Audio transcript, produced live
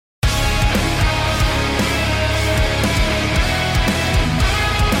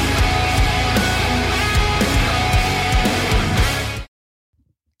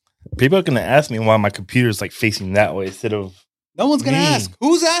People are gonna ask me why my computer's like facing that way instead of. No one's gonna ask.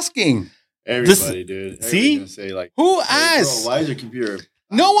 Who's asking? Everybody, dude. See? Gonna say like, who asked? Bro, why is your computer?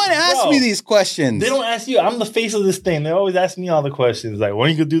 No one asked me these questions. They don't ask you. I'm the face of this thing. They always ask me all the questions. Like, when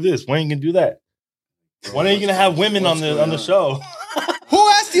are you gonna do this? When are you gonna do that? When are you gonna have women on the show? Who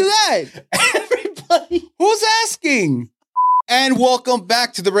asked you that? Everybody. Who's asking? And welcome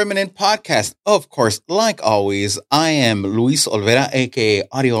back to the Remnant podcast. Of course, like always, I am Luis Olvera, aka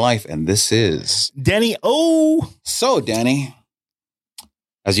Audio Life, and this is Danny. Oh, so Danny.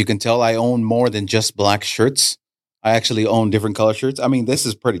 As you can tell, I own more than just black shirts. I actually own different color shirts. I mean, this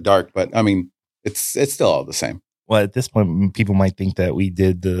is pretty dark, but I mean, it's still all the same. Well, at this point, people might think that we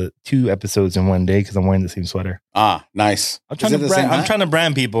did the 2 episodes in one day because I'm wearing the same sweater. Ah, nice. I'm trying to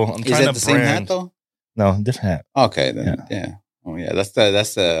brand people. Is it the same hat though? No, different hat. Okay, then yeah. Oh yeah, that's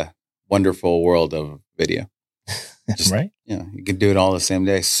the wonderful world of video. Right? Yeah, you can do it all the same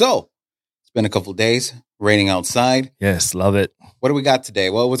day. So it's been a couple of days, raining outside. Yes, love it. What do we got today?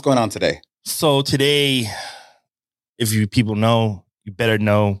 Well, what's going on today? So today, if you people know, you better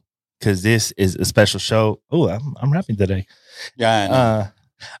know because this is a special show. Oh, I'm rapping today. Yeah, I know.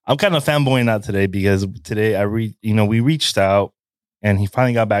 I'm kind of fanboying out today because today we reached out and he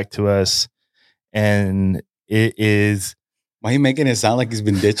finally got back to us, and it is. Why are you making it sound like he's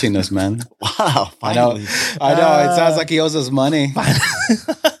been ditching us, man? Wow, finally. I know. It sounds like he owes us money.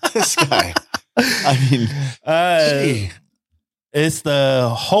 This guy. I mean, it's the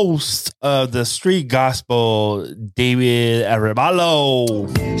host of the Street Gospel, David Arevalo.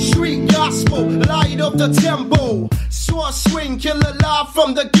 Street Gospel, light up the tempo. Sword swing, killer live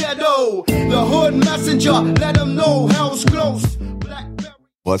from the ghetto. The hood messenger, let them know hell's close. Blackberry.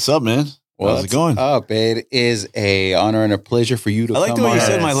 What's up, man? How's it going? It is a honor and a pleasure for you to come on. I like the way you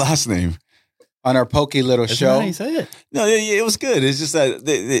said my last name. On our pokey little That's show. How you say it. No, it was good. It's just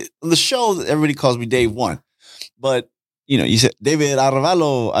that on the show, everybody calls me Dave One. But, you said David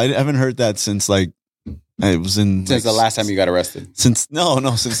Arevalo. I haven't heard that since it was in... Since the last time you got arrested. Since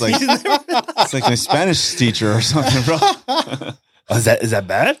it's like my Spanish teacher or something, bro. Is that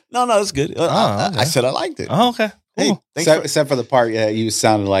bad? No, it's good. Okay. I said I liked it. Oh, okay. Hey, except for the part, you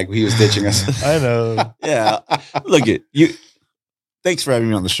sounded like he was ditching us. I know. Yeah. Look at you. Thanks for having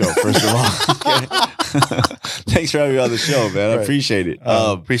me on the show, first of all. Okay. Thanks for having me on the show, man. I appreciate it.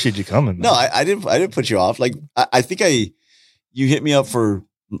 Appreciate you coming. No, I didn't put you off. Like I think you hit me up for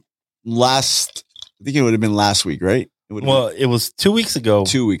I think it would have been last week, right? It was 2 weeks ago.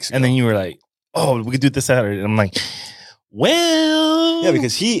 2 weeks ago. And then you were like, "Oh, we could do it this Saturday." And I'm like, "Well, yeah,"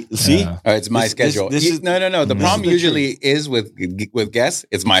 because it's my schedule. No. The problem usually is with guests.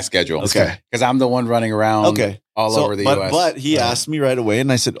 It's my schedule. Okay, because I'm the one running around. All over the U.S. But he asked me right away,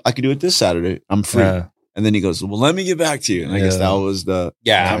 and I said I could do it this Saturday. I'm free. And then he goes, "Well, let me get back to you." And I guess that was the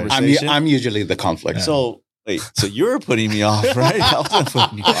conversation. I'm usually the conflict. So wait, so you're putting me off, right? I wasn't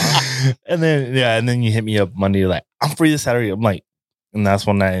putting you off. And then you hit me up Monday. You're like, "I'm free this Saturday." I'm like, and that's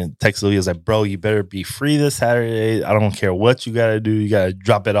when I texted Louis. I was like, "Bro, you better be free this Saturday. I don't care what you got to do. You got to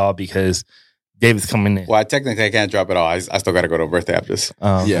drop it all because David's coming in." Well, I can't drop it all. I still got to go to a birthday after this.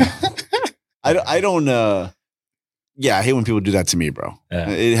 Yeah, I don't. Yeah, I hate when people do that to me, bro. Yeah.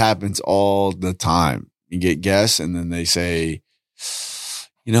 It happens all the time. You get guests, and then they say,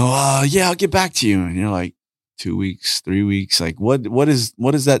 I'll get back to you, and you're like, 2 weeks, 3 weeks. Like, what is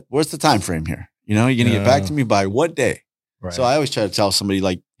that? What's the time frame here? You're gonna get back to me by what day? Right. So I always try to tell somebody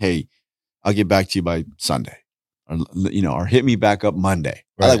like, hey, I'll get back to you by Sunday, or hit me back up Monday.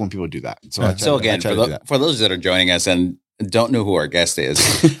 Right. I like when people do that. So again, for those that are joining us and don't know who our guest is,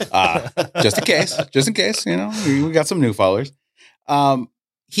 just in case, we got some new followers.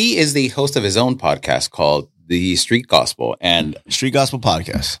 He is the host of his own podcast called The Street Gospel and Street Gospel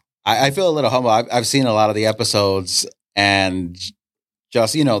Podcast. I feel a little humble. I've seen a lot of the episodes and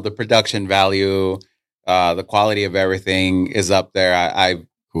just, the production value, the quality of everything is up there. I've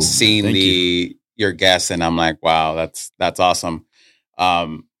seen your guests and I'm like, wow, that's awesome.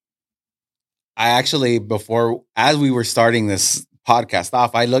 I actually, as we were starting this podcast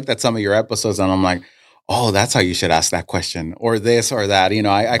off, I looked at some of your episodes and I'm like, oh, that's how you should ask that question or this or that.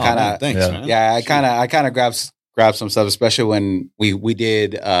 I kind of, I kind of grabbed some stuff, especially when we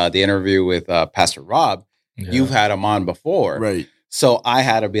did the interview with Pastor Rob. Yeah. You've had him on before. Right. So I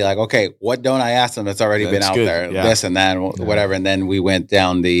had to be like, okay, what don't I ask him that's already been out there? Yeah. This and that, whatever. And then we went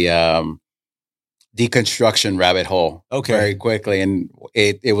down the deconstruction rabbit hole very quickly. And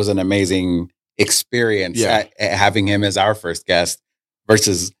it was an amazing experience having him as our first guest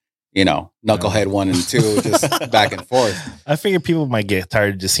versus, Knucklehead 1 and 2, just back and forth. I figure people might get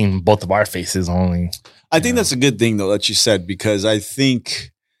tired of just seeing both of our faces only. I think that's a good thing, though, that you said, because I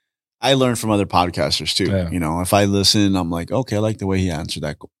think I learn from other podcasters too. Yeah. You know, if I listen, I'm like, okay, I like the way he answered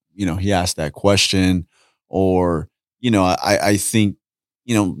that. You know, he asked that question, or, you know, I think,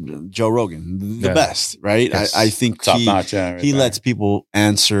 you know, Joe Rogan, the best, right? Yes. I think he lets people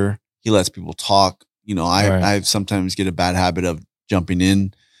answer. He lets people talk. You know, I sometimes get a bad habit of jumping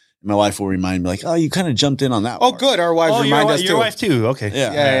in. My wife will remind me, like, "Oh, you kind of jumped in on that." Oh, good. Our wives remind us too. Your wife too. Okay.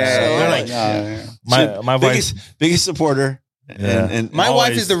 Yeah. My biggest supporter. Yeah. And my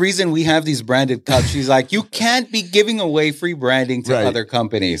wife is the reason we have these branded cups. She's like, you can't be giving away free branding to other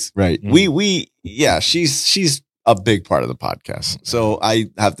companies. Right. She's a big part of the podcast. So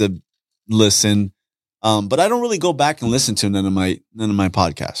I have to listen. But I don't really go back and listen to none of my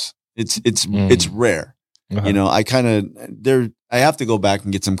podcasts. It's rare. Uh-huh. You know, I have to go back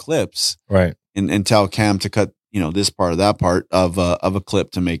and get some clips, right, and tell Cam to cut, you know, this part or that part of a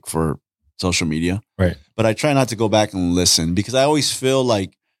clip to make for social media, right. But I try not to go back and listen, because I always feel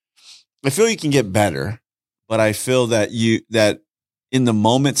like you can get better, but I feel that in the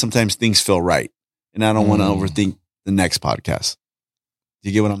moment sometimes things feel right, and I don't want to overthink the next podcast. Do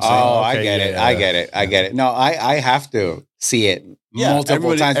you get what I'm saying? Oh, okay, I get it. Yeah. I get it. No, I have to see it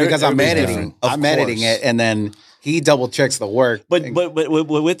multiple times because I'm editing. I'm editing it, and then he double checks the work. But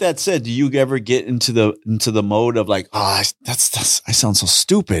with that said, do you ever get into the mode of like, I sound so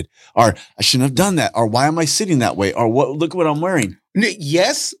stupid, or I shouldn't have done that, or why am I sitting that way, or what? Look what I'm wearing.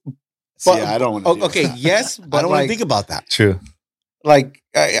 Yes, but I don't want to. Okay, yes, but I don't want to think about that. True. Like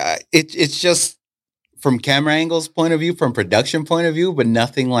it's just from camera angles point of view, from production point of view, but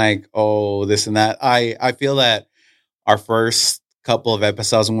nothing like this and that. I feel that our first couple of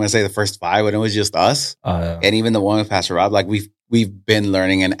episodes, I'm going to say the first 5, when it was just us, and even the one with Pastor Rob, like we've been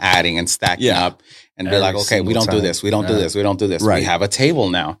learning and adding and stacking up, and be like, okay, we don't do this, we don't do this, we don't do this. Right. We have a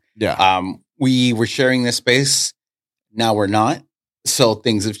table now. Yeah. We were sharing this space, now we're not, so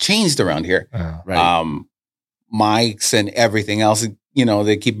things have changed around here. Right. Mics and everything else, you know,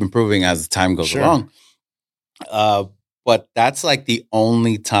 they keep improving as the time goes along. But that's like the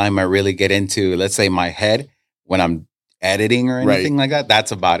only time I really get into, let's say, my head when I'm editing or anything like that.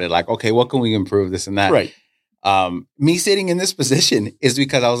 That's about it. Like, okay, what can we improve, this and that? Right. Me sitting in this position is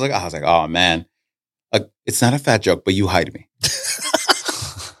because I was like, oh man, it's not a fat joke, but you hide me.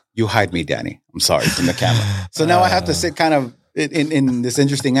 You hide me, Danny. I'm sorry, from the camera. So now I have to sit kind of in this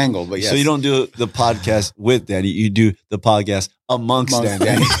interesting angle. But yes. So you don't do the podcast with Danny. You do the podcast amongst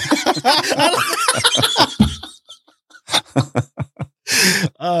Danny.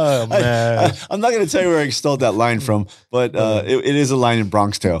 Oh man, I'm not going to tell you where I stole that line from, but it is a line in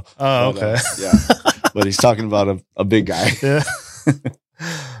Bronx Tale. Oh, okay. Yeah, but he's talking about a big guy. Yeah.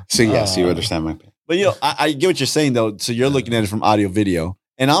 So yes, you understand my pain. But you know, I get what you're saying though. So you're looking at it from audio video,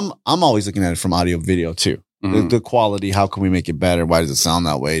 and I'm always looking at it from audio video too. Mm-hmm. The quality, how can we make it better? Why does it sound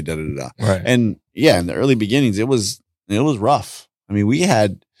that way? Da da da. Right. And yeah, in the early beginnings, it was rough. I mean, we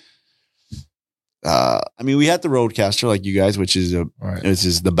had the Roadcaster like you guys, which is the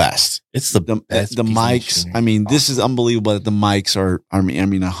best. It's the best. The mics. I mean, this is unbelievable that the mics are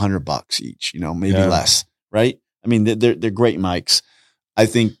 $100 each. You know, maybe less. Right. I mean, they're great mics. I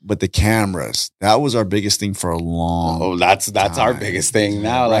think, but the cameras, that was our biggest thing for a long. Oh, that's our biggest thing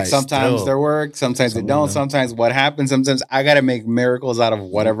now. Like sometimes they work, sometimes they don't. Sometimes what happens? Sometimes I got to make miracles out of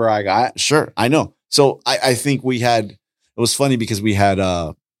whatever I got. Sure, I know. So I think we had. It was funny because we had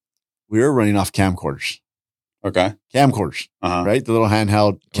we were running off camcorders. Okay, camcorders, right? The little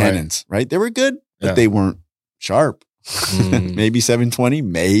handheld Canons, right? They were good, but they weren't sharp. Maybe 720,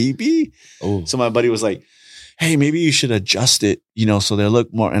 maybe. Oh. So my buddy was like, hey, maybe you should adjust it, you know, so they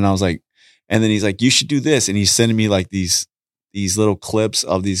look more. And I was like, and then he's like, you should do this. And he's sending me like these little clips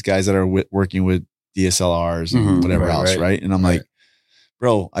of these guys that are working with DSLRs and whatever else. Right. And I'm like,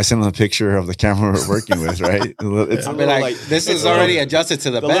 bro, I sent him a picture of the camera we're working with. Right. It's like this is already adjusted to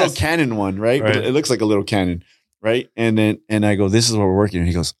the best. Little Canon one. Right. It looks like a little Canon. Right. And I go, this is what we're working. And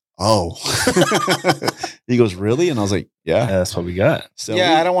he goes, oh, he goes, really? And I was like, yeah, that's what we got. So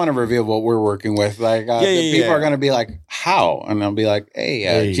I don't want to reveal what we're working with. Like, people are going to be like, how? And I'll be like,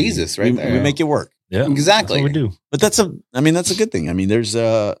 hey, Jesus, right there. We make it work. Yeah, exactly. That's what we do. But that's a good thing. I mean, there's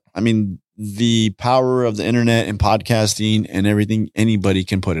the power of the internet and podcasting and everything, anybody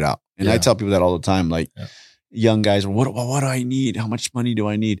can put it out. And I tell people that all the time, like young guys, what do I need? How much money do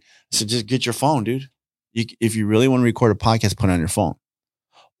I need? So just get your phone, dude. If you really want to record a podcast, put it on your phone.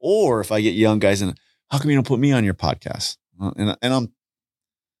 Or if I get young guys and how come you don't put me on your podcast? And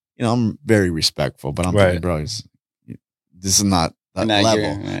I'm very respectful, but I'm thinking, bro, this is not that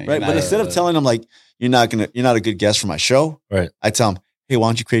level, right? But instead of telling them like you're not a good guest for my show, right? I tell them, hey, why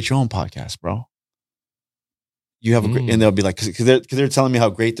don't you create your own podcast, bro? you have a great, and they'll be like, because they're telling me how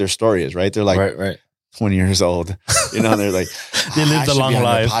great their story is, right? They're like, right. 20 years old, you know, and they're like, they lived a long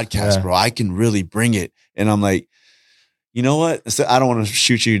life. Podcast, bro. I can really bring it. And I'm like, you know what? So I don't want to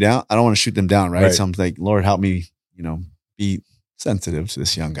shoot you down. I don't want to shoot them down, right? So I'm like, Lord, help me, you know, be sensitive to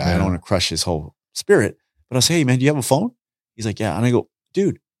this young guy. I don't want to crush his whole spirit. But I'll say, hey, man, do you have a phone? He's like, yeah. And I go,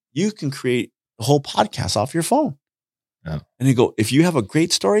 dude, you can create the whole podcast off your phone. Yeah. And he go, if you have a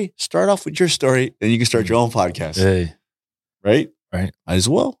great story, start off with your story, and you can start your own podcast. Hey. Right? Right. Might as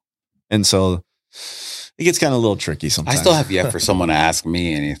well. And so it gets kind of a little tricky sometimes. I still have yet for someone to ask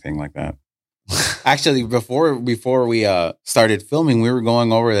me anything like that. Actually, before we started filming, we were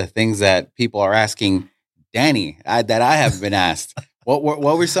going over the things that people are asking Danny that I haven't been asked. What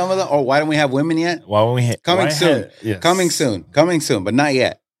were some of them? Or why don't we have women yet? Coming soon, but not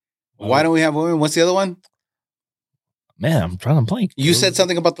yet. Why don't we have women? What's the other one? Man, I'm trying to blank. You said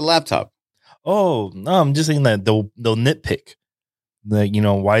something about the laptop. Oh, no, I'm just saying that they'll nitpick. Like, you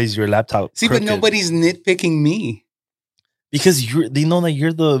know, why is your laptop crooked? But nobody's nitpicking me. Because they know that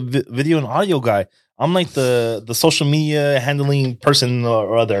you're the video and audio guy. I'm like the social media handling person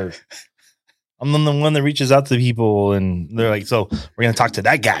or other. I'm the one that reaches out to people, and they're like, "So we're gonna talk to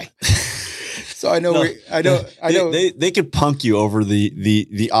that guy." So I know, I know. They could punk you over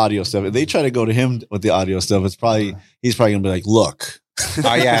the audio stuff. If they try to go to him with the audio stuff, he's probably gonna be like, "Look."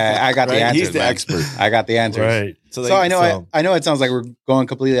 Oh yeah, I got the answers. He's the expert. I got the answers. Right. So I know. I know it sounds like we're going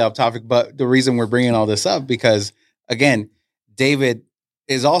completely off topic, but the reason we're bringing all this up because again, David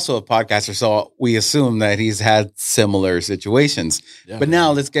is also a podcaster, so we assume that he's had similar situations. Yeah, but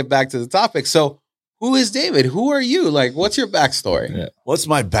now let's get back to the topic. So, who is David? Who are you? Like, what's your backstory? Yeah. What's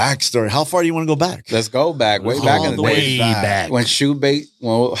my backstory? How far do you want to go back? Let's go back, way back in the day. Way back. When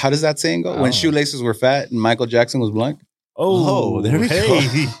well, how does that saying go? When shoelaces were fat and Michael Jackson was black. Oh, there we go.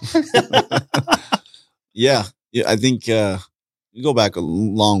 Yeah, I think you go back a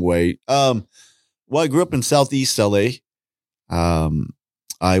long way. Well, I grew up in Southeast LA.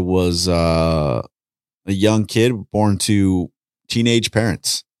 I was a young kid born to teenage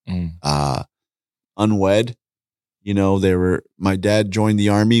parents, unwed. You know, my dad joined the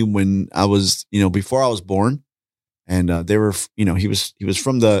army when I was, before I was born, and they were, he was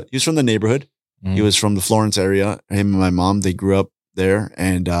from the neighborhood. He was from the Florence area. Him and my mom, they grew up there,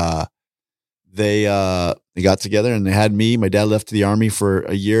 and they got together and they had me. My dad left the army for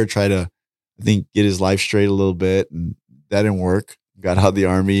a year, try to, I think, get his life straight a little bit, and that didn't work. Got out of the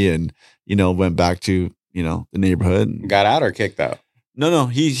army and, went back to, the neighborhood. Got out or kicked out? No,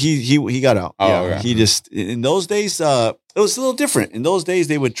 he got out. Oh, yeah. Okay. He just, in those days, it was a little different. In those days,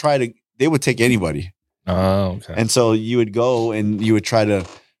 they would take anybody. Oh, okay. And so you would go and you would try to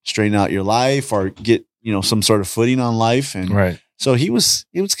straighten out your life or get, some sort of footing on life. And right. So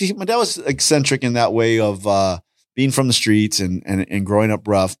my dad was eccentric in that way of being from the streets and growing up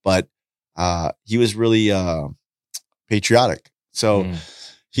rough, but he was really patriotic. So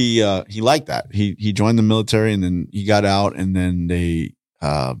he liked that. He joined the military and then he got out, and then they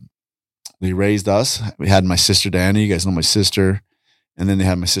raised us. We had my sister Diana. You guys know my sister. And then they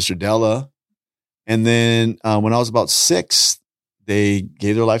had my sister Della. And then when I was about 6, they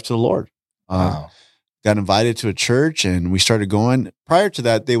gave their life to the Lord. Wow. Got invited to a church and we started going. Prior to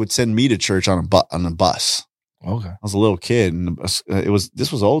that, they would send me to church on a bus. Okay. I was a little kid, and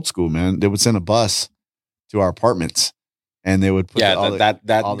this was old school, man. They would send a bus to our apartments, and they would put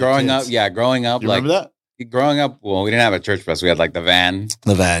all growing up. Yeah, growing up, you remember that? Growing up, well, we didn't have a church bus. We had like the van.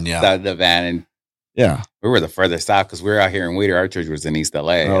 The van, yeah. The van, and yeah, we were the furthest out because we were out here in Weider. Our church was in East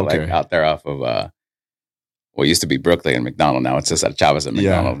LA, like out there off of what used to be Brooklyn and McDonald. Now it's just at Chavez and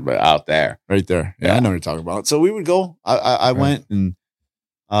McDonald, but out there. Right there. Yeah, I know what you're talking about. So we would go. I went and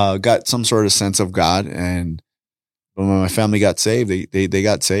got some sort of sense of God. And when my family got saved, they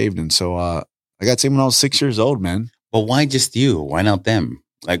got saved. And so I got saved when I was 6 years old, man. But why just you? Why not them?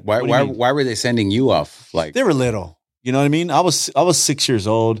 Like, why were they sending you off? Like, they were little. You know what I mean? I was 6 years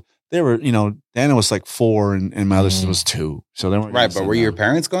old. They were, Dana was like 4 and my other sister was 2. So they weren't right. But were your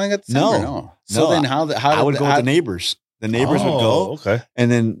parents going at the time? No. So then how I would go with the neighbors. The neighbors would go. Okay. And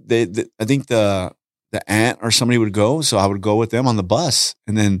then I think the aunt or somebody would go. So I would go with them on the bus,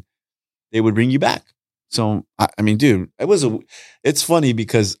 and then they would bring you back. So, I mean, dude, it's funny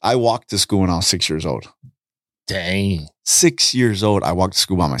because I walked to school when I was 6 years old. Dang. 6 years old, I walked to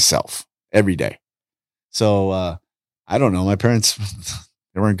school by myself every day. So, I don't know. My parents,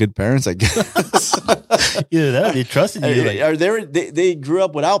 they weren't good parents, I guess. Yeah, they trusted you. They grew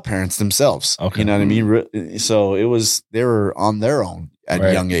up without parents themselves. Okay. You know what I mean? So they were on their own at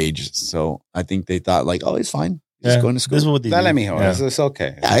a young age. So I think they thought like, oh, he's fine. Just going to school. This is what they do. Let me hold. It's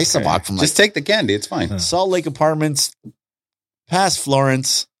okay. I used to walk from just take the candy. It's fine. Salt Lake Apartments, past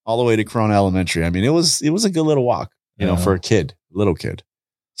Florence, all the way to Corona Elementary. I mean, it was a good little walk, for a little kid.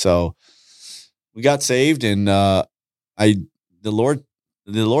 So we got saved, and the Lord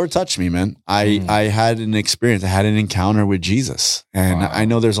touched me, man. I had an experience. I had an encounter with Jesus, and I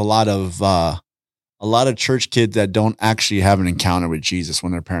know there's a lot of church kids that don't actually have an encounter with Jesus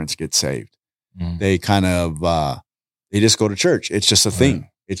when their parents get saved. They kind of they just go to church. It's just a thing.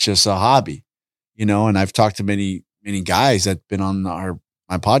 It's just a hobby, And I've talked to many guys that've been on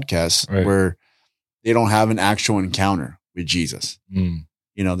my podcast where they don't have an actual encounter with Jesus.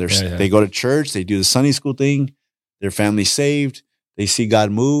 They go to church, they do the Sunday school thing, their family's saved, they see God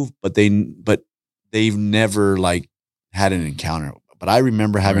move, but they've never had an encounter. But I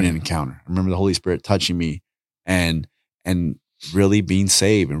remember having an encounter. I remember the Holy Spirit touching me and really being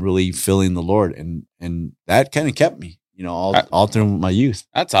saved and really feeling the Lord. And that kind of kept me, all through my youth.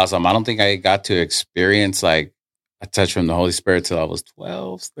 That's awesome. I don't think I got to experience a touch from the Holy Spirit till I was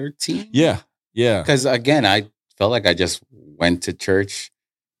 12, 13. Yeah. Yeah. Because again, I felt like I just went to church,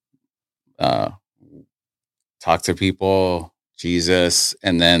 talk to people, Jesus,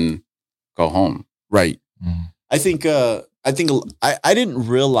 and then go home. Right. I think I didn't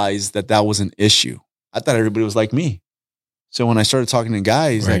realize that was an issue. I thought everybody was like me. So when I started talking to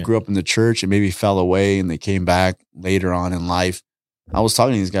guys that grew up in the church and maybe fell away and they came back later on in life, I was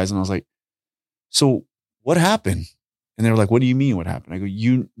talking to these guys and I was like, so what happened? And they were like, what do you mean what happened? I go,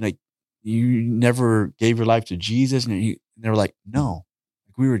 you never gave your life to Jesus? And they were like, no,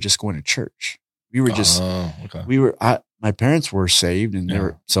 we were just going to church. We were just, my parents were saved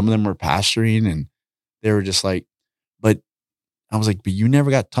and some of them were pastoring and they were just like, but I was like, but you never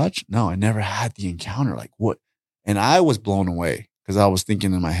got touched? No, I never had the encounter. Like what? And I was blown away because I was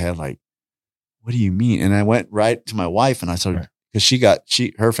thinking in my head, like, what do you mean? And I went right to my wife and I started,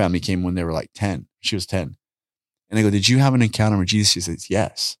 because her family came when they were 10. She was 10. And I go, did you have an encounter with Jesus? She says,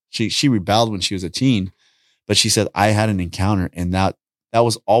 yes. She rebelled when she was a teen, but she said, I had an encounter. And that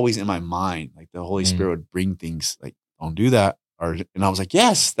was always in my mind. Like the Holy Spirit would bring things like, don't do that. And I was like,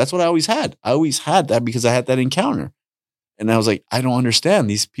 yes, that's what I always had. I always had that because I had that encounter. And I was like, I don't understand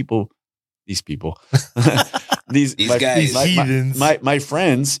these people, these guys, my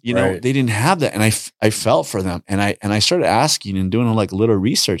friends, they didn't have that. And I felt for them. And I started asking and doing a little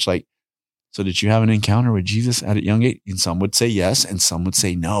research, so did you have an encounter with Jesus at a young age? And some would say yes. And some would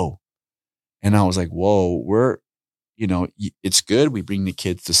say no. And I was like, whoa, it's good. We bring the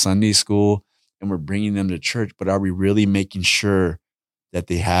kids to Sunday school and we're bringing them to church, but are we really making sure that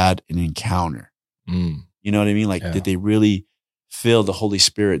they had an encounter? You know what I mean? Did they really feel the Holy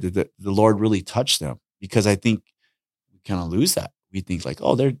Spirit? Did the Lord really touch them? Because I think we kind of lose that. We think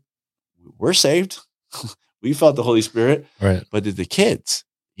we're saved. We felt the Holy Spirit, right? But did the kids,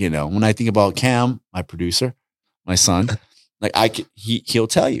 when I think about Cam, my producer, my son, he'll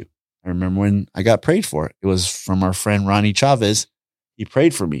tell you. I remember when I got prayed for. It was from our friend Ronnie Chavez. He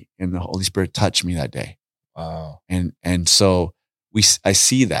prayed for me, and the Holy Spirit touched me that day. Wow! And so I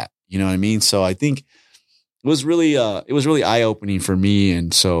see that. You know what I mean? So I think it was really eye opening for me.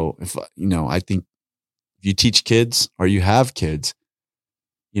 And so if I think if you teach kids or you have kids,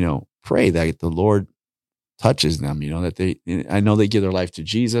 pray that the Lord touches them. I know they give their life to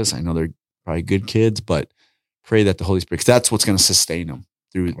Jesus. I know they're probably good kids, but pray that the Holy Spirit, because that's what's going to sustain them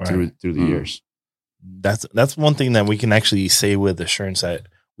through the years. That's one thing that we can actually say with assurance that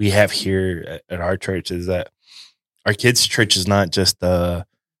we have here at our church is that our kids' church is not just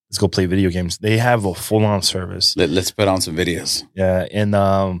let's go play video games. They have a full-on service. Let's put on some videos. Yeah, and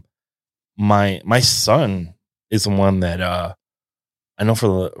my son is the one that I know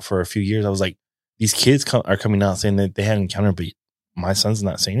for a few years I was like, these kids are coming out saying that they had an encounter, but my son's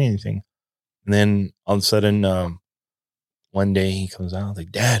not saying anything. And then all of a sudden, one day he comes out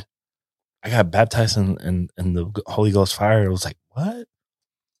like, Dad, I got baptized in the Holy Ghost fire. I was like, what?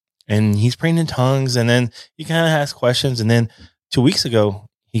 And he's praying in tongues, and then he kind of asked questions. And then 2 weeks ago,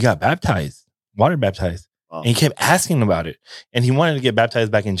 he got baptized, water baptized. Wow. And he kept asking about it. And he wanted to get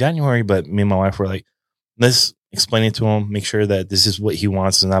baptized back in January, but me and my wife were like, let's explain it to him, make sure that this is what he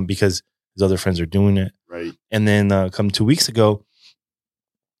wants and not because his other friends are doing it. Right. And then come 2 weeks ago,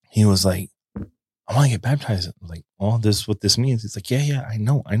 he was like, I want to get baptized. I was like, well, this is what this means. It's like, yeah, I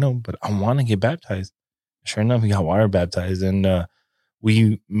know, but I want to get baptized. Sure enough, he got water baptized. And I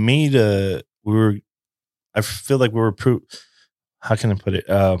feel like we were how can I put it?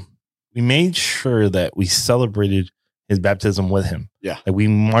 We made sure that we celebrated his baptism with him. Yeah. Like we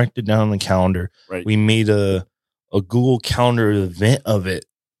marked it down on the calendar. Right. We made a Google Calendar event of it.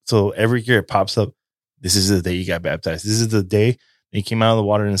 So every year it pops up, this is the day you got baptized. This is the day that you came out of the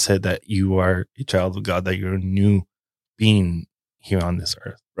water and said that you are a child of God, that you're a new being here on this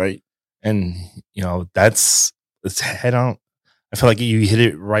earth. Right. And, it's head on. I feel like you hit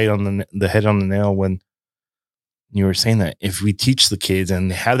it right on the head on the nail when you were saying that if we teach the kids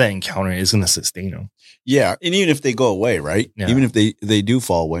and they have that encounter, it's going to sustain them. Yeah. And even if they go away, right? Yeah. Even if they do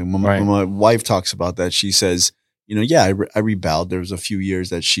fall away. When my wife talks about that, she says, I rebelled. There was a few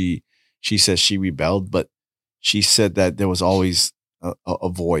years that she says she rebelled, but she said that there was always a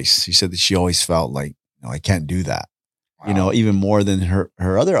voice. She said that she always felt like, I can't do that. Wow. Even more than her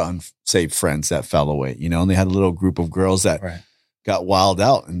other unsaved friends that fell away, and they had a little group of girls that got wild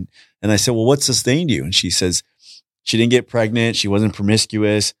out. And I said, well, what sustained you? And she says, she didn't get pregnant. She wasn't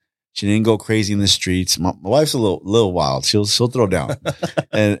promiscuous. She didn't go crazy in the streets. My wife's a little wild. She'll throw down.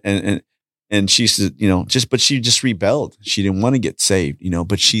 and she said, but she just rebelled. She didn't want to get saved,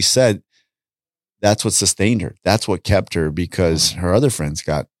 but she said that's what sustained her. That's what kept her, because her other friends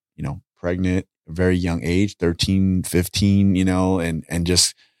got, pregnant at a very young age, 13, 15, and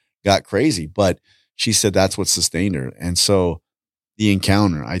just got crazy. But she said that's what sustained her. And so the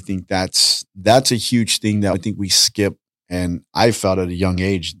encounter, I think that's a huge thing that I think we skip. And I felt at a young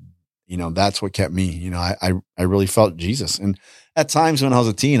age, that's what kept me. I really felt Jesus. And at times when I was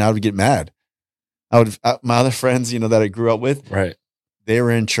a teen, I would get mad. My other friends, that I grew up with, right? They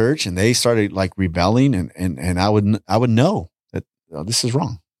were in church and they started like rebelling, and I would know that this is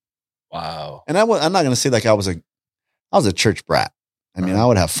wrong. Wow. And I'm not going to say like I was a church brat. I mean, I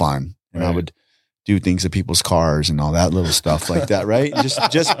would have fun and I would do things to people's cars and all that little stuff like that, right?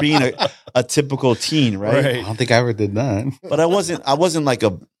 just being a typical teen, right? I don't think I ever did that. But I wasn't like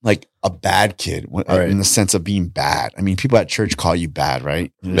a bad kid in the sense of being bad. I mean, people at church call you bad,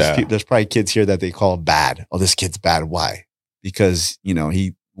 right? There's probably kids here that they call bad. Oh, this kid's bad. Why? Because,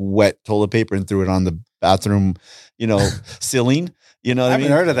 he wet toilet paper and threw it on the bathroom, ceiling. I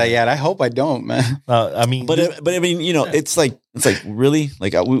haven't heard of that yet. I hope I don't, man. But I mean, it's like really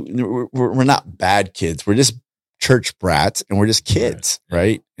like we're not bad kids. We're just church brats and we're just kids.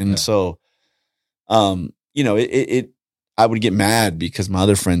 Right. And so, I would get mad because my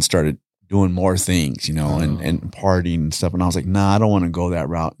other friends started doing more things, and partying and stuff. And I was like, nah, I don't want to go that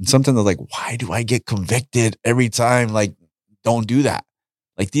route. And sometimes I was like, why do I get convicted every time? Like, don't do that.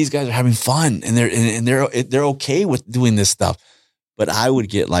 Like, these guys are having fun and they're okay with doing this stuff. But I would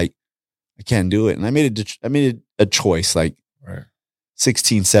get like, I can't do it. And I made a choice, like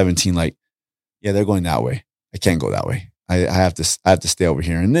 16, 17, like, yeah, they're going that way. I can't go that way. I have to stay over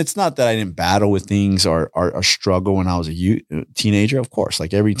here. And it's not that I didn't battle with things or struggle when I was a teenager. Of course,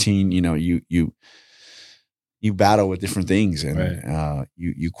 like every teen, you battle with different things and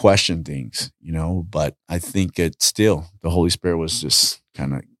you question things, but I think it's still the Holy Spirit was just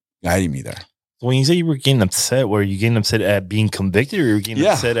kind of guiding me there. When you say you were getting upset, were you getting upset at being convicted, or you were getting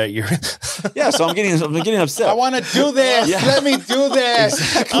upset at your? So I'm getting upset. I want to do this. Let me do this.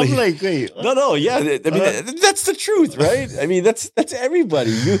 Exactly. I'm like, wait, no, yeah. I mean, that's the truth, right? I mean, that's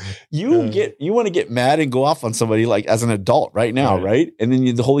everybody. You want to get mad and go off on somebody like as an adult right now, right? And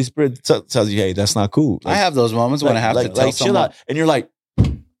then the Holy Spirit tells you, hey, that's not cool. Like, I have those moments when I have to tell someone, chill out, and you're like,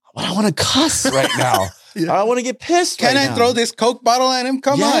 I want to cuss right now. I want to get pissed. Can I throw this Coke bottle at him?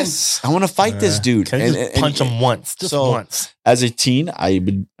 Come on. I want to fight this dude. Can I just punch him once? Just once. As a teen, I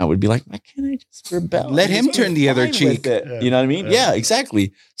would be like, why can't I just rebel? Let him turn the other cheek. You know what I mean? Yeah,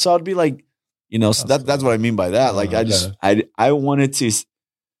 exactly. So I'd be like, so that's what I mean by that. Like, I wanted to,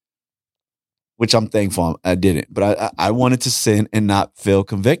 which I'm thankful I didn't, but I wanted to sin and not feel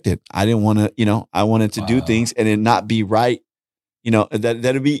convicted. I didn't want to, I wanted to do things and it not be right.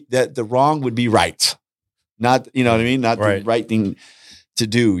 That the wrong would be right. Not, what I mean? Not the right thing to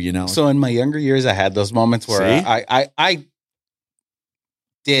do, So in my younger years, I had those moments where I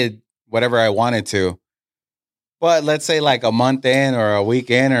did whatever I wanted to. But let's say like a month in or a week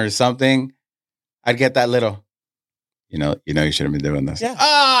in or something, I'd get that little, you shouldn't be doing this. Yeah.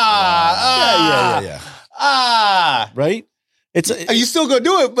 Right? Are you still going to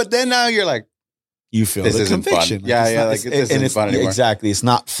do it? But then now you're like, you feel this the isn't conviction. Fun. This isn't fun anymore. Exactly. It's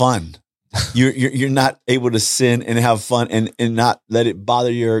not fun. You're not able to sin and have fun and not let it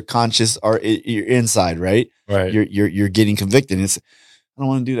bother your conscience or your inside, right? Right. You're getting convicted. I don't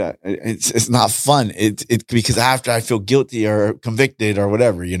want to do that. It's not fun. It because after I feel guilty or convicted or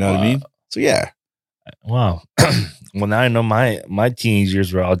whatever, you know what I mean? So yeah. Wow. Well, now I know my teenage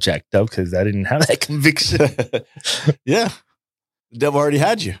years were all jacked up because I didn't have that conviction. Yeah. The devil already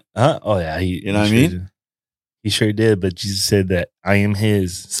had you. Oh yeah. You know what I mean? He sure did, but Jesus said that I am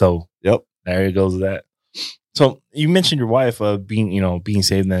his. So there it goes with that. So you mentioned your wife being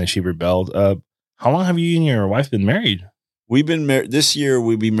saved and then she rebelled. How How long have you and your wife been married? We've been married this year.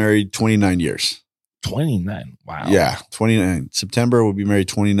 We'll be married 29 years. 29. Wow. Yeah, 29. September we'll be married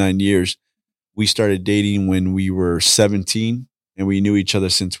 29 years. We started dating when we were 17, and we knew each other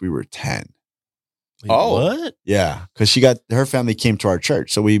since we were 10. Wait, what? Yeah, because her family came to our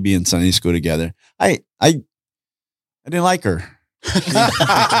church, so we'd be in Sunday school together. I didn't like her.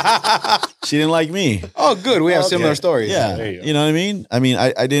 She didn't like me. Oh, good. We have similar stories. Yeah, you know what I mean.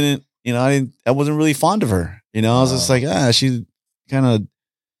 I didn't. I wasn't really fond of her. I was just like, she kind of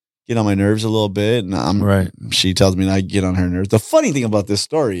get on my nerves a little bit, and she tells me I get on her nerves. The funny thing about this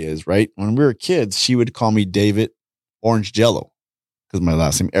story is, right, when we were kids, she would call me David Orange Jello because my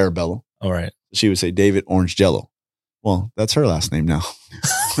last name Arabella. All right. She would say David Orange Jello. Well, that's her last name now.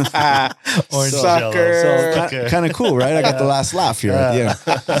 Orange Sucker. Kind of cool, right? I got the last laugh here at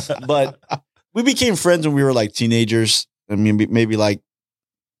the end. But we became friends when we were like teenagers. I mean, maybe like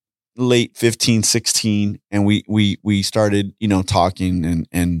late 15, 16. And we started, talking,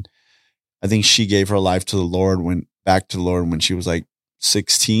 and I think she gave her life to the Lord, went back to the Lord when she was like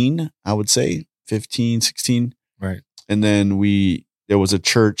 16, I would say 15, 16. Right. And then there was a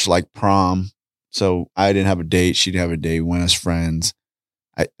church like prom. So I didn't have a date. She didn't have a date. We went as friends.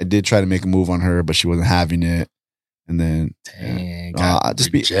 I did try to make a move on her, but she wasn't having it. And then I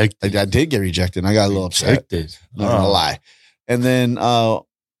did get rejected. And I got a little upset. Not gonna lie. And then I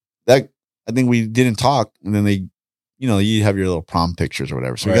think we didn't talk. And then they, you have your little prom pictures or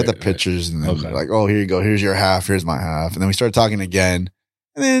whatever. So we got the pictures, and then they're like, oh, here you go. Here's your half. Here's my half. And then we started talking again.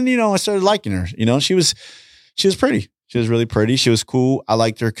 And then, I started liking her. She was pretty. She was really pretty. She was cool. I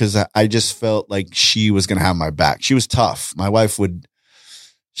liked her because I just felt like she was going to have my back. She was tough. My wife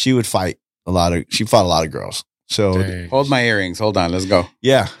she fought a lot of girls. So hold my earrings. Hold on. Let's go.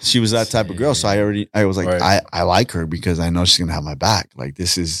 Yeah. She was that type of girl. So I was like, I like her because I know she's going to have my back. Like,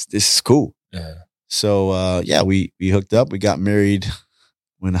 this is cool. Yeah. So, we hooked up. We got married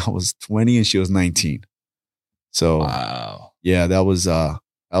when I was 20 and she was 19. So, wow. Yeah, that was a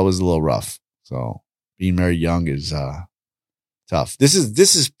little rough. So being married young is tough. This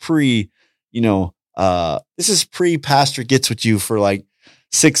is pre, this is pre pastor gets with you for like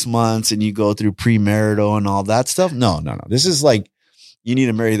 6 months and you go through premarital and all that stuff. No. This is like, you need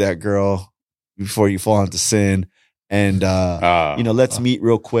to marry that girl before you fall into sin. And, let's meet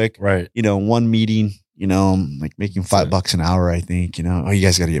real quick. Right. One meeting, like making $5 an hour, I think, you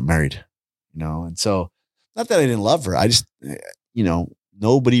guys got to get married, And so, not that I didn't love her. I just,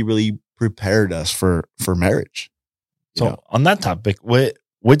 nobody really prepared us for marriage. So on that topic, what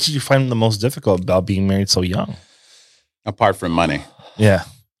did you find the most difficult about being married so young? Apart from money. Yeah.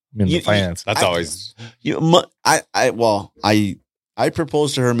 The finance. That's always. I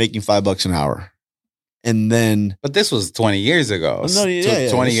proposed to her making $5 an hour. And then. But this was 20 years ago. No,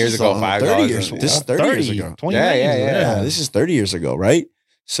 20 years ago, $5. 30 years. This is 30 years ago. Yeah. This is 30 years ago, right?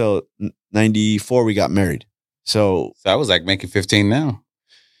 So 94, we got married. So I was like making 15 now.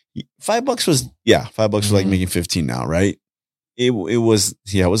 $5 was $5 was like making 15 now, right? It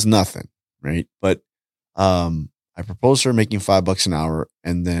was nothing, right? But I proposed to her making $5 an hour,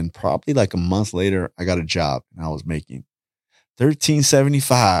 and then probably like a month later, I got a job and I was making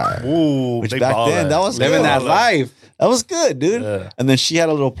 $13.75. Ooh, which back then that was living that life. That was good, dude. Yeah. And then she had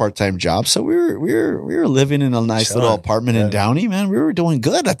a little part-time job, so we were living in a nice little apartment in Downey, man. We were doing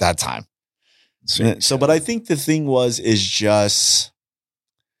good at that time. So, but I think the thing is just,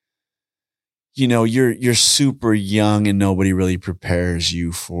 you're super young and nobody really prepares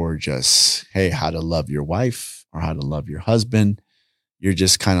you for just, hey, how to love your wife or how to love your husband. You're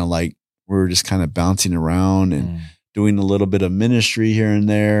just kind of like, we're just kind of bouncing around and doing a little bit of ministry here and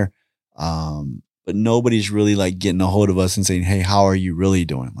there. But nobody's really like getting a hold of us and saying, hey, how are you really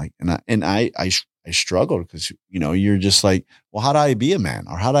doing? Like, and I struggled because, you're just like, well, how do I be a man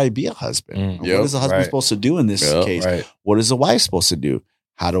or how do I be a husband? What is a husband supposed to do in this case? Right. What is a wife supposed to do?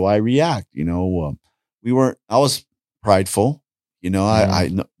 How do I react? I was prideful,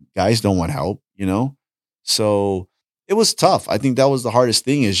 guys don't want help, so it was tough. I think that was the hardest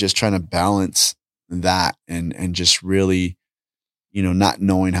thing is just trying to balance that and just really, not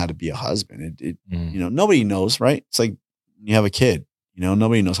knowing how to be a husband. Nobody knows, right? It's like you have a kid,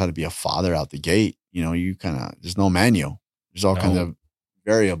 nobody knows how to be a father out the gate. There's no manual. There's all kinds of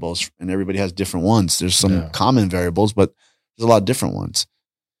variables and everybody has different ones. There's some common variables, but there's a lot of different ones.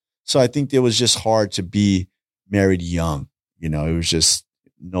 So I think it was just hard to be married young. It was just,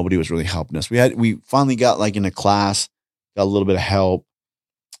 nobody was really helping us. We finally got like in a class, got a little bit of help.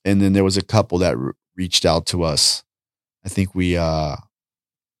 And then there was a couple that reached out to us. I think we got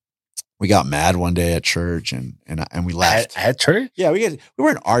mad one day at church and we left. At church? Yeah, we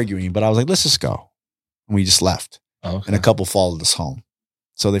weren't arguing, but I was like, let's just go. and we just left. Okay. And a couple followed us home.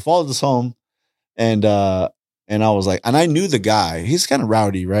 So they followed us home, and I was like, and I knew the guy. He's kind of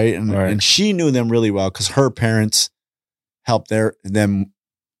rowdy, right? And she knew them really well because her parents helped them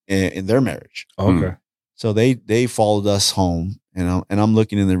in their marriage. Okay. So they followed us home, and I'm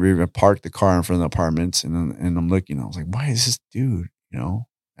looking in the rear. I parked the car in front of the apartments, and I'm looking. I was like, why is this dude,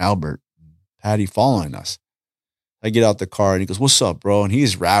 Albert, Patty, following us? I get out the car, and he goes, "What's up, bro?" And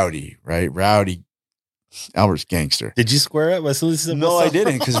he's rowdy, right? Rowdy. Albert's gangster. Did you square up? No, I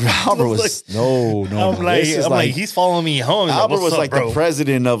didn't, because Albert was no. I'm like, he's following me home. Albert was like the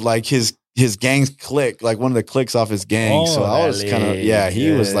president of like his gang's clique, like one of the cliques off his gang. So I was kind of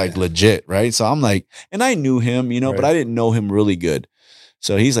he was like legit, right? So I'm like, and I knew him, but I didn't know him really good.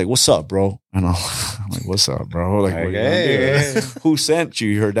 So he's like, "What's up, bro?" And I'm like, "What's up, bro?" Like, hey. Who sent you?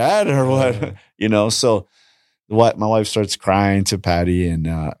 Your dad or what? So. My wife starts crying to Patty, and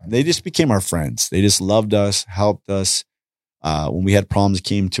they just became our friends. They just loved us, helped us. When we had problems,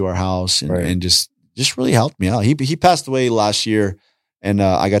 came to our house and just really helped me out. He passed away last year, and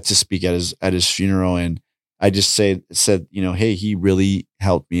I got to speak at his funeral, and I just said, hey, he really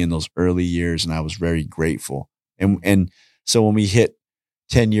helped me in those early years, and I was very grateful. And so when we hit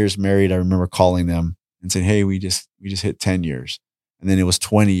 10 years married, I remember calling them and saying, hey, we just hit 10 years. And then it was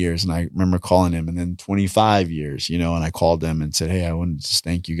 20 years, and I remember calling him, and then 25 years, and I called them and said, hey, I want to just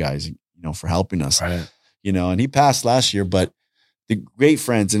thank you guys, for helping us, right. And he passed last year, but the great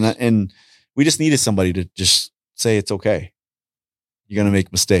friends, and we just needed somebody to just say, it's okay. You're going to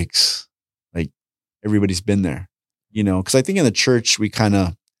make mistakes. Like everybody's been there, because I think in the church, we kind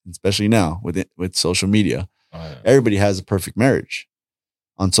of, especially now with social media, everybody has a perfect marriage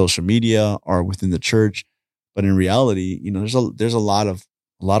on social media or within the church. But in reality, there's a lot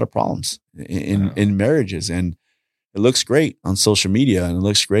of problems in marriages, and it looks great on social media, and it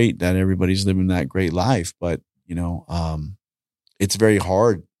looks great that everybody's living that great life. But it's very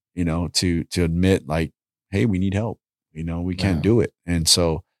hard, to admit like, hey, we need help. We can't do it, and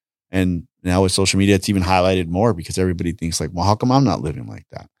now with social media, it's even highlighted more because everybody thinks like, well, how come I'm not living like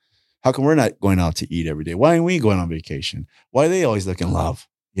that? How come we're not going out to eat every day? Why aren't we going on vacation? Why are they always looking love?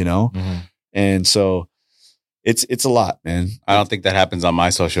 Mm-hmm. And so. It's a lot, man. I don't think that happens on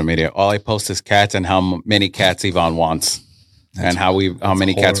my social media. All I post is cats and how many cats Yvonne wants, and how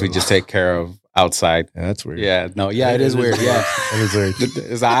many cats we just take care of outside. Yeah, that's weird. Yeah, no, yeah, it is weird. Yeah, it is weird.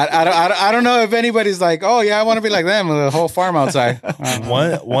 I don't know if anybody's like, oh yeah, I want to be like them with a whole farm outside.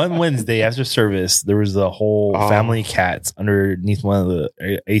 One Wednesday after service, there was a whole family of cats underneath one of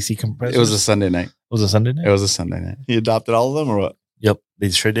the AC compressors. It was a Sunday night. It was a Sunday night. It was a Sunday night. He adopted all of them, or what? Yep, they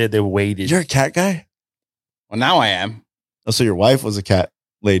sure did. They waited. You're a cat guy? Well, now I am. Oh, so your wife was a cat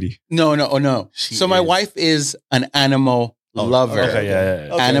lady? No. So my wife is an animal lover. Okay,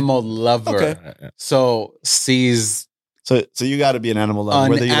 yeah. Okay. Animal lover. Okay. So sees. So you got to be an animal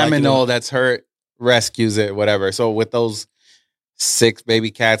lover. An animal that's hurt, rescues it, whatever. So with those 6 baby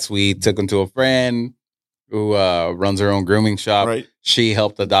cats, we took them to a friend who runs her own grooming shop. Right. She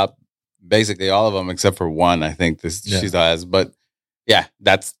helped adopt basically all of them except for one. I think she does, but. Yeah,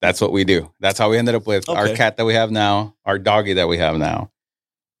 that's what we do. That's how we ended up with our cat that we have now, our doggy that we have now.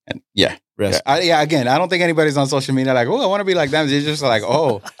 And again, I don't think anybody's on social media like, oh, I want to be like them. They're just like,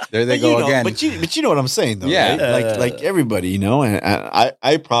 oh, there they go again. But you know what I'm saying, though, yeah. Right? Like everybody, and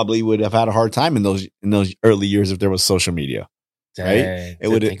I probably would have had a hard time in those early years if there was social media. Dang, right? It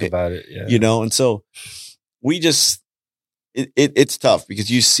would think about it, yeah. And so we just it's tough because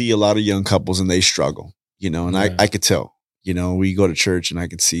you see a lot of young couples and they struggle, and I could tell. We go to church and I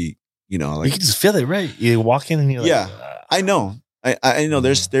could see, like you can just feel it, right? You walk in and you're like, I know. I know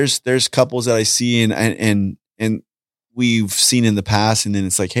there's couples that I see and we've seen in the past, and then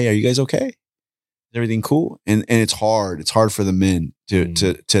it's like, hey, are you guys okay? Is everything cool? And it's hard. It's hard for the men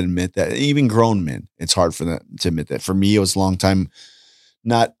to admit that. Even grown men, it's hard for them to admit that. For me, it was a long time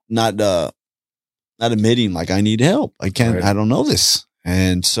not admitting like I need help. I don't know this.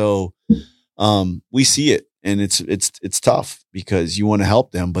 And so we see it. And it's tough because you want to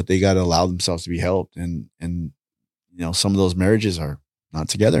help them, but they got to allow themselves to be helped. And some of those marriages are not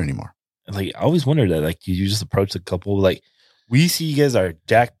together anymore. Like I always wondered that, like you just approach the couple like, we see you guys are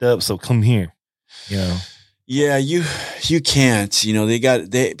jacked up, so come here. Yeah, you can't.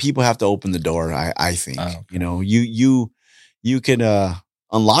 People have to open the door. I think. You can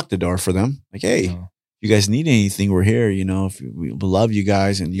unlock the door for them. Like, hey. You guys need anything, we're here. If we love you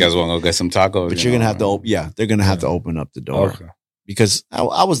guys, and you guys want to go get some tacos, but you're gonna have to. They're gonna have to open up the door because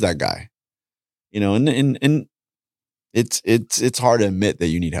I was that guy, and it's hard to admit that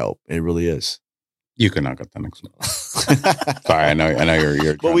you need help. It really is. You can knock out the next one. Sorry, I know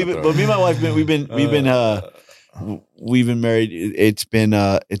you're. But me and my wife, we've been married. It's been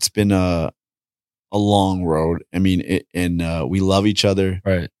a long road. I mean, we love each other.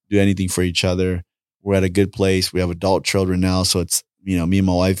 Right. Do anything for each other. We're at a good place. We have adult children now, so it's me and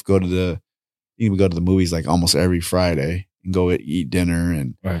my wife we go to the movies like almost every Friday and go eat dinner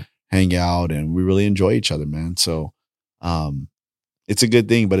and hang out, and we really enjoy each other, man. So, it's a good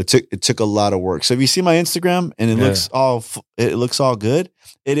thing, but it took a lot of work. So if you see my Instagram and it looks all good,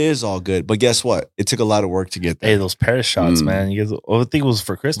 it is all good. But guess what? It took a lot of work to get there. Hey, those Paris shots, man. You guys, I think it was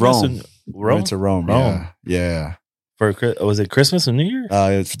for Christmas. Rome. Rome? Went to Rome. Yeah. Was it Christmas or New Year?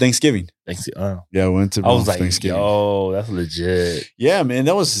 It was for Thanksgiving. Oh. Yeah, we went to Rome. I was like, Thanksgiving. yo, that's legit. Yeah, man,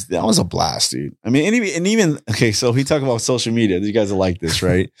 that was a blast, dude. I mean, and even okay, so we talk about social media. You guys are like this,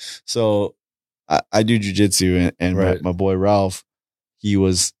 right? So I do jujitsu, and my boy Ralph, he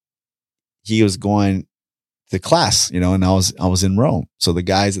was going to class, and I was in Rome. So the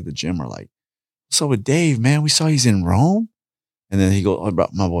guys at the gym are like, "So with Dave, man, we saw he's in Rome." And then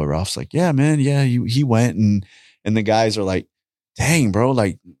my boy Ralph's like, "Yeah, man, yeah, he went." And the guys are like, "Dang, bro,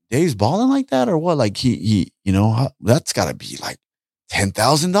 like Dave's balling like that or what? Like he that's got to be like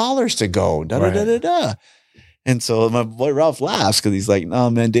 $10,000 to go." Da da da da da. And so my boy Ralph laughs because he's like, "No,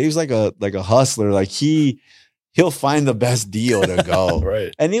 man, Dave's like a hustler. Like he'll find the best deal to go."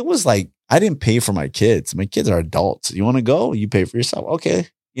 Right. And it was like, I didn't pay for my kids. My kids are adults. You want to go? You pay for yourself. Okay.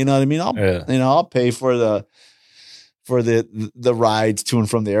 You know what I mean? I'll pay for the rides to and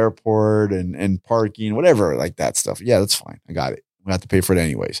from the airport and parking, whatever, like that stuff. Yeah, that's fine. I got it. We have to pay for it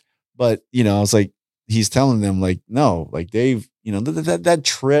anyways. But, I was like, he's telling them like, no, like Dave, that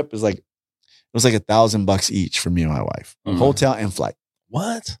trip is like, it was like $1,000 each for me and my wife, hotel and flight.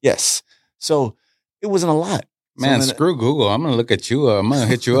 What? Yes. So it wasn't a lot. Man, screw Google. I'm going to look at you. I'm going to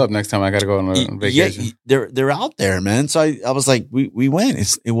hit you up next time I got to go on vacation. Yeah, they're out there, man. So I was like, we went.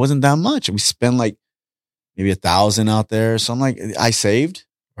 It wasn't that much. We spent like maybe 1,000 out there. So I'm like, I saved,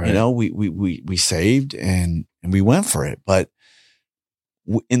 we saved and we went for it. But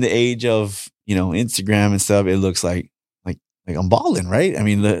in the age of, Instagram and stuff, it looks like I'm balling, right? I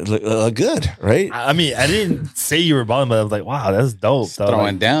mean, look good, right? I mean, I didn't say you were balling, but I was like, wow, that's dope.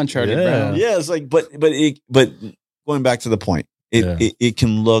 Throwing down Charlie Brown. Yeah, it's like, but going back to the point, it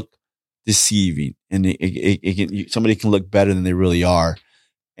can look deceiving, and somebody can look better than they really are.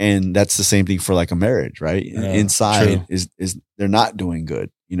 And that's the same thing for like a marriage, right? Yeah, inside is they're not doing good,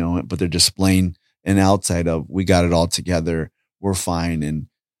 but they're displaying an outside of we got it all together, we're fine. And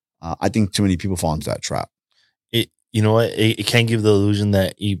I think too many people fall into that trap. You know what? It can't give the illusion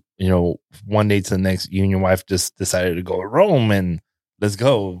that one day to the next, you and your wife just decided to go to Rome and let's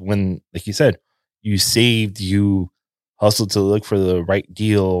go. When, like you said, you saved, you hustled to look for the right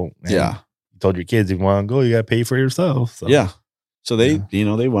deal. And you told your kids, if you want to go, you got to pay for yourself. So. Yeah. So they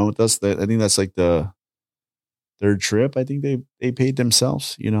went with us. I think that's like the third trip. I think they paid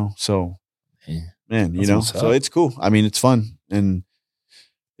themselves, so man, so it's cool. I mean, it's fun and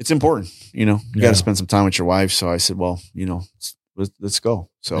it's important, you got to spend some time with your wife. So I said, well, let's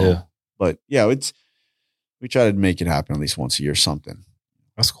go. So, but yeah, we try to make it happen at least once a year, something.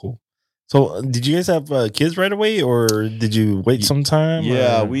 That's cool. So did you guys have kids right away or did you wait some time?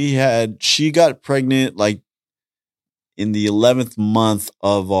 Yeah, she got pregnant like in the 11th month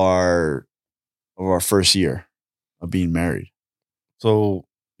of our first year of being married. So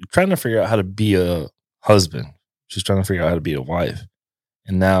you're trying to figure out how to be a husband. She's trying to figure out how to be a wife.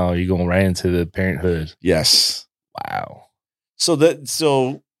 And now you're going right into the parenthood. Yes. Wow. So me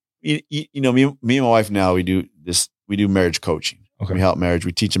and my wife now, we do marriage coaching. Okay. We help marriage.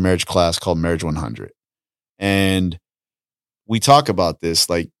 We teach a marriage class called Marriage 100. And we talk about this,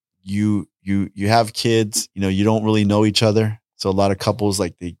 like you have kids, you don't really know each other. So a lot of couples,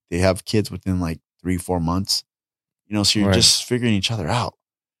 like they have kids within like 3-4 months, so you're just figuring each other out.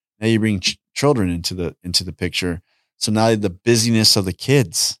 Now you bring children into the picture. So now the busyness of the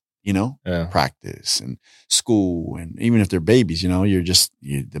kids, practice and school, and even if they're babies, you're just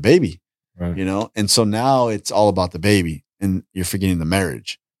the baby, right. And so now it's all about the baby and you're forgetting the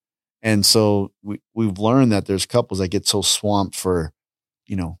marriage. And so we've learned that there's couples that get so swamped for,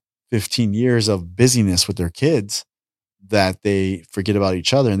 15 years of busyness with their kids that they forget about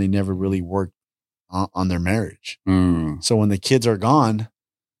each other and they never really work on their marriage. So when the kids are gone,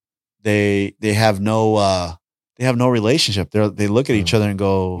 they have no relationship. They look at each other and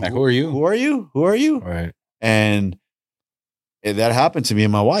go, like, who are you? Who are you? Who are you? Right. And that happened to me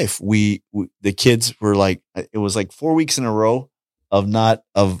and my wife. We the kids were like, it was like 4 weeks in a row of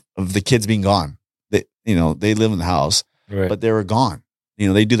the kids being gone. They live in the house, right. But they were gone.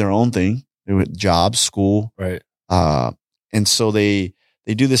 They do their own thing. with jobs, school. Right. And so they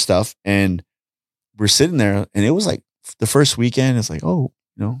do this stuff, and we're sitting there, and it was like the first weekend. It's like, oh,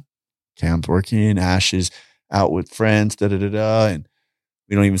 Cam's working, Ash is out with friends, and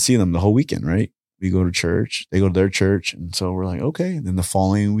we don't even see them the whole weekend, right? We go to church, they go to their church. And so we're like, okay. And then the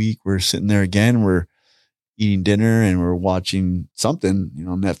following week, we're sitting there again, we're eating dinner and we're watching something,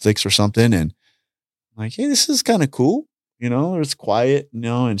 Netflix or something. And I'm like, hey, this is kind of cool. It's quiet,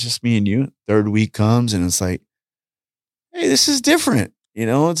 and just me and you. Third week comes and it's like, hey, this is different.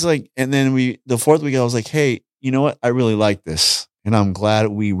 It's like, and then the fourth week, I was like, hey, you know what? I really like this. And I'm glad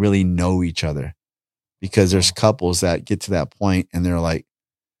we really know each other, because there's couples that get to that point and they're like,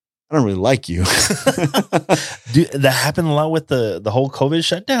 I don't really like you. That happened a lot with the whole COVID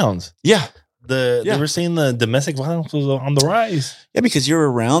shutdowns. Yeah. They were seeing the domestic violence was on the rise. Yeah, because you're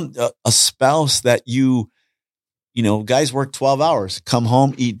around a spouse that guys work 12 hours, come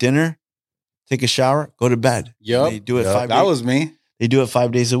home, eat dinner, take a shower, go to bed. Yep. They do it 5 days. That was me. They do it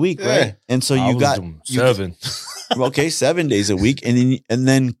 5 days a week, right? And so you got 7. Okay, 7 days a week. And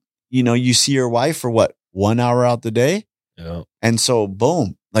then you see your wife for what, 1 hour out the day? Yeah. And so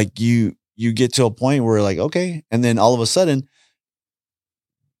boom, like you get to a point where like, okay. And then all of a sudden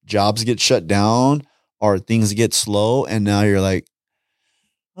jobs get shut down or things get slow. And now you're like,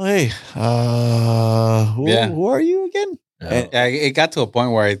 oh, hey, who are you again? Yeah. It got to a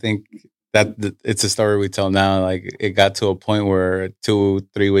point where I think that it's a story we tell now. Like it got to a point where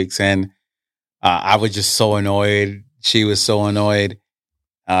 2-3 weeks in, I was just so annoyed. She was so annoyed.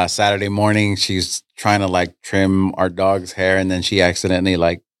 Saturday morning, she's trying to like trim our dog's hair, and then she accidentally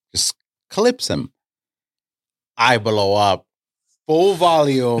like just clips him. I blow up, full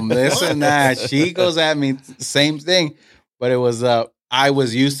volume, this and that. She goes at me, same thing. But it was I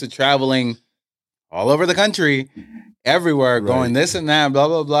was used to traveling all over the country, everywhere, going this and that, blah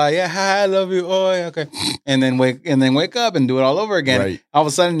blah blah. Yeah, hi, I love you. Oh, yeah, okay. And then wake up and do it all over again. Right. All of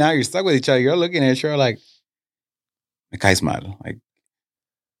a sudden, now you're stuck with each other. You're looking at each other like, me caes mal, like.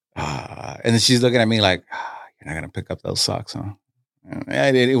 And then she's looking at me like, you're not gonna pick up those socks, huh? Yeah,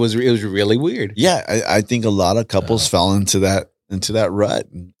 it was really weird. Yeah, I think a lot of couples fell into that rut,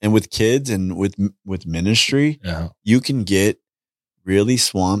 and with kids and with ministry, you can get really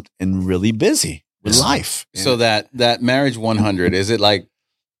swamped and really busy with life. So that Marriage 100, is it like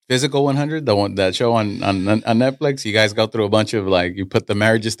Physical 100, that show on Netflix? You guys go through a bunch of like, you put the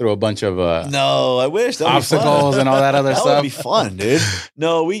marriages through a bunch of no, I wish obstacles and all that other stuff. That would be fun, dude.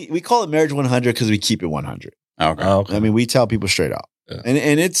 No, we call it Marriage 100 because we keep it 100. Okay. I mean, we tell people straight out, and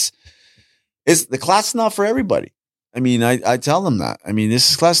it's the class is not for everybody. I mean, I tell them that. I mean,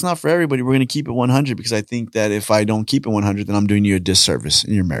 this class is not for everybody. We're going to keep it 100 because I think that if I don't keep it 100, then I'm doing you a disservice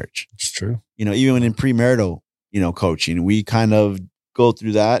in your marriage. It's true. Even in premarital, coaching, we kind of go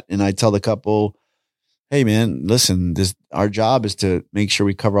through that, and I tell the couple, hey man, listen, our job is to make sure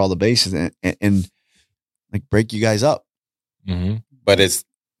we cover all the bases and like break you guys up. Mm-hmm. But it's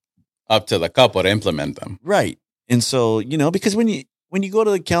up to the couple to implement them. Right. And so, because when you go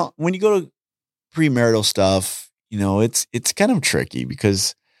to premarital stuff, it's kind of tricky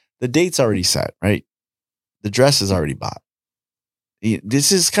because the date's already set, right? The dress is already bought.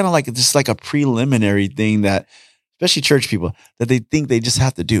 This is kind of like just like a preliminary thing that, especially church people, that they think they just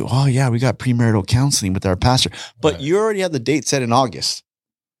have to do. Oh yeah, we got premarital counseling with our pastor, but you already have the date set in August,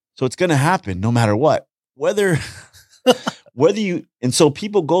 so it's going to happen no matter what. Whether you, and so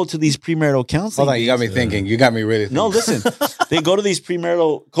people go to these premarital counseling. Hold on, you got me thinking. You got me really thinking. No, listen, they go to these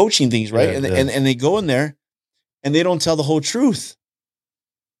premarital coaching things, right? And they go in there, and they don't tell the whole truth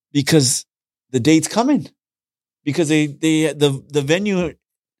because the date's coming, because the venue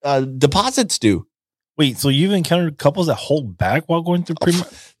deposits due. Wait, so you've encountered couples that hold back while going through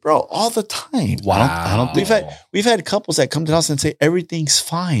bro, all the time. Wow. I don't we've had couples that come to us and say everything's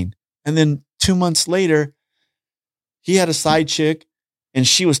fine, and then 2 months later, he had a side chick, and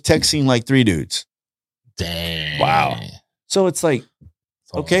she was texting like 3 dudes. Dang! Wow. So it's like,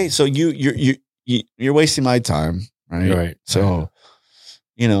 okay, so you're wasting my time, right? You're right. So,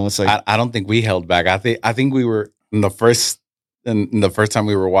 it's like I don't think we held back. I think we were in the first time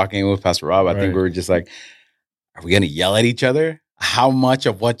we were walking in with Pastor Rob. I think we were just like, are we going to yell at each other? How much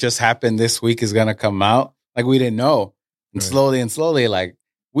of what just happened this week is going to come out? Like we didn't know. And slowly, like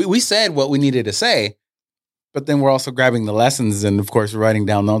we said what we needed to say, but then we're also grabbing the lessons and of course writing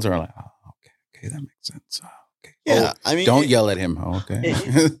down notes. And we're like, oh, okay, that makes sense. Okay. Yeah, I mean, don't yell at him. Oh, okay.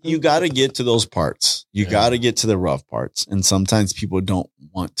 You got to get to those parts. You got to get to the rough parts. And sometimes people don't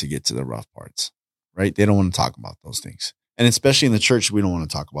want to get to the rough parts, right? They don't want to talk about those things. And especially in the church, we don't want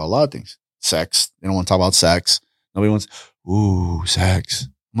to talk about a lot of things. Sex. They don't want to talk about sex. Nobody wants, sex.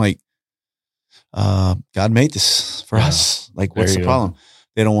 I'm like, God made this for us. Like, what's the problem?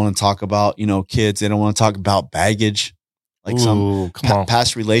 They don't want to talk about, kids. They don't want to talk about baggage, like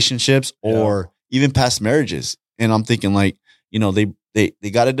past relationships or even past marriages. And I'm thinking like,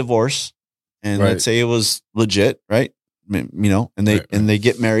 they got a divorce and let's say it was legit, right? And they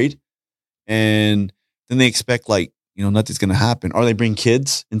get married and then they expect like, nothing's going to happen. Or they bring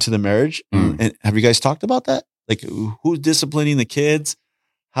kids into the marriage. And have you guys talked about that? Like, who's disciplining the kids?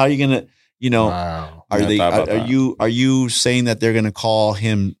 How are you going to, wow. Are you saying that they're going to call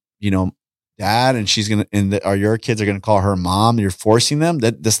him, dad, and she's going to, are your kids are going to call her mom? You're forcing them.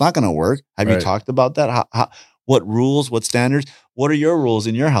 That's not going to work. Have you talked about that? What rules, what standards, what are your rules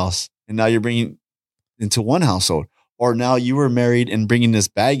in your house? And now you're bringing into one household, or now you were married and bringing this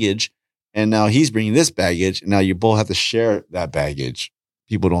baggage. And now he's bringing this baggage, and now you both have to share that baggage.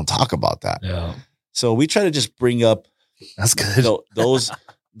 People don't talk about that. Yeah. So we try to just bring up that's good.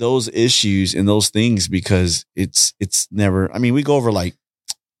 those issues and those things because it's never. I mean, we go over like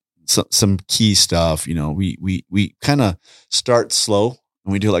some key stuff. We kind of start slow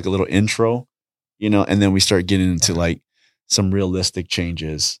and we do like a little intro, and then we start getting into like some realistic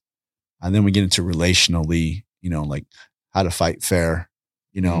changes, and then we get into relationally, like how to fight fair.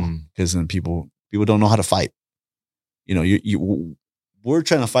 Because then people don't know how to fight. We're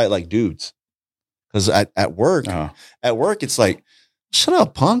trying to fight like dudes. Because at work, it's like, shut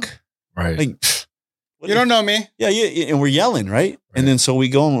up, punk. Right. Like, you don't know me. Yeah, and we're yelling, right? And then so we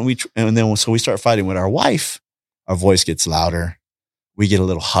go and so we start fighting with our wife. Our voice gets louder. We get a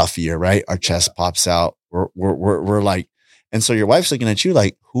little huffier, right? Our chest pops out. We're like, and so your wife's looking at you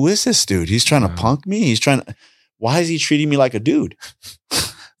like, who is this dude? He's trying to punk me. Why is he treating me like a dude?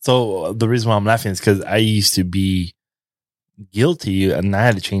 So the reason why I'm laughing is because I used to be guilty and I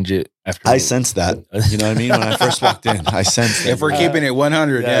had to change it after. I sensed that. You know what I mean? When I first walked in, I sensed that. If we're keeping it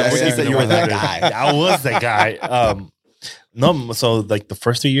 100, you were that guy. I was that guy. No, so like the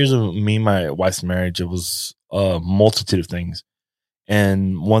first 2 years of me and my wife's marriage, it was a multitude of things.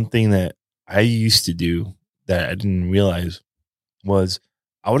 And one thing that I used to do that I didn't realize was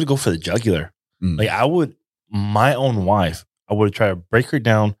I would go for the jugular. Like my own wife, I would try to break her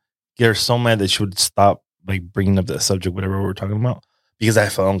down, get her so mad that she would stop like bringing up that subject, whatever we were talking about, because I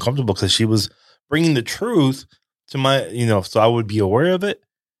felt uncomfortable because she was bringing the truth to my, so I would be aware of it.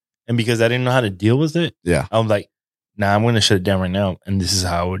 And because I didn't know how to deal with it, I'm like, nah, I'm going to shut it down right now. And this is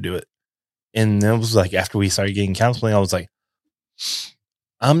how I would do it. And it was like, after we started getting counseling, I was like,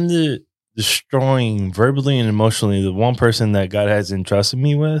 I'm the destroying verbally and emotionally the one person that God has entrusted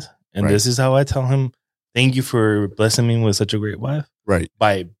me with. And this is how I tell him, thank you for blessing me with such a great wife. Right.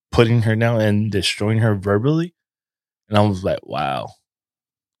 By putting her down and destroying her verbally. And I was like, wow.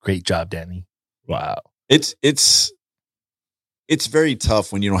 Great job, Danny. Wow. It's very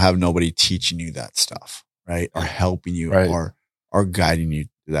tough when you don't have nobody teaching you that stuff, right? Or helping you or guiding you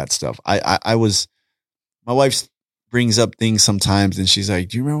through that stuff. My wife brings up things sometimes and she's like,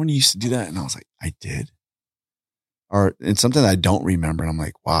 do you remember when you used to do that? And I was like, I did. And something I don't remember. And I'm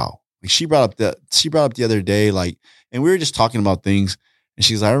like, wow. Like she brought up the other day, like, and we were just talking about things. And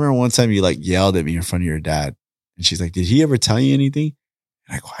she's like, I remember one time you like yelled at me in front of your dad. And she's like, did he ever tell you anything?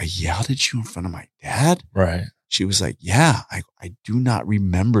 And I go, I yelled at you in front of my dad? Right. She was like, yeah, I do not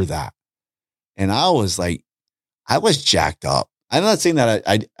remember that. And I was like, I was jacked up. I'm not saying that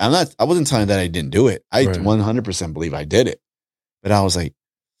I wasn't telling that I didn't do it. I 100% believe I did it. But I was like,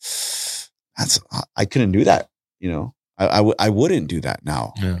 I couldn't do that. I wouldn't do that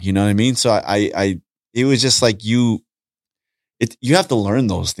now. Yeah. You know what I mean? So it was just like you have to learn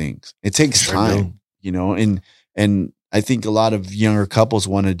those things. It takes time, and I think a lot of younger couples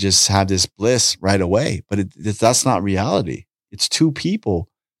want to just have this bliss right away, but that's not reality. It's two people,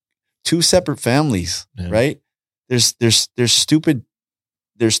 two separate families, right? There's things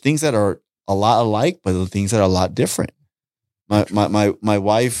that are a lot alike, but the things that are a lot different. My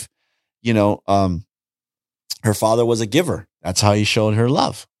wife, her father was a giver. That's how he showed her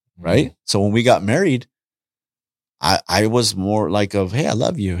love. Right. Mm-hmm. So when we got married, I was more like hey, I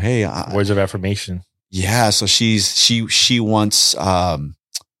love you. Hey, words of affirmation. Yeah. So she wants,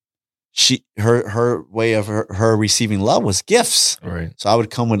 her way of her receiving love was gifts. Right. So I would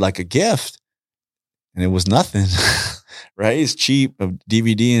come with like a gift and it was nothing. Right. It's cheap, a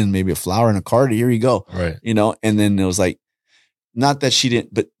DVD and maybe a flower and a card. Here you go. Right. And then it was like, not that she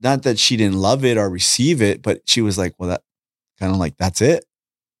didn't love it or receive it, but she was like, well, that kind of like, that's it.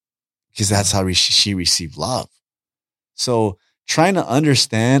 Because that's how she received love. So trying to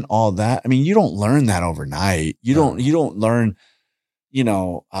understand all that, I mean, you don't learn that overnight. You don't learn,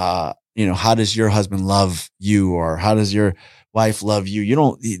 how does your husband love you, or how does wife love you. You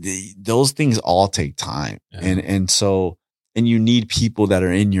don't, those things all take time. Yeah. And you need people that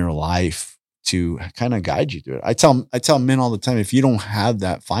are in your life to kind of guide you through it. I tell men all the time, if you don't have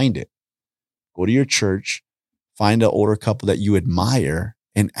that, find it. Go to your church, find an older couple that you admire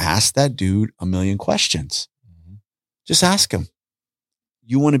and ask that dude a million questions. Mm-hmm. Just ask him.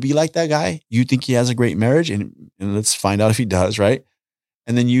 You want to be like that guy? You think he has a great marriage? And let's find out if he does, right?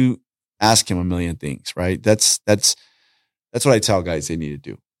 And then you ask him a million things, right? That's what I tell guys they need to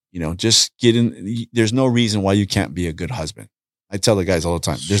do. You know, just get in. There's no reason why you can't be a good husband. I tell the guys all the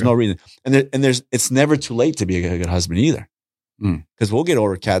time. There's no reason. And it's never too late to be a good husband either. Because we'll get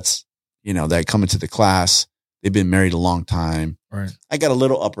older cats, you know, that come into the class. They've been married a long time. Right. I got a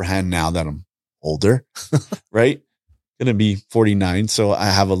little upper hand now that I'm older, right? Going to be 49. So I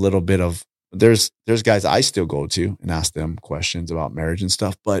have a little bit of, there's guys I still go to and ask them questions about marriage and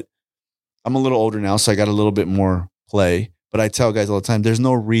stuff, but I'm a little older now. So I got a little bit more play, but I tell guys all the time, there's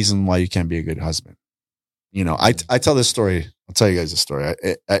no reason why you can't be a good husband. You know, I tell this story. I'll tell you guys a story.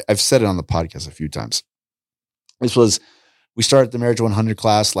 I've said it on the podcast a few times. We started the Marriage 100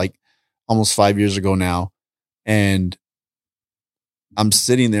 class like almost 5 years ago now. And I'm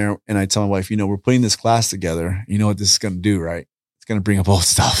sitting there and I tell my wife, you know, we're putting this class together. You know what this is going to do, right? It's going to bring up old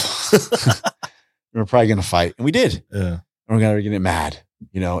stuff. We're probably going to fight. And we did. Yeah. And we're going to get mad,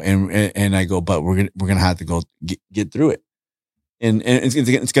 you know, and I go, but we're going to have to go get through it. And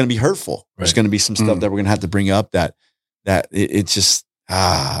it's going to be hurtful. Right. There's going to be some stuff that we're going to have to bring up that it's just,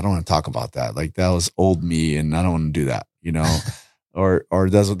 I don't want to talk about that. Like that was old me and I don't want to do that, you know, or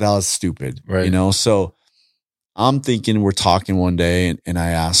that was stupid, right. You know? So I'm thinking we're talking one day and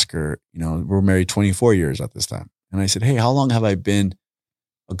I ask her, you know, we're married 24 years at this time. And I said, hey, how long have I been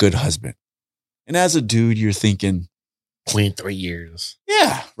a good husband? And as a dude, you're thinking 23 years.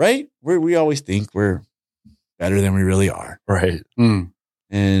 Yeah. Right. We always think we're better than we really are. Right.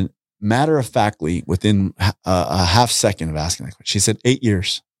 And matter of factly, within a half second of asking that question, she said 8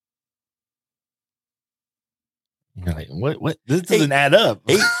 years. You're like, what? This doesn't add up.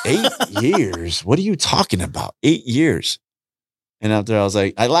 8 years? What are you talking about? 8 years. And after I was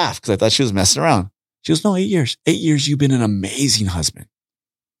like, I laughed because I thought she was messing around. She goes, no, 8 years. 8 years, you've been an amazing husband.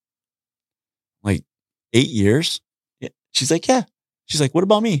 Like, 8 years? Yeah. She's like, yeah. She's like, what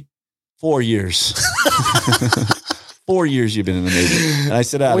about me? 4 years. 4 years you've been an amazing. And I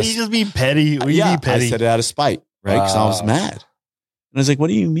said, were you just being petty? Were you being petty? I said it out of spite, right? Because I was mad. And I was like, what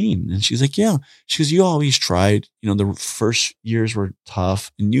do you mean? And she's like, yeah. She goes, you always tried. You know, the first years were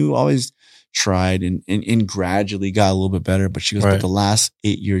tough and you always tried and gradually got a little bit better. But she goes, but the last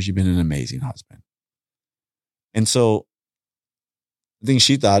 8 years, you've been an amazing husband. And so I think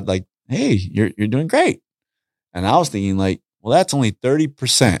she thought like, hey, you're doing great. And I was thinking like, well, that's only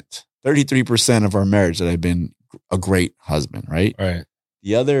 30%, 33% of our marriage that I've been a great husband, right? Right.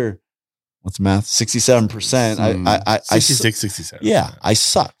 The other, what's the math? 67%. I 66, 67. Yeah, I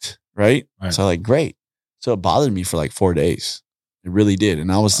sucked, right? So like, great. So it bothered me for like 4 days. It really did.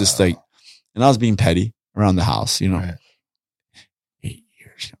 And I was just like, and I was being petty around the house, you know. 8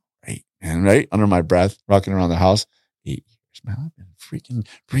 years, right? And right under my breath, rocking around the house. 8 years, man. I've been freaking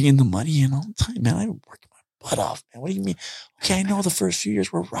bringing the money in all the time, man. I've been working my butt off, man. What do you mean? Okay, I know the first few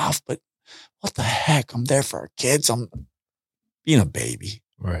years were rough, but what the heck? I'm there for our kids. I'm being a baby.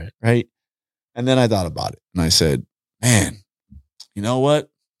 Right. Right. And then I thought about it and I said, man, you know what?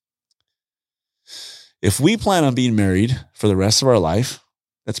 If we plan on being married for the rest of our life,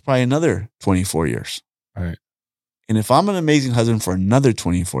 that's probably another 24 years. All right. And if I'm an amazing husband for another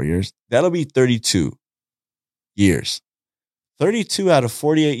 24 years, that'll be 32 years. 32 out of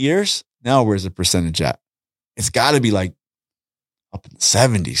 48 years. Now, where's the percentage at? It's got to be like up in the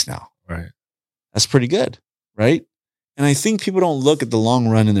 70s now. Right. That's pretty good. Right. And I think people don't look at the long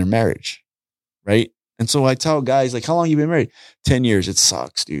run in their marriage. Right. And so I tell guys like, how long have you been married? 10 years. It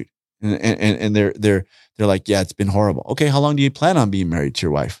sucks, dude. And they're like, yeah, it's been horrible. Okay. How long do you plan on being married to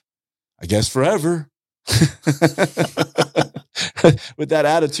your wife? I guess forever. With that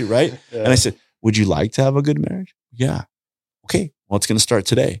attitude. Right. Yeah. And I said, would you like to have a good marriage? Yeah. Okay. Well, it's going to start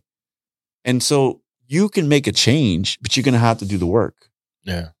today. And so you can make a change, but you're going to have to do the work.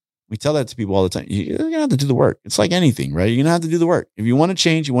 Yeah. We tell that to people all the time. You're going to have to do the work. It's like anything, right? You're going to have to do the work. If you want to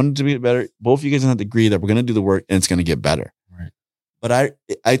change, you want it to be better, both of you guys have to agree that we're going to do the work and it's going to get better. Right. But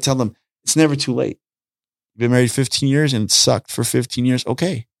I tell them, it's never too late. You've been married 15 years and it sucked for 15 years.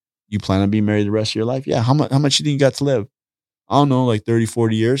 Okay. You plan on being married the rest of your life? Yeah. How much you think you got to live? I don't know, like 30,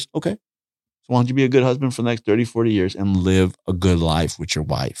 40 years. Okay. So why don't you be a good husband for the next 30, 40 years and live a good life with your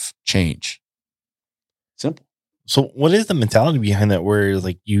wife? Change. Simple. So what is the mentality behind that where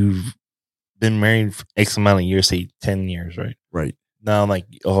like you've been married for X amount of years, say 10 years, right? Right. Now I'm like,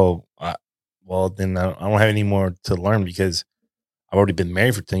 well, then I don't have any more to learn because I've already been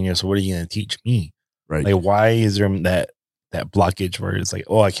married for 10 years. So what are you going to teach me? Right. Like, why is there that blockage where it's like,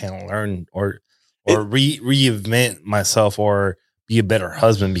 oh, I can't learn or reinvent myself or be a better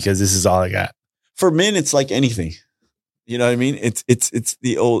husband because this is all I got? For men, it's like anything. You know what I mean? It's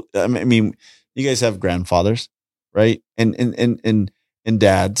the old. I mean, you guys have grandfathers, right? And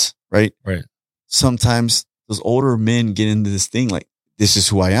dads, right? Right. Sometimes those older men get into this thing like, this is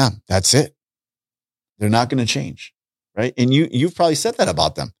who I am. That's it. They're not going to change, right? And you've probably said that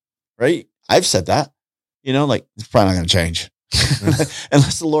about them, right? I've said that. You know, like, it's probably not going to change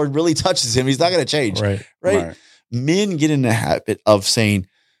unless the Lord really touches him. He's not going to change, right? Men get in the habit of saying,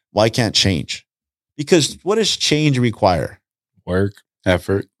 "Well, I can't change," because what does change require? Work,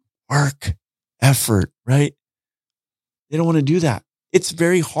 effort, right? They don't want to do that. It's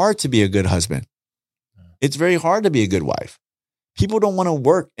very hard to be a good husband. It's very hard to be a good wife. People don't want to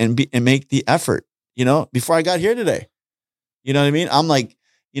work and make the effort. You know, before I got here today, you know what I mean? I'm like,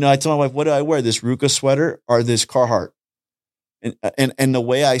 you know, I told my wife, what do I wear? This Ruka sweater or this Carhartt? And the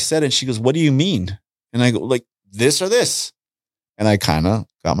way I said it, she goes, what do you mean? And I go, like, this or this. And I kind of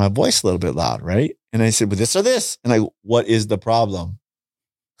got my voice a little bit loud, right? And I said, but this or this. And I go, what is the problem?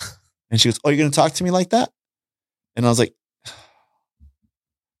 And she goes, oh, you're going to talk to me like that? And I was like,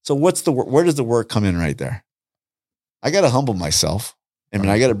 so where does the work come in right there? I got to humble myself. I mean,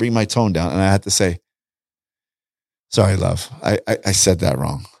 I got to bring my tone down. And I had to say, sorry, love. I said that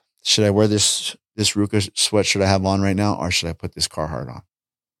wrong. Should I wear this Ruka sweatshirt I have on right now, or should I put this Carhartt on?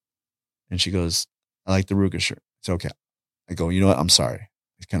 And she goes, I like the Ruka shirt. It's okay. I go, you know what? I'm sorry.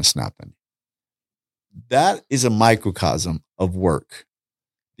 It kind of snapped on me. That is a microcosm of work,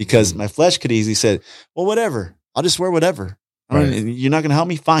 because my flesh could easily say, well, whatever. I'll just wear whatever. You're not going to help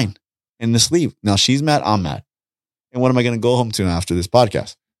me? Fine. And just leave. Now she's mad. I'm mad. And what am I going to go home to after this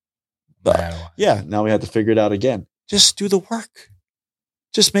podcast? But yeah, now we have to figure it out again. Just do the work.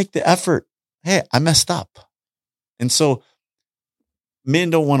 Just make the effort. Hey, I messed up. And so men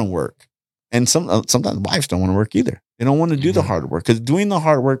don't want to work. And sometimes wives don't want to work either. They don't want to do the hard work, because doing the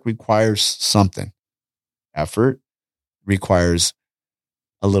hard work requires something. Effort requires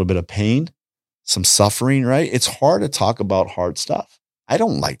a little bit of pain, some suffering, right? It's hard to talk about hard stuff. I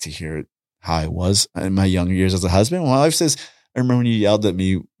don't like to hear it how I was in my younger years as a husband. My wife says, I remember when you yelled at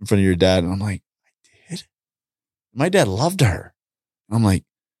me in front of your dad. And I'm like, I did? My dad loved her. And I'm like,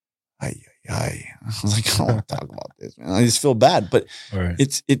 I was like, I don't want to talk about this, man. I just feel bad. But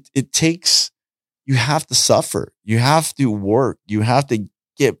it takes, you have to suffer. You have to work. You have to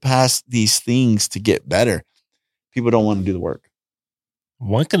get past these things to get better. People don't want to do the work.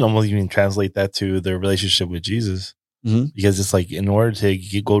 One can almost even translate that to their relationship with Jesus. Mm-hmm. Because it's like, in order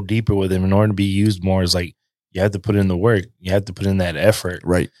to go deeper with him, in order to be used more, it's like, you have to put in the work. You have to put in that effort.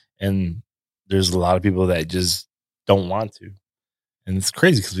 Right. And there's a lot of people that just don't want to. And it's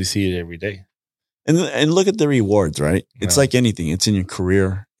crazy because we see it every day. And look at the rewards, right? It's like anything. It's in your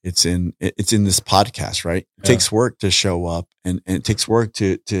career. It's in this podcast, right? It takes work to show up, and it takes work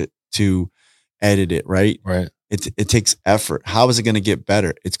to edit it, right? Right. It takes effort. How is it going to get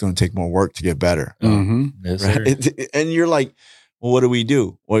better? It's going to take more work to get better. Mm-hmm. Yes, right? And you're like, well, what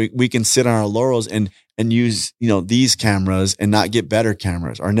do? Well, we can sit on our laurels and use, these cameras and not get better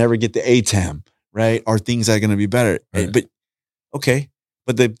cameras, or never get the ATEM, right? Or things that are going to be better. Right. But okay.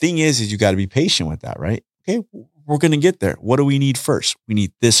 But the thing is you got to be patient with that, right? Okay. We're going to get there. What do we need first? We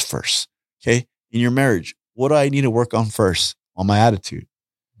need this first. Okay. In your marriage, what do I need to work on first? On my attitude.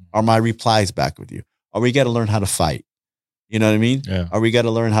 Are my replies back with you? Or we got to learn how to fight. You know what I mean? Yeah. Or we got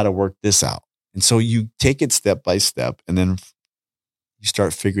to learn how to work this out. And so you take it step by step, and then you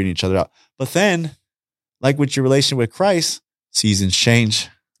start figuring each other out. But then, like with your relation with Christ, seasons change.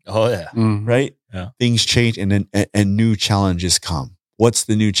 Oh yeah. Right? Yeah. Things change, and then and new challenges come. What's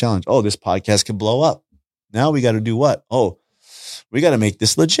the new challenge? Oh, this podcast can blow up. Now we got to do what? Oh, we got to make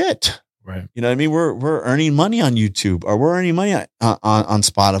this legit. Right. You know what I mean? We're earning money on YouTube, or we're earning money on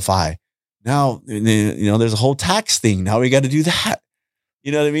Spotify. Now, there's a whole tax thing. Now we got to do that.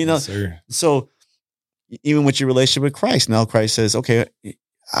 You know what I mean? Yes, sir. So even with your relationship with Christ, now Christ says, okay, you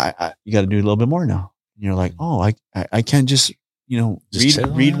got to do a little bit more now. And you're like, oh, I can't just,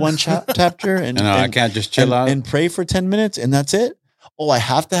 read one chapter and I can't just chill out and pray for 10 minutes and that's it. Oh, I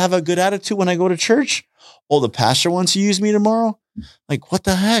have to have a good attitude when I go to church. Oh, the pastor wants to use me tomorrow. Like, what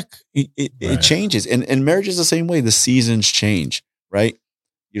the heck? It changes. And marriage is the same way. The seasons change, right?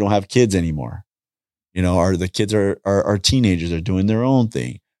 You don't have kids anymore, or the kids are teenagers, they're doing their own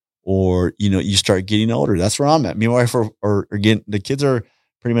thing, or, you start getting older. That's where I'm at. Me and my wife are getting, the kids are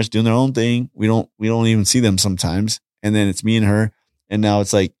pretty much doing their own thing. We don't even see them sometimes. And then it's me and her. And now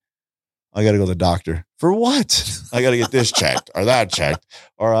it's like, I got to go to the doctor. For what? I got to get this checked or that checked.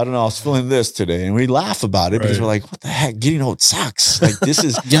 Or I don't know, I was feeling this today. And we laugh about it because we're like, what the heck? Getting old sucks. Like this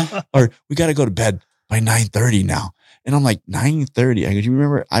is, or we got to go to bed by 9:30 now. And I'm like, 9:30. I go, you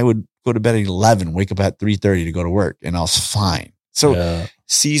remember I would go to bed at 11, wake up at 3:30 to go to work. And I was fine. So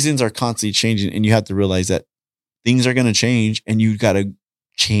seasons are constantly changing. And you have to realize that things are going to change and you got to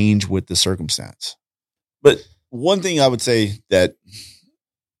change with the circumstance. But one thing I would say that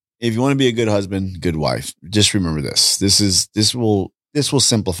if you want to be a good husband, good wife, just remember this. This will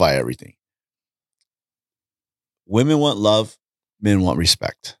simplify everything. Women want love, men want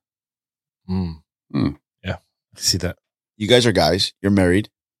respect. Yeah, I see that. You guys are guys, you're married.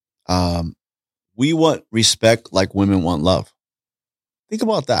 We want respect like women want love. Think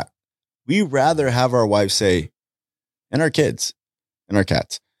about that. We rather have our wives say, and our kids and our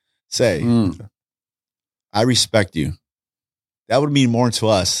cats say, I respect you. That would mean more to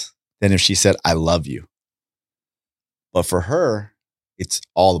us than if she said, I love you. But for her, it's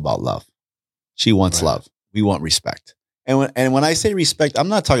all about love. She wants love. We want respect. And when I say respect, I'm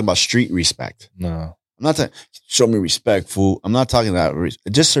not talking about street respect. No. I'm not saying, show me respect, fool. I'm not talking about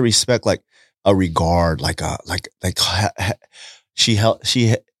just a respect, like a regard, like she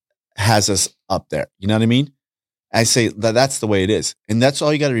has us up there. You know what I mean? I say that's the way it is. And that's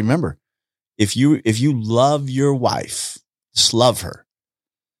all you got to remember. If you love your wife, just love her.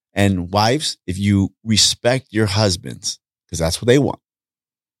 And wives, if you respect your husbands, because that's what they want,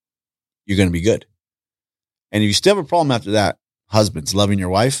 you're going to be good. And if you still have a problem after that, husbands loving your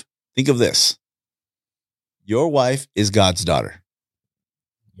wife, think of this. Your wife is God's daughter.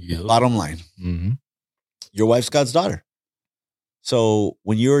 Yep. Bottom line. Mm-hmm. Your wife's God's daughter. So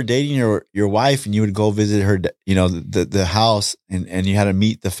when you were dating your wife and you would go visit her, the house and you had to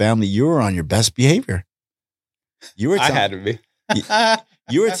meet the family, you were on your best behavior. I had to be.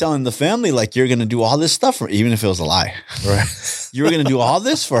 You were telling the family like you're going to do all this stuff for, even if it was a lie, right? You were going to do all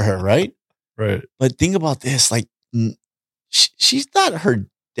this for her, right? Right. But think about this: like, she's not her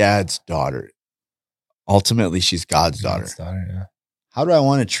dad's daughter. Ultimately, she's God's daughter. Yeah. How do I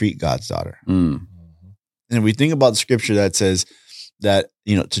want to treat God's daughter? And if we think about the scripture that says that,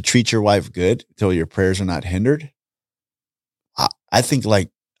 to treat your wife good till your prayers are not hindered, I think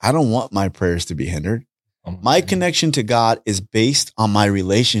like I don't want my prayers to be hindered. My connection to God is based on my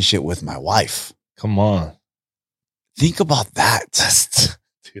relationship with my wife. Come on. Think about that.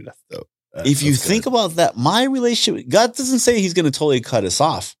 Dude, that's dope. If you think about that, my relationship, God doesn't say he's going to totally cut us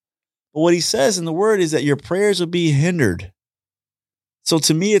off. But what he says in the word is that your prayers will be hindered. So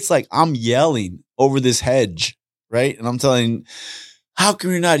to me, it's like I'm yelling over this hedge, right? And I'm telling, how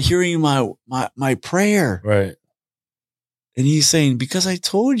come you're not hearing my prayer? Right. And he's saying, because I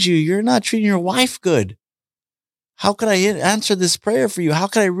told you, you're not treating your wife good. How could I answer this prayer for you? How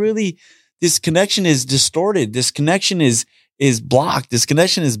could I really, this connection is distorted. This connection is blocked. This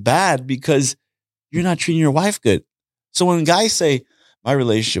connection is bad because you're not treating your wife good. So when guys say, my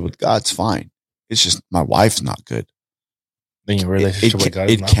relationship with God's fine, it's just my wife's not good. Then your relationship with God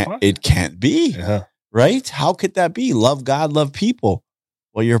is not fine? It can't be, right? How could that be? Love God, love people.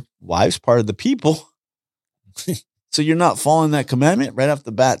 Well, your wife's part of the people. So you're not following that commandment right off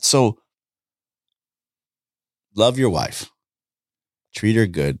the bat. So love your wife. Treat her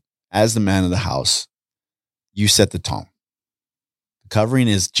good. As the man of the house, you set the tone. The covering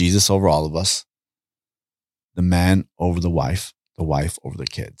is Jesus over all of us. The man over the wife over the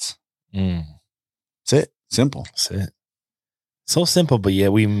kids. That's it. Simple. That's it. So simple, but yeah,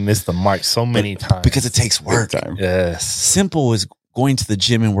 we miss the mark so many times. Because it takes work. Yes. Simple is going to the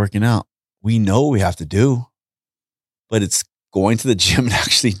gym and working out. We know what we have to do, but it's going to the gym and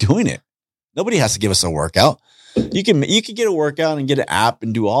actually doing it. Nobody has to give us a workout. You can get a workout and get an app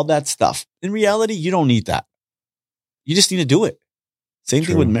and do all that stuff. In reality, you don't need that. You just need to do it. Same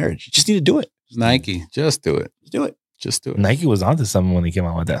thing with marriage. You just need to do it. Nike, just do it. Just do it. Just do it. Nike was onto something when they came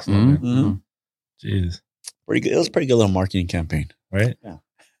out with that slogan. Mm-hmm. Jeez. Pretty good. It was a pretty good little marketing campaign. Right? Yeah.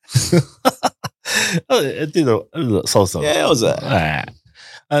 So. Yeah, it was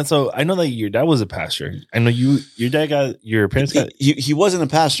and so I know that your dad was a pastor. I know your dad got, your parents got. He wasn't a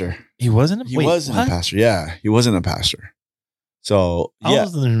pastor. He wasn't? He wasn't a pastor. Yeah. He wasn't a pastor. So, yeah. I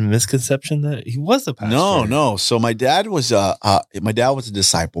was the misconception that he was a pastor. No. So my dad was a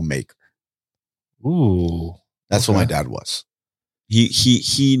disciple maker. Ooh. That's what my dad was.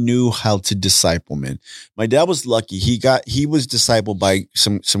 He knew how to disciple men. My dad was lucky. He was discipled by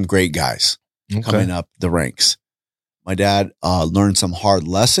some great guys coming up the ranks. My dad learned some hard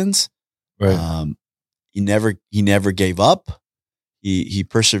lessons. Right. He never gave up. he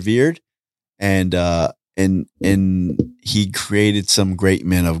persevered, and he created some great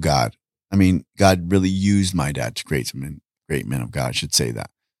men of God. I mean, God really used my dad to create some great men of God. I should say that.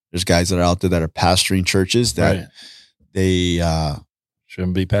 There's guys that are out there that are pastoring churches that they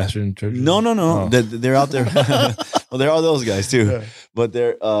shouldn't be pastoring churches. No. Oh. They're out there. Well, there are those guys too, but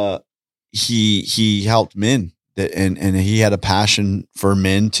they're he helped men and he had a passion for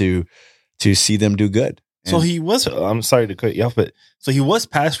men to see them do good. So he was, I'm sorry to cut you off, but so he was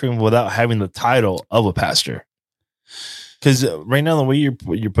pastoring without having the title of a pastor. Because right now, the way you're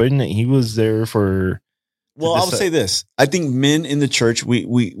putting it, he was there for. Well, I would say this. I think men in the church,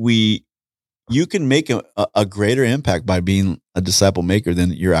 you can make a greater impact by being a disciple maker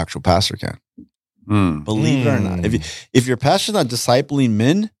than your actual pastor can. Believe it or not. If your pastor's not discipling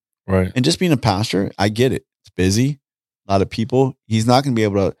men, right, and just being a pastor, I get it. It's busy, a lot of people. He's not going to be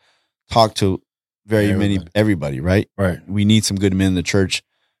able to talk to everybody, right? Right. We need some good men in the church,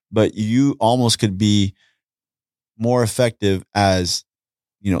 but you almost could be more effective as,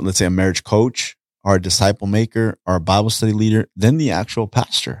 let's say a marriage coach or a disciple maker or a Bible study leader than the actual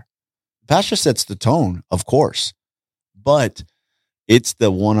pastor. The pastor sets the tone, of course, but it's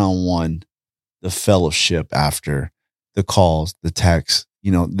the one-on-one, the fellowship after, the calls, the texts.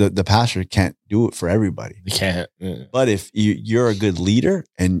 The pastor can't do it for everybody. He can't. Yeah. But if you're a good leader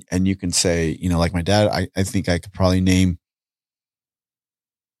and you can say, like my dad, I think I could probably name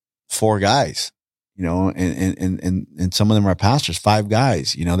 4 guys, and some of them are pastors, 5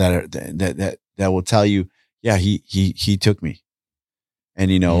 guys, that will tell you, yeah, he took me. And,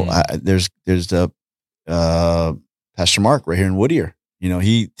 there's the Pastor Mark right here in Whittier.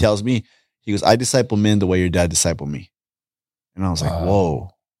 He tells me, he goes, I disciple men the way your dad discipled me. And I was like, whoa.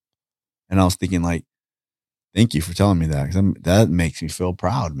 And I was thinking like, thank you for telling me that. 'Cause that makes me feel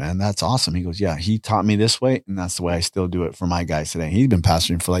proud, man. That's awesome. He goes, yeah, he taught me this way. And that's the way I still do it for my guys today. He's been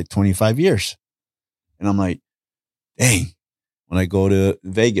pastoring for like 25 years. And I'm like, dang, when I go to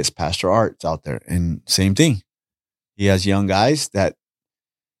Vegas, Pastor Art's out there and same thing. He has young guys that,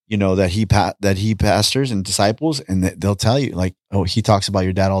 that he pastors and disciples, and they'll tell you like, oh, he talks about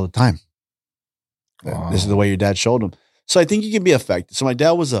your dad all the time. Wow. This is the way your dad showed him. So I think you can be effective. So my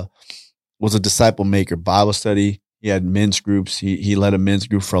dad was a disciple maker, Bible study. He had men's groups. He led a men's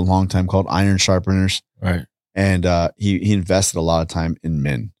group for a long time called Iron Sharpeners. Right. And he invested a lot of time in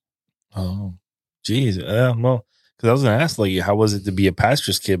men. Oh, geez. Well, because I was going to ask, like, how was it to be a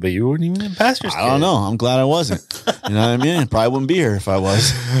pastor's kid, but you weren't even a pastor's kid. I don't know. I'm glad I wasn't. You know what I mean? Probably wouldn't be here if I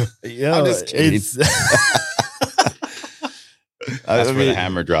was. Yeah, I'm just kidding. That's where the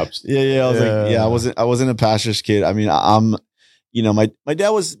hammer drops. Yeah. I was like, I wasn't a pastor's kid. I mean, my dad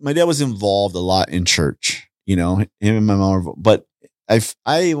was involved a lot in church, him and my mom, but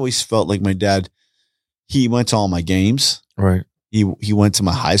I always felt like my dad, he went to all my games. Right. He went to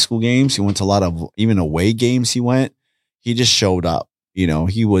my high school games. He went to a lot of even away games. He just showed up,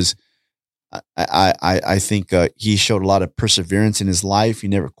 he was, I think, he showed a lot of perseverance in his life. He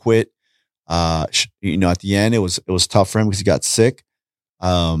never quit. At the end, it was tough for him because he got sick.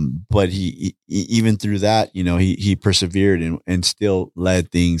 But he even through that, he persevered and still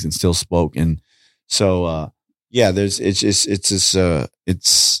led things and still spoke. And so,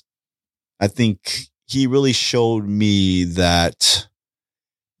 I think he really showed me that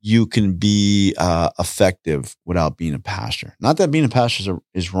you can be effective without being a pastor. Not that being a pastor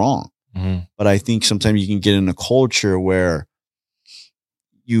is wrong, but I think sometimes you can get in a culture where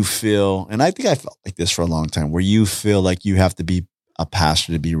you feel, and I think I felt like this for a long time, where you feel like you have to be a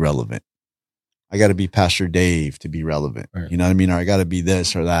pastor to be relevant. I got to be Pastor Dave to be relevant. Right. You know what I mean? Or I got to be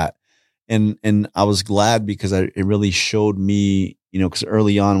this or that. And I was glad because it really showed me, because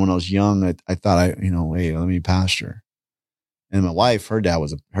early on when I was young, I thought hey, let me pastor. And my wife, her dad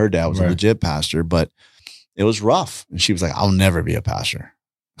was a legit pastor, but it was rough. And she was like, I'll never be a pastor.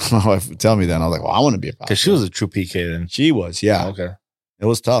 My wife would tell me that. And I was like, well, I want to be a pastor. Because she was a true PK then. She was, yeah. Oh, okay. It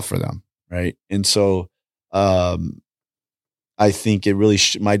was tough for them. Right. And so, I think it really,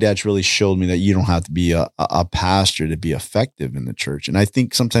 my dad's really showed me that you don't have to be a pastor to be effective in the church. And I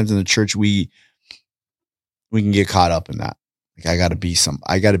think sometimes in the church, we can get caught up in that. Like, I got to be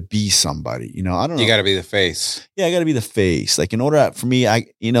somebody, I don't know. You got to be the face. Yeah. I got to be the face. Like in order for me, I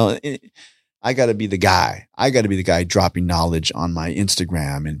got to be the guy. I got to be the guy dropping knowledge on my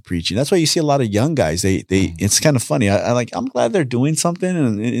Instagram and preaching. That's why you see a lot of young guys. It's kind of funny. I'm glad they're doing something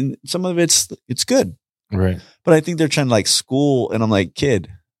and some of it's good. Right. But I think they're trying to like school, and I'm like,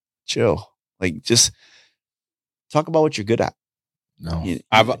 kid, chill. Like, just talk about what you're good at. No,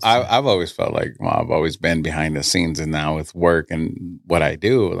 I've always felt like, well, I've always been behind the scenes, and now with work and what I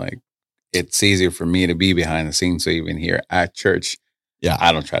do, like it's easier for me to be behind the scenes. So even here at church, Yeah.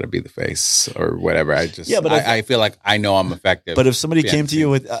 I don't try to be the face or whatever. I just, I feel like I know I'm effective. But if somebody came to you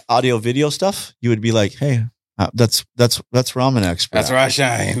with audio video stuff, you would be like, hey, that's where I'm an expert. That's where I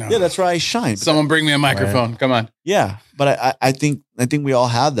shine. Yeah, that's where I shine. Someone bring me a microphone. Right. Come on. Yeah. But I think we all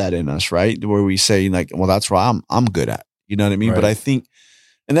have that in us, right? Where we say like, well, that's where I'm good at. You know what I mean? Right. But I think,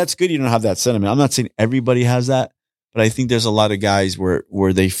 and that's good you don't have that sentiment. I'm not saying everybody has that, but I think there's a lot of guys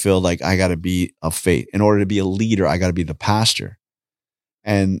where they feel like I got to be a faith. In order to be a leader, I got to be the pastor.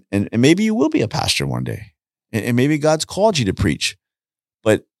 And maybe you will be a pastor one day. And maybe God's called you to preach.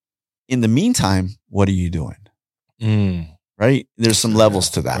 But in the meantime, what are you doing? Right? There's some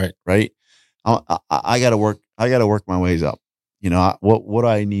levels to that, right? I got to work. I got to work my ways up. You know, what do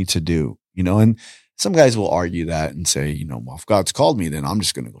I need to do? You know, and some guys will argue that and say, you know, well, if God's called me, then I'm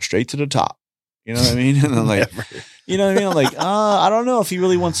just going to go straight to the top. You know what I mean? And I'm like, you know what I mean? I'm like, I don't know if he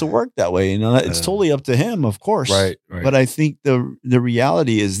really wants to work that way. You know, it's totally up to him, of course. Right. But I think the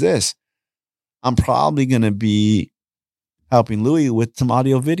reality is this: I'm probably going to be helping Louis with some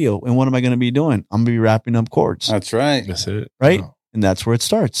audio video. And what am I going to be doing? I'm going to be wrapping up chords. That's right. That's it. Right. Wow. And that's where it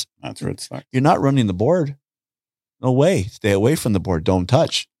starts. That's where it starts. You're not running the board. No way. Stay away from the board. Don't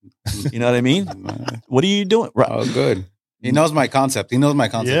touch. You know what I mean? What are you doing? Oh, good. He knows my concept. Very well.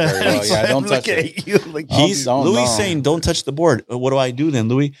 Yeah, don't touch it. Louis saying, don't touch the board. What do I do then,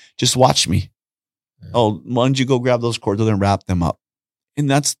 Louis? Just watch me. Yeah. Oh, why don't you go grab those chords and wrap them up? And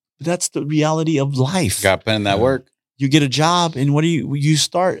that's the reality of life. Got to put in that work. You get a job, and what do you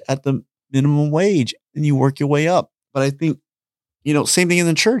start at the minimum wage, and you work your way up. But I think, you know, same thing in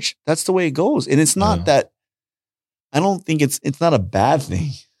the church. That's the way it goes. And it's not that, I don't think it's not a bad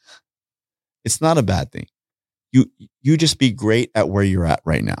thing. It's not a bad thing. You just be great at where you're at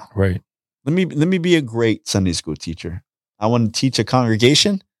right now. Right. Let me be a great Sunday school teacher. I want to teach a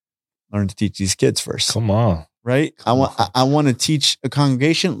congregation. Learn to teach these kids first. Come on. Right. I want to teach a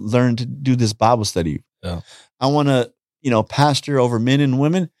congregation. Learn to do this Bible study. Yeah. I want to, pastor over men and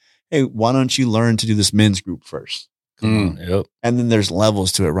women. Hey, why don't you learn to do this men's group first? Come on. Yep. And then there's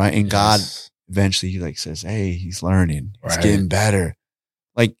levels to it, right? And God eventually says, hey, he's learning. He's getting better.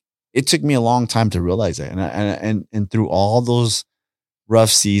 Like, it took me a long time to realize that. And through all those rough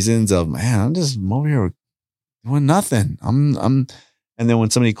seasons of, man, I'm just over here doing nothing. And then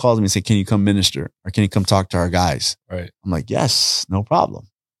when somebody calls me and say, can you come minister or can you come talk to our guys? Right. I'm like, yes, no problem.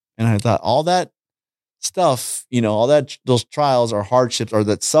 And I thought all that stuff, all that, those trials or hardships or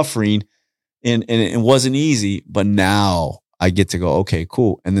that suffering and it wasn't easy, but now I get to go, okay,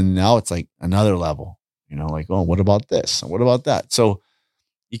 cool. And then now it's like another level, like, oh, what about this? And what about that? So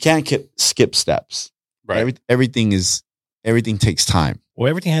you can't skip steps. Right. Everything takes time. Well,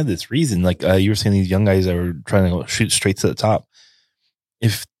 everything had this reason. Like you were saying, these young guys that were trying to go shoot straight to the top.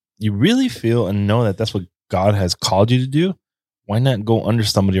 If you really feel and know that that's what God has called you to do, why not go under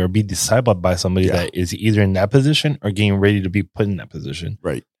somebody or be discipled by somebody that is either in that position or getting ready to be put in that position?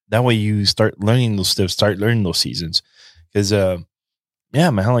 Right. That way you start learning those steps, start learning those seasons. Because,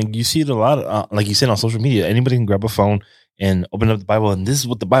 man, like you see it a lot, like you said on social media, anybody can grab a phone and open up the Bible and this is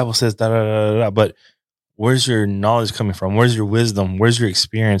what the Bible says, but where's your knowledge coming from? Where's your wisdom? Where's your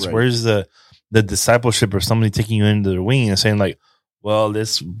experience? Right. Where's the discipleship or somebody taking you into their wing and saying like, well,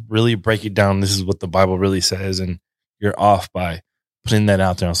 let's really break it down. This is what the Bible really says. And you're off by putting that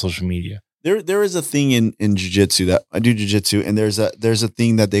out there on social media. There is a thing in jiu-jitsu that I do jiu-jitsu, and there's a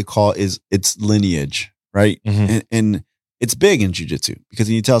thing that they call it's lineage, right? Mm-hmm. And it's big in jiu-jitsu because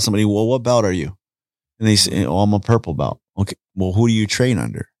when you tell somebody, well, what belt are you? And they say, oh, I'm a purple belt. Okay. Well, who do you train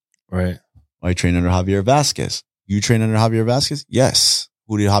under? Right. Well, I train under Javier Vasquez. You train under Javier Vasquez? Yes.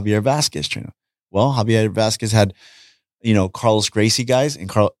 Who did Javier Vasquez train under? Well, Javier Vasquez had, Carlos Gracie guys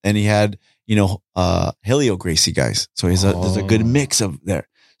and he had, Helio Gracie guys. So there's a good mix of there.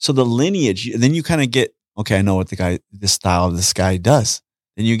 So the lineage, then you kind of get, okay, I know what the style of this guy does.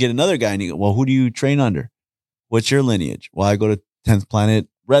 Then you get another guy and you go, well, who do you train under? What's your lineage? Well, I go to 10th Planet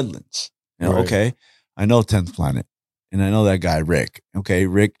Redlands. Right. Okay. I know 10th Planet and I know that guy, Rick. Okay.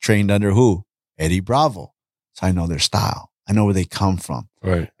 Rick trained under who? Eddie Bravo. So I know their style. I know where they come from.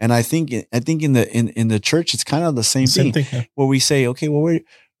 Right. And I think in the church, it's kind of the same thing where we say, okay, well,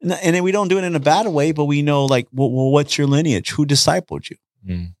 and then we don't do it in a bad way, but we know like, well, what's your lineage? Who discipled you?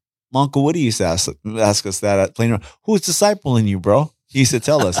 Uncle Woody used to ask us that at Plain. Who's discipling you, bro? He used to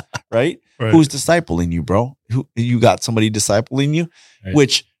tell us, right? Who's discipling you, bro? You got somebody discipling you,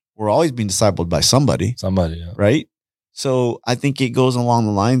 which we're always being discipled by somebody. Right? So I think it goes along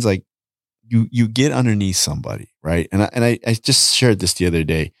the lines like you get underneath somebody, right? And I just shared this the other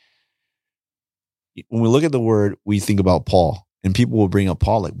day. When we look at the word, we think about Paul, and people will bring up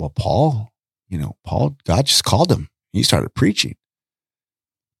Paul like, well, Paul, God just called him. He started preaching.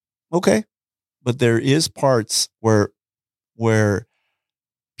 Okay. But there is parts where Paul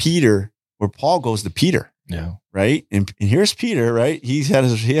goes to Peter. Yeah. Right. And here's Peter, right? He had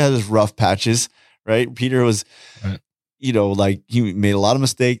his rough patches, right? Peter was, like he made a lot of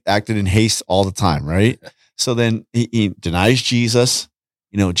mistakes, acted in haste all the time. Right. So then he denies Jesus,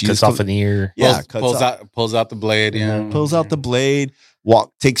 Jesus cuts off an ear. Yeah. Pulls out the blade. Yeah. Pulls out the blade,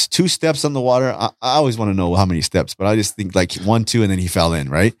 takes 2 steps on the water. I always want to know how many steps, but I just think like 1, 2, and then he fell in,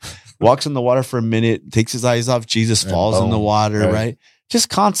 right? Walks in the water for a minute, takes his eyes off Jesus, falls in the water, right? Just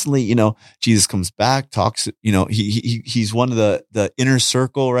constantly, Jesus comes back, talks, he's one of the inner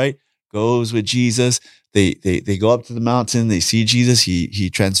circle, right? Goes with Jesus. They go up to the mountain, they see Jesus, he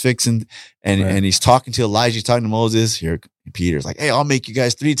transfixes and he's talking to Elijah, he's talking to Moses. Here, Peter's like, hey, I'll make you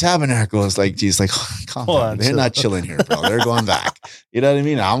guys 3 tabernacles. Like, Jesus, like, oh, calm down. They're not chilling here, bro. They're going back. You know what I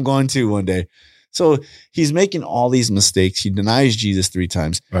mean? I'm going to one day. So he's making all these mistakes. He denies Jesus 3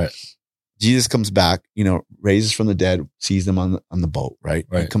 times. Right. Jesus comes back, raises from the dead, sees them on the boat, right?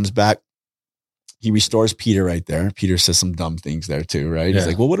 He comes back. He restores Peter right there. Peter says some dumb things there too, right? He's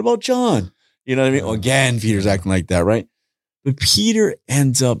like, well, what about John? You know what I mean? Well, again, Peter's acting like that, right? But Peter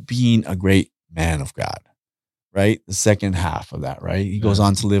ends up being a great man of God, right? The second half of that, right? He goes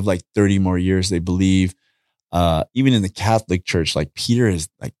on to live like 30 more years, they believe. Even in the Catholic Church, like Peter is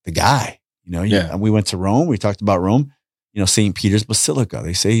like the guy, We went to Rome. We talked about Rome. St. Peter's Basilica.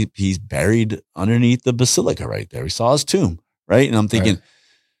 They say he's buried underneath the basilica right there. We saw his tomb, right? And I'm thinking,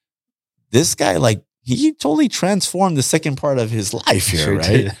 this guy, like, he totally transformed the second part of his life here, sure right?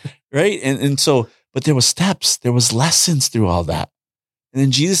 Did. Right? And so, but there was steps, there was lessons through all that. And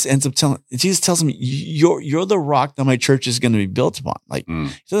then Jesus tells him, you're the rock that my church is going to be built upon. Like, he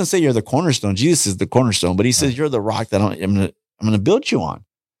doesn't say you're the cornerstone. Jesus is the cornerstone, but he says, you're the rock that I'm going to build you on.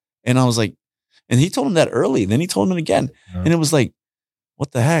 And I was like, and he told him that early. Then he told him it again. And it was like,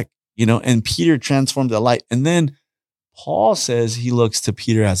 what the heck? And Peter transformed the light. And then Paul says he looks to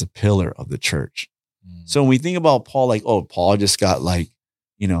Peter as a pillar of the church. So when we think about Paul, like, oh, Paul just got like,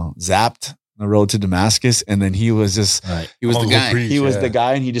 zapped on the road to Damascus. And then he was just, he was the guy. He was the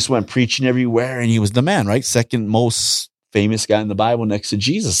guy, and he just went preaching everywhere. And he was the man, right? Second most famous guy in the Bible next to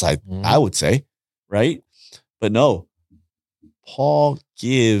Jesus, I would say, right? But no, Paul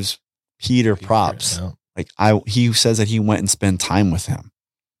gives Peter props. Like he says that he went and spent time with him,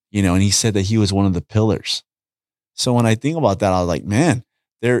 and he said that he was one of the pillars. So when I think about that, I was like, man,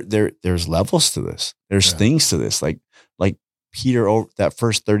 there's levels to this. There's things to this. Like Peter, over that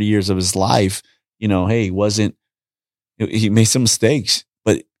first 30 years of his life, hey, he made some mistakes,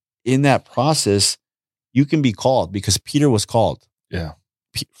 but in that process, you can be called, because Peter was called. Yeah.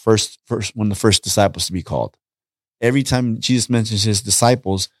 First, one of the first disciples to be called. Every time Jesus mentions his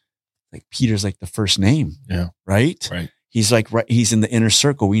disciples, like Peter's like the first name. Yeah. Right. He's like, he's in the inner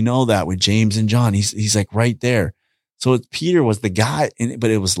circle. We know that with James and John, he's like right there. So Peter was the guy, but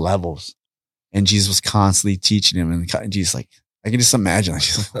it was levels, and Jesus was constantly teaching him. And Jesus, like, I can just imagine,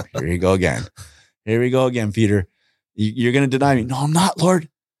 like, here you go again. Here we go again, Peter. You're going to deny me. No, I'm not, Lord.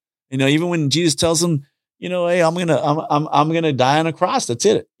 Even when Jesus tells him, hey, I'm going to die on a cross. That's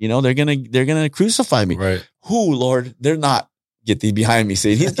it. They're going to crucify me. Right. Who, Lord? They're not. Get thee behind me,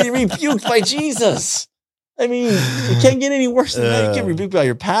 Satan. He's getting rebuked by Jesus. I mean, you can't get any worse than that. You get rebuked by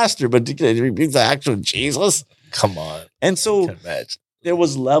your pastor, but to get rebuked by actual Jesus. Come on. And so there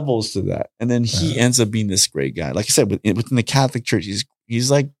was levels to that. And then he ends up being this great guy. Like I said, within the Catholic Church,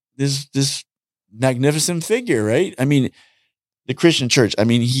 he's like this magnificent figure, right? I mean, the Christian church, I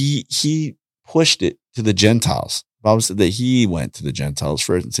mean, he pushed it to the Gentiles. The Bible said that he went to the Gentiles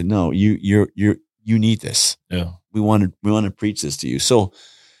first and said, no, you need this. Yeah. We want to preach this to you. So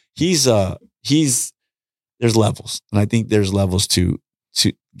there's levels. And I think there's levels to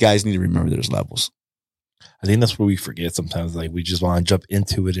guys need to remember there's levels. I think that's where we forget sometimes. Like, we just want to jump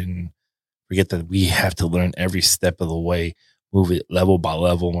into it and forget that we have to learn every step of the way, move it level by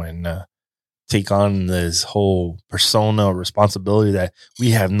level, and take on this whole persona or responsibility that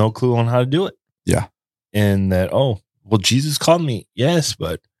we have no clue on how to do it. Yeah. And that, Jesus called me. Yes,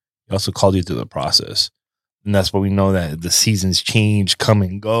 but he also called you through the process. And that's where we know that the seasons change, come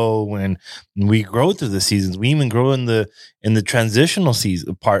and go, and we grow through the seasons. We even grow in the transitional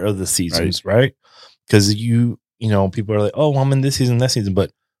season part of the seasons, right? Because people are like, oh, I'm in this season, that season,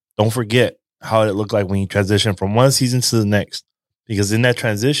 but don't forget how it looked like when you transition from one season to the next. Because in that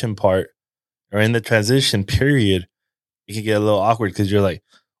transition part, or in the transition period, it can get a little awkward because you're like,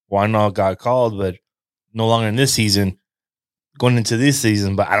 well, I know God called, but no longer in this season, going into this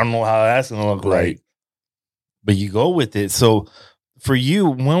season, but I don't know how that's going to look like. But you go with it. So for you,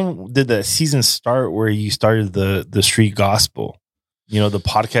 when did the season start where you started the street gospel? the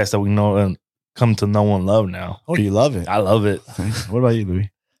podcast that we know and come to know and love now. Oh, you love it? I love it. What about you,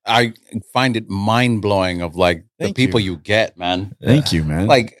 Louis? I find it mind blowing of like the people you get, man. Thank you, man.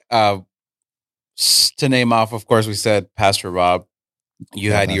 Like to name off, of course, we said Pastor Rob.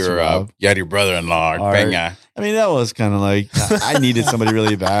 You had your brother-in-law, Peña. I mean, that was kind of like I needed somebody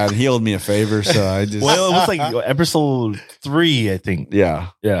really bad. He owed me a favor, so I just. Well, it was like episode 3, I think. Yeah.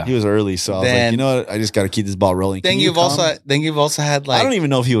 He was early, so I was like, you know what? I just got to keep this ball rolling. Then you've also had like I don't even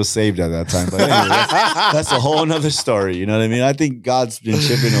know if he was saved at that time, but anyway, that's a whole another story. You know what I mean? I think God's been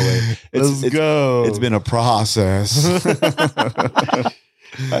chipping away. Let's go. It's been a process. But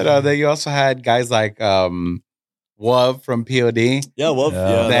then you also had guys like Wub from POD. Yeah, Wub.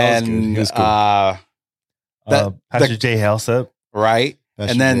 Yeah, then that was cool. Pastor Jay Halsep. Right.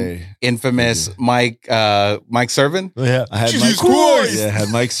 Pastor and then Jay. Infamous Mike Servin. Yeah. I had Jesus Mike. Christ! Yeah, I had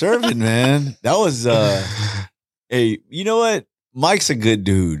Mike Servin, man. That was hey, you know what? Mike's a good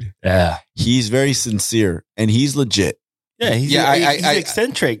dude. Yeah. He's very sincere and he's legit. Yeah, he's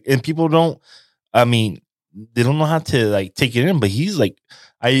eccentric, and people don't. I mean, they don't know how to like take it in. But he's like,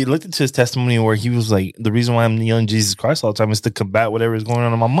 I looked into his testimony where he was like, the reason why I'm kneeling Jesus Christ all the time is to combat whatever is going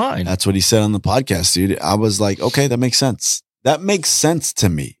on in my mind. That's what he said on the podcast, dude. I was like, okay, that makes sense. That makes sense to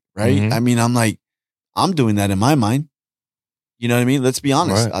me, right? Mhm. I mean, I'm like, I'm doing that in my mind. You know what I mean? Let's be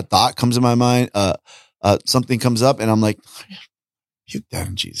honest. Right. A thought comes in my mind. Something comes up, and I'm like, puke that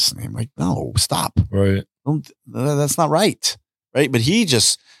in Jesus' name. Like, no, stop. Right. That's not right. Right. But he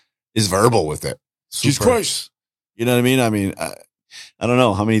just is verbal with it. Jesus Christ. You know what I mean? I mean, I don't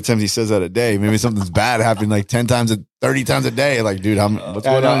know how many times he says that a day. Maybe something's bad happening like 10 times, 30 times a day. Like, dude, what's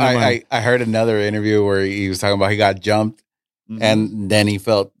going on? I heard another interview where he was talking about he got jumped and then he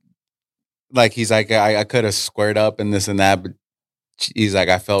felt like he's like, I could have squared up and this and that, but he's like,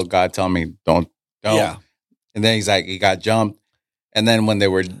 I felt God telling me, don't. Yeah. And then he's like, he got jumped. And then when they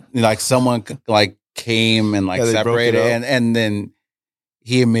were like, someone like came and like separated and then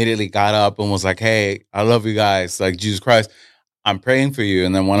he immediately got up and was like, hey, I love you guys. Like, Jesus Christ, I'm praying for you.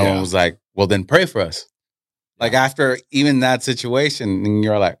 And then one of them was like, well, then pray for us. Like after even that situation, and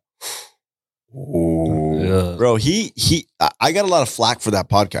you're like, ooh. Bro, I got a lot of flack for that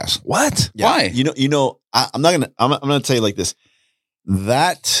podcast. What? Yeah. Why? I'm gonna tell you like this.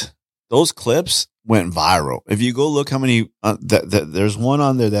 Those clips went viral. If you go look how many, there's one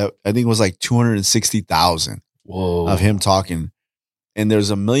on there that I think was like 260,000 of him talking. And there's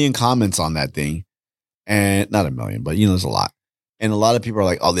 1 million comments on that thing. And not 1 million, but there's a lot. And a lot of people are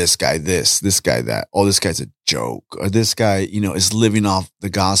like, oh, this guy, this guy, that. Oh, this guy's a joke. Or this guy, is living off the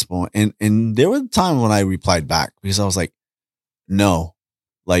gospel. And there was a time when I replied back because I was like, no,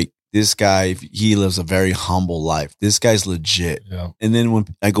 like this guy, he lives a very humble life. This guy's legit. Yeah. And then when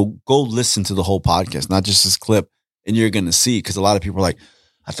I go listen to the whole podcast, not just this clip, and you're going to see, because a lot of people are like,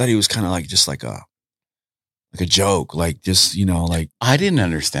 I thought he was kind of like just like a joke, like just, like. I didn't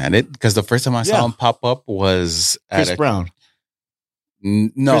understand it because the first time I saw him pop up was Chris Brown.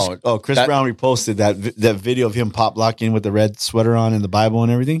 No. Chris Brown reposted that video of him pop locking with the red sweater on and the Bible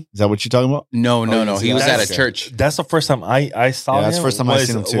and everything. Is that what you're talking about? No. He was at a church. That's the first time I saw him. That's the first time I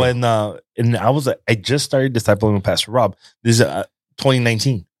seen him too. When and I just started discipling with Pastor Rob. This is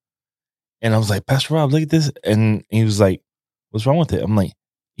 2019, and I was like, Pastor Rob, look at this, and he was like, "What's wrong with it?" I'm like,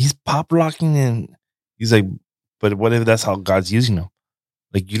 "He's pop locking," and he's like, "But what if that's how God's using him?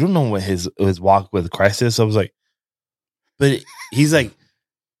 Like, you don't know what his walk with Christ is." So I was like, but he's like,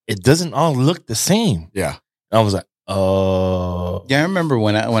 it doesn't all look the same. Yeah. And I was like, oh. Yeah, I remember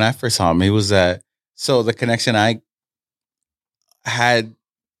when I first saw him, he was so the connection I had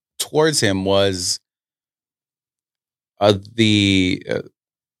towards him was the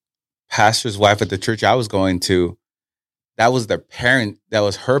pastor's wife at the church I was going to. That was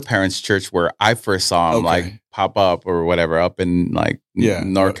her parents' church where I first saw him like pop up or whatever up in like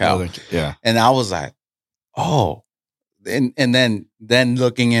NorCal. Yeah. And I was like, oh. And then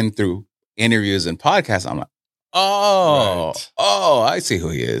looking in through interviews and podcasts, I'm like, oh, I see who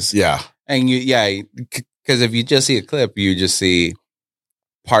he is. Yeah. And because if you just see a clip, you just see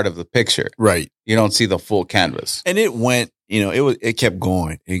part of the picture. Right. You don't see the full canvas. And it went, it kept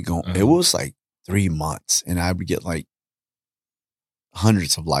going. It was like 3 months and I would get like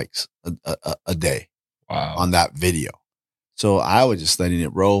hundreds of likes a day on that video. So I was just letting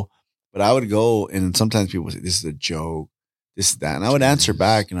it roll. But I would go and sometimes people would say, this is a joke, this is that. And I would answer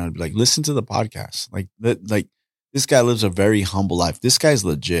back and I'd be like, listen to the podcast. Like this guy lives a very humble life. This guy's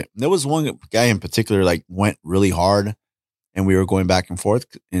legit. And there was one guy in particular, like went really hard and we were going back and forth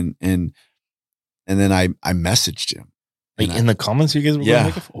and then I messaged him. Like in the comments you guys were going to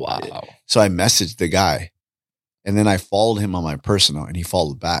make it? Wow. So I messaged the guy And then I followed him on my personal, and he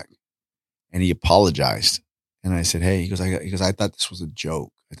followed back, and he apologized. And I said, hey, he goes, I thought this was a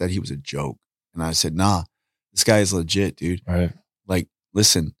joke. I thought he was a joke. And I said, nah, this guy is legit, dude. Right. Like,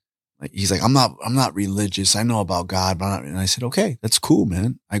 listen, like, he's like, I'm not religious. I know about God, but I'm not. And I said, okay, that's cool,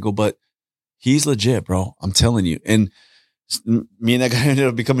 man. I go, but he's legit, bro. I'm telling you. And me and that guy ended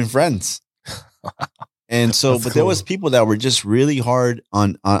up becoming friends. And so, but there was people that were just really hard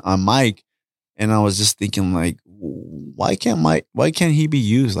on Mike. And I was just thinking, like, why can't he be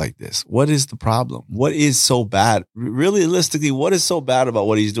used like this? What is the problem? What is so bad? Realistically, what is so bad about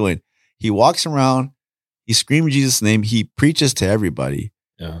what he's doing? He walks around, he screams Jesus' name, he preaches to everybody.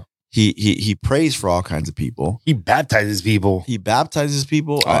 Yeah. He prays for all kinds of people. He baptizes people.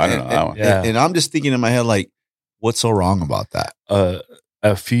 I don't know. And I'm just thinking in my head, like, what's so wrong about that?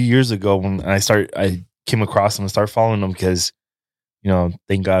 A few years ago when I came across him and started following him because,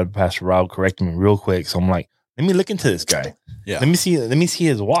 thank God Pastor Rob corrected me real quick. So I'm like, let me look into this guy. Yeah. Let me see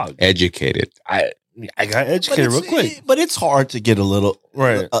his walk. Educated. I got educated real quick. But it's hard to get a little,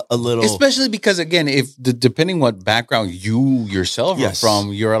 a little. Especially because, again, depending what background you yourself are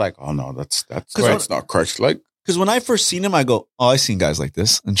from, you're like, oh no, that's not Christ-like. Because when I first seen him, I go, oh, I've seen guys like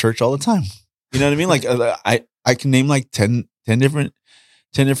this in church all the time. You know what I mean? Like, I can name like 10 different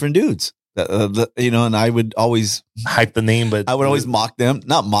dudes. And I would always hype the name, but I would always mock them.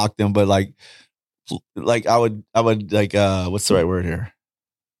 Not mock them, but like I would like what's the right word here?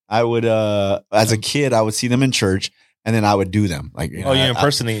 I would as a kid I would see them in church and then I would do them. Like, you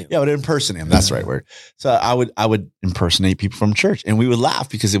impersonate. I would impersonate them. That's the right word. So I would impersonate people from church, and we would laugh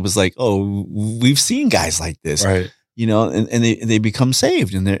because it was like, oh, we've seen guys like this, right? And they become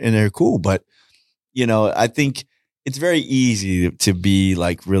saved and they're cool. But I think it's very easy to be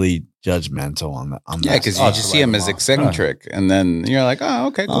like really judgmental on that. Yeah, because you just see him as eccentric, and then you're like, oh,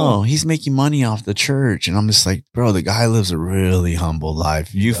 okay, cool. Oh, he's making money off the church, and I'm just like, bro, the guy lives a really humble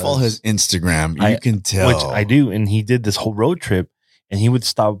life. You follow his Instagram, you can tell. Which I do, and he did this whole road trip, and he would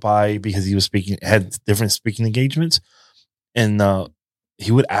stop by because he was had different speaking engagements, and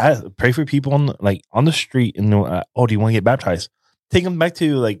he would pray for people on the street, and oh, do you want to get baptized? Take them back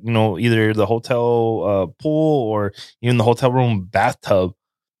to either the hotel pool or even the hotel room bathtub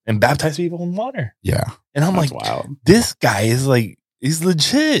and baptize people in water. Yeah. And I'm like, wow, this guy is like, he's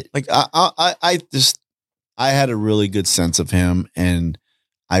legit. Like I had a really good sense of him, and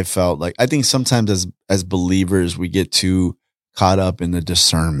I felt like, I think sometimes as believers, we get too caught up in the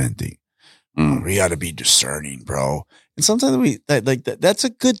discernment thing. We got to be discerning, bro. And sometimes that's a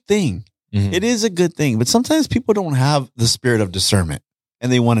good thing. Mm-hmm. It is a good thing, but sometimes people don't have the spirit of discernment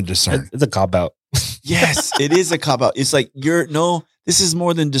and they want to discern. It's a cop out. Yes, it is a cop out. It's like, this is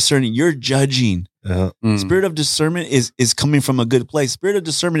more than discerning. You're judging. Spirit of discernment is coming from a good place. Spirit of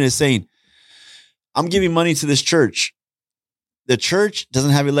discernment is saying, I'm giving money to this church. The church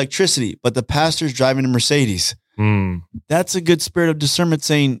doesn't have electricity, but the pastor's driving a Mercedes. That's a good spirit of discernment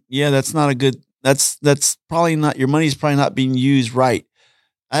saying, yeah, that's not a good, that's probably not, your money's probably not being used right.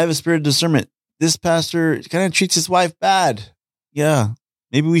 I have a spirit of discernment. This pastor kind of treats his wife bad. Yeah.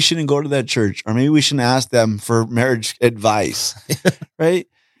 Maybe we shouldn't go to that church, or maybe we shouldn't ask them for marriage advice. Right.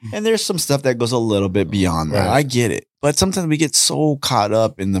 And there's some stuff that goes a little bit beyond that. Right. I get it. But sometimes we get so caught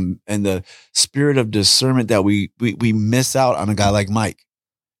up in the spirit of discernment that we miss out on a guy like Mike.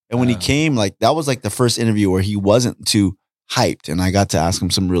 And when he came, like, that was like the first interview where he wasn't too hyped, and I got to ask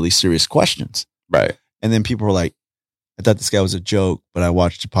him some really serious questions. Right. And then people were like, I thought this guy was a joke, but I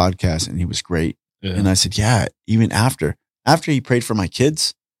watched the podcast and he was great. Yeah. And I said, yeah, even after he prayed for my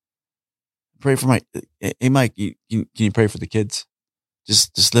kids, hey, Mike, can you pray for the kids?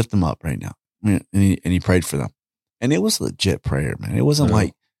 Just lift them up right now. And he prayed for them. And it was legit prayer, man. It wasn't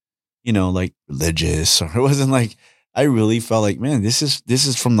like, like religious, or it wasn't like, I really felt like, man, this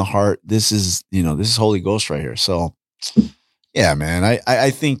is from the heart. This is Holy Ghost right here. So yeah, man, I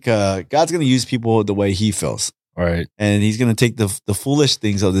think God's going to use people the way he feels. Right. And he's going to take the foolish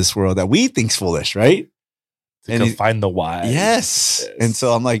things of this world that we think's foolish, right? To find the why. Yes. And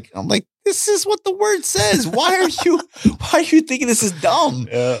so I'm like, this is what the word says. Why are you thinking this is dumb?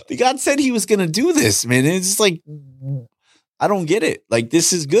 Yeah. God said he was going to do this, man. And it's just like, I don't get it. Like,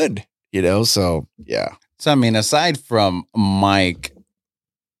 this is good, So, yeah. So, I mean, aside from Mike,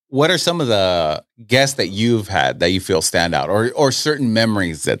 what are some of the guests that you've had that you feel stand out, or certain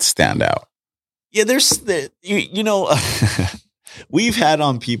memories that stand out? Yeah, there's we've had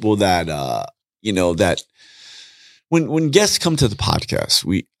on people that that when guests come to the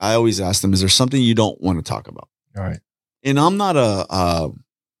podcast, I always ask them, is there something you don't want to talk about? All right. And I'm not a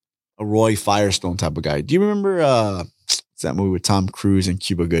Roy Firestone type of guy. Do you remember that movie with Tom Cruise and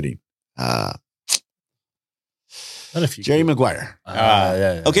Cuba Gooding? Jerry Maguire.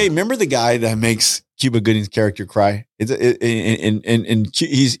 Yeah. Okay, remember the guy that makes Cuba Gooding's character cry? He's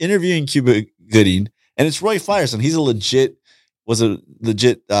interviewing Cuba Gooding, and it's Roy Firestone. He's a legit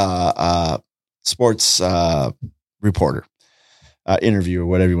sports reporter, interviewer,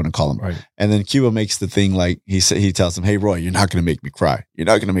 whatever you want to call him. Right. And then Cuba makes the thing like he tells him, "Hey Roy, you're not going to make me cry. You're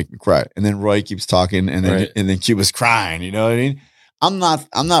not going to make me cry." And then Roy keeps talking, and then Cuba's crying. You know what I mean? I'm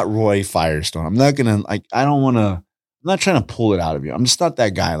not Roy Firestone. I'm not gonna I'm not trying to pull it out of you. I'm just not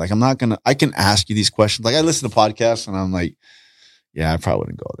that guy. Like I can ask you these questions. Like I listen to podcasts and I'm like, yeah, I probably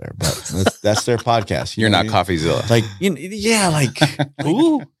wouldn't go there, but that's their podcast. You're not CoffeeZilla. Like,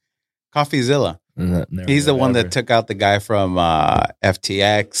 ooh, CoffeeZilla. He's the one that took out the guy from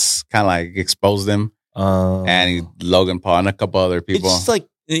FTX, kind of like exposed him. And Logan Paul and a couple other people. It's like,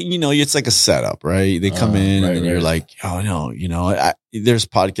 it's like a setup, right? They come in and then you're like, oh no, there's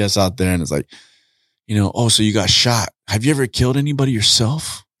podcasts out there and it's like, oh, so you got shot. Have you ever killed anybody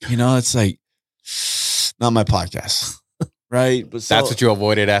yourself? It's like, not my podcast. Right. But that's what you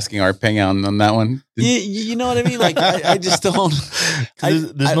avoided asking Art Peng on that one. Yeah. You know what I mean? Like, I just don't.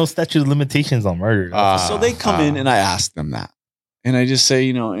 There's no statute of limitations on murder. So they come in and I ask them that. And I just say,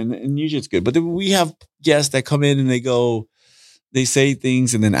 and usually it's good. But then we have guests that come in and they say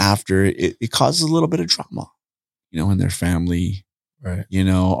things. And then after it causes a little bit of drama, in their family. Right.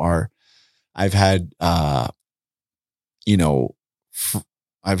 Or I've had, I've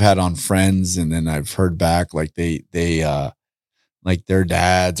had on friends and then I've heard back like they like their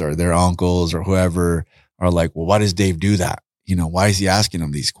dads or their uncles or whoever are like, well, why does Dave do that? Why is he asking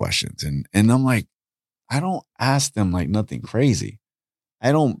them these questions? And I'm like, I don't ask them like nothing crazy.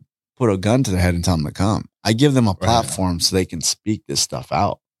 I don't put a gun to their head and tell them to come. I give them a platform so they can speak this stuff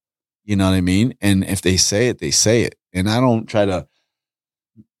out. You know what I mean? And if they say it, they say it. And I don't try to,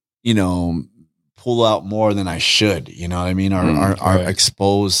 pull out more than I should, you know what I mean? Or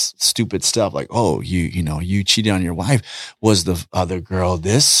expose stupid stuff like, oh, you cheated on your wife. Was the other girl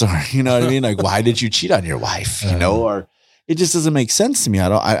this? Or, you know what I mean? Like, why did you cheat on your wife? Or it just doesn't make sense to me. I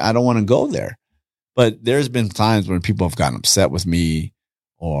don't want to go there. But there's been times when people have gotten upset with me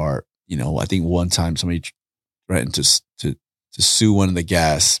or, I think one time somebody threatened to sue one of the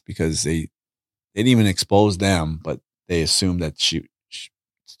guests because they didn't even expose them, but they assumed that she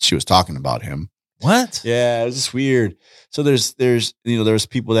was talking about him. What? Yeah, it was just weird. So there's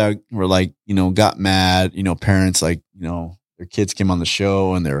people that were like, got mad, parents like, their kids came on the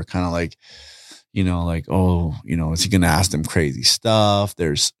show and they were kind of like, like, oh, is he going to ask them crazy stuff?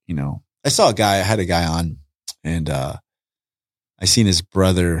 There's, I had a guy on and I seen his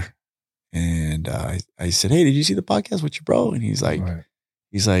brother and I said, hey, did you see the podcast with your bro? And he's like,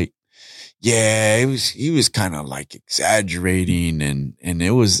 yeah, he was kind of like exaggerating and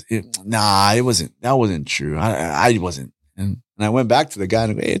it wasn't, that wasn't true. I wasn't. And I went back to the guy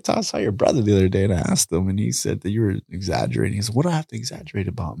and I go, hey, I saw your brother the other day and I asked him and he said that you were exaggerating. He said, what do I have to exaggerate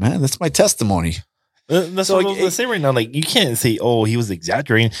about, man? That's my testimony. That's what I was going to say right now. Like, you can't say, oh, he was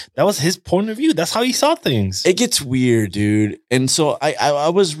exaggerating. That was his point of view. That's how he saw things. It gets weird, dude. And so I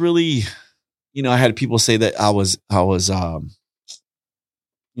was really, I had people say that I was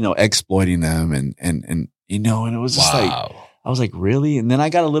exploiting them and and it was just like, I was like, really? And then I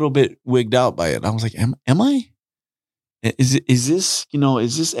got a little bit wigged out by it. I was like, am I? Is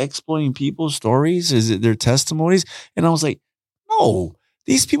this exploiting people's stories? Is it their testimonies? And I was like, no,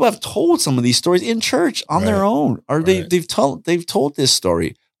 these people have told some of these stories in church on their own, or they've told this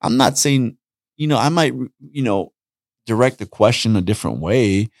story. I'm not saying, I might, direct the question a different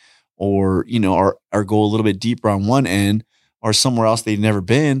way or go a little bit deeper on one end or somewhere else they've never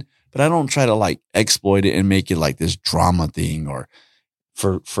been, but I don't try to like exploit it and make it like this drama thing or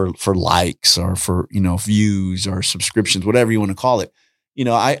for likes or for, views or subscriptions, whatever you want to call it.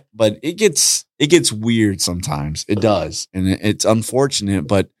 But it gets weird sometimes. It does. And it's unfortunate,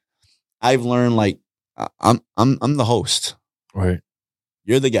 but I've learned like I'm the host. Right.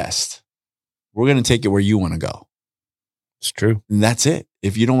 You're the guest. We're going to take it where you want to go. It's true. And that's it.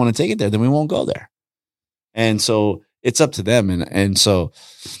 If you don't want to take it there, then we won't go there. And so it's up to them. And so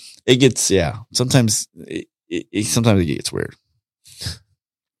it gets, sometimes it gets weird.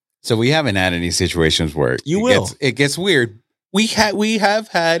 So we haven't had any situations where it gets weird. We have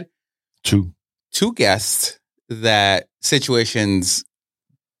had two guests that situations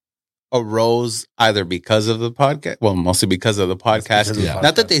arose either because of the podcast. Well, mostly because of the podcast.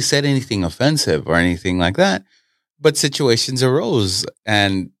 Not that they said anything offensive or anything like that, but situations arose.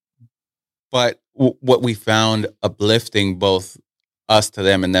 But what we found uplifting, both us to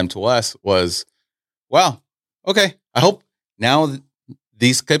them and them to us, was, wow, okay, I hope now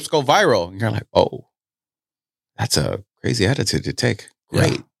these clips go viral. And you're like, oh, That's a crazy attitude to take.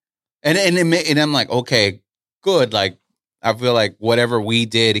 Great. Yeah. And I'm like, okay, good. Like, I feel like whatever we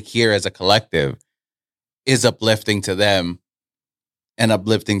did here as a collective is uplifting to them and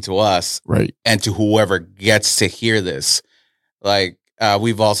uplifting to us. Right. And to whoever gets to hear this. Like,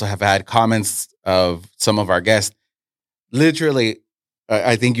 we've also have had comments of some of our guests. Literally,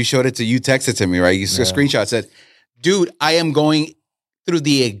 I think you showed it to you, texted to me, right? You saw a screenshot, said, dude, I am going through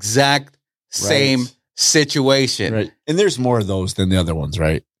the exact same situation. Right. And there's more of those than the other ones,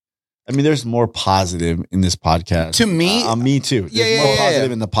 right? I mean, there's more positive in this podcast. To me, me too. There's more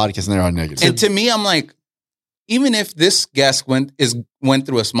positive in the podcast than there are negative. And to me, I'm like, even if this guest went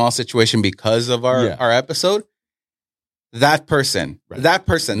through a small situation because of our episode, that person,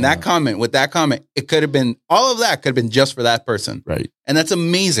 that comment with that comment, it could have been all of that could have been just for that person, right? And that's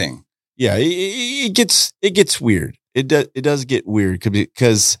amazing. Yeah, it gets weird. It does get weird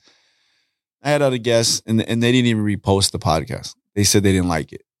because I had other guests and they didn't even repost the podcast. They said they didn't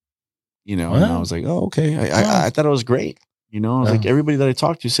like it, you know. And I was like, oh, okay. I thought it was great, you know. I was like, everybody that I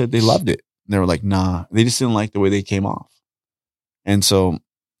talked to said they loved it. And they were like, nah, they just didn't like the way they came off. And so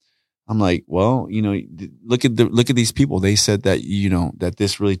I'm like, well, you know, look at these people. They said that, you know, that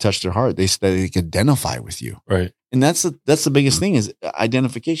this really touched their heart. They said they could identify with you. Right. And that's the biggest thing is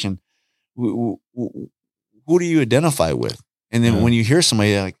identification. Who do you identify with? And then when you hear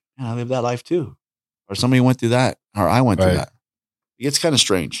somebody like, I live that life too. Or somebody went through that, or I went through that. It's kind of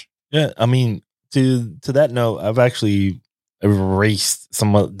strange. Yeah. I mean, to that note, I've actually deleted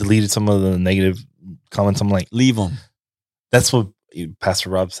some of the negative comments. I'm like, leave them. That's what Pastor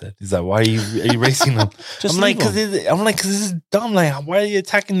Rob said. He's like, why are you erasing them? I'm like, because this is dumb. Like, why are you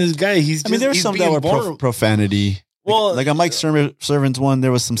attacking this guy? There's some that were profanity. Well, like on Mike's Servants one,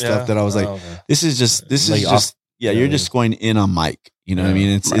 there was some stuff that I was like, this is just you're just going in on Mike. You know what I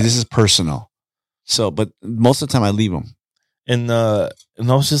mean? This is personal. So, but most of the time I leave them. And I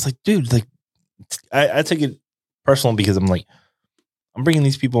was just like, dude, like, I take it personal because I'm like, I'm bringing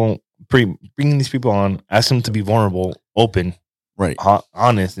these people on, ask them to be vulnerable, open, right,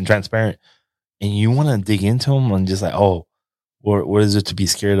 honest, and transparent, and you want to dig into them and just like, oh, what is it to be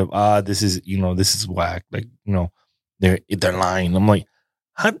scared of? This is whack. Like, you know, they're lying. I'm like,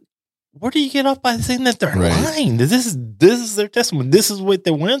 where do you get off by saying that they're lying? This is their testimony. This is what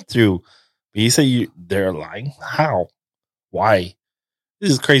they went through. But you say they're lying? How? Why?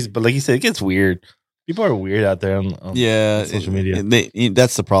 This is crazy. But like you said, it gets weird. People are weird out there on social media.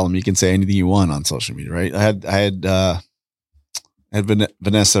 That's the problem. You can say anything you want on social media, right? I had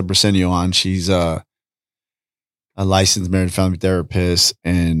Vanessa Briseño on. She's a licensed marriage and family therapist,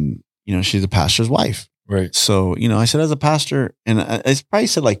 and you know she's a pastor's wife. Right. So you know, I said as a pastor, and I probably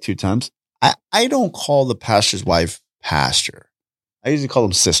said like 2 times. I don't call the pastor's wife pastor. I usually call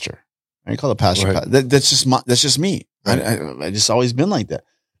them sister. I call the pastor. Right. That's just me. Right. I just always been like that.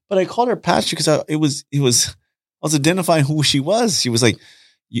 But I called her pastor because I was identifying who she was. She was like,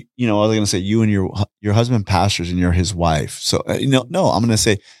 you know, I was going to say you and your husband pastors and you're his wife. So no, I'm going to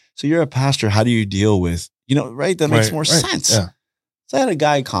say, so you're a pastor. How do you deal with, you know, right? That makes more sense. Yeah. So I had a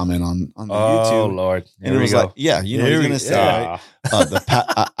guy comment on the YouTube. Oh Lord. And it was like, yeah, you know, he's going to say,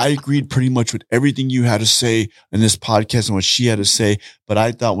 I agreed pretty much with everything you had to say in this podcast and what she had to say. But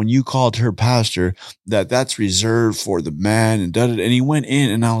I thought when you called her pastor, that's reserved for the man and and he went in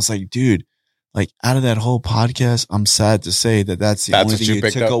and I was like, dude, like out of that whole podcast, I'm sad to say that's the only thing you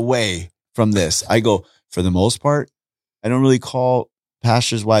took away from this. I go, for the most part, I don't really call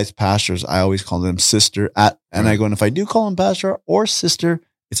pastors' wives pastors. I always call them sister and I go, and if I do call them pastor or sister,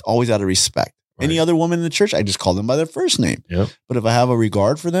 it's always out of respect. Right. Any other woman in the church, I just call them by their first name. Yep. But if I have a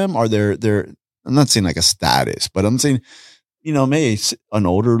regard for them or they're I'm not saying like a status, but I'm saying, you know, maybe an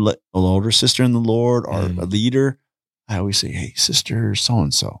older sister in the Lord or a leader, I always say, hey, sister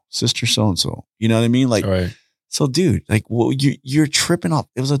so-and-so, sister so-and-so. You know what I mean? Like, right. So dude, like, well, you're tripping off.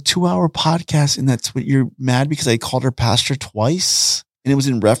 It was a 2-hour podcast and that's what you're mad because I called her pastor twice. And it was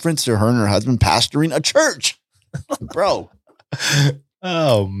in reference to her and her husband pastoring a church, bro.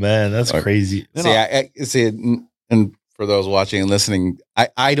 Oh man, that's crazy. See, and for those watching and listening,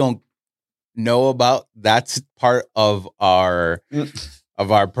 I don't know about that part of our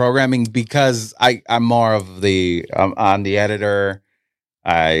programming because I'm more of I'm the editor.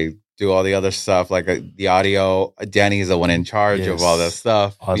 I do all the other stuff like the audio. Danny is the one in charge of all that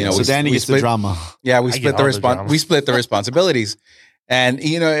stuff. You know, so Danny gets the drama. Yeah, we split the responsibilities. And,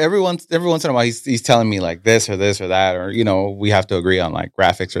 you know, every once in a while, he's telling me like this or that, or, you know, we have to agree on like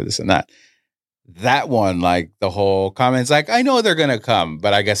graphics or this and that. That one, like the whole comments, like, I know they're going to come,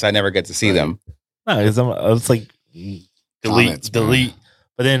 but I guess I never get to see them. No, it's like delete.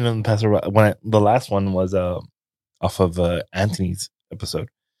 But then Pastor, the last one was off of Anthony's episode.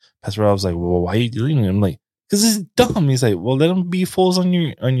 Pastor Rob was like, well, why are you deleting it? I'm like, because it's dumb. He's like, well, let them be fools on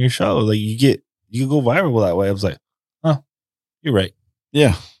your show. Like you go viral that way. I was like, oh, you're right.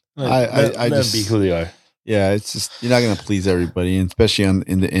 Yeah. Like, I let just them be who they are. Yeah, it's just you're not going to please everybody, and especially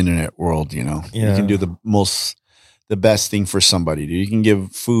in the internet world. You can do the best thing for somebody. You can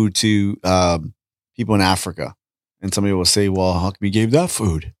give food to people in Africa, and somebody will say, "Well, how come you gave that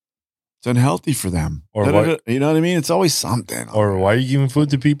food? It's unhealthy for them." Or you know what I mean? It's always something. Or why are you giving food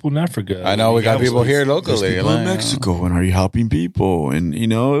to people in Africa? I know we got people here locally, people in Mexico, and are you helping people? And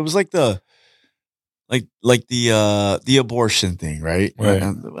it was like the abortion thing, right? Right. I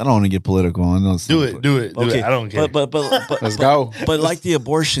don't want to get political on those. Do it. I don't care. But let's go. But like the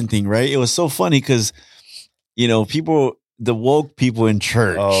abortion thing, right? It was so funny because people, the woke people in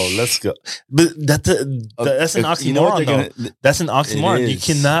church. Oh, let's go. But that's an oxymoron. That's an oxymoron. You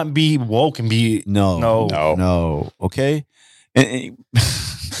cannot be woke and be no. Okay, and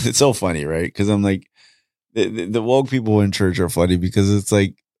it's so funny, right? Because I'm like, the woke people in church are funny because it's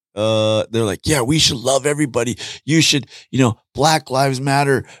like. They're like, yeah, we should love everybody. You should, Black lives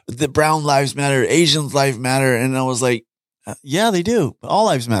matter, the brown lives matter, Asians lives matter. And I was like, yeah, they do. All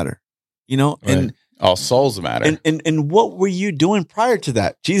lives matter, right. And all souls matter. And what were you doing prior to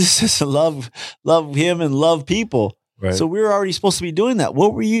that? Jesus says to love him and love people. Right. So we were already supposed to be doing that.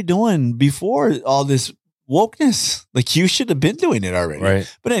 What were you doing before all this wokeness? Like you should have been doing it already.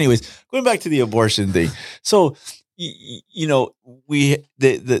 Right. But anyways, going back to the abortion thing. So, it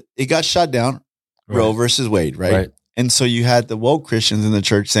got shut down, right. Roe versus Wade, right? And so you had the woke Christians in the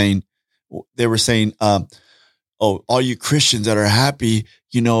church saying, oh, all you Christians that are happy,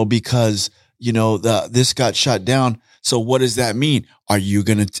 because this got shut down. So what does that mean? Are you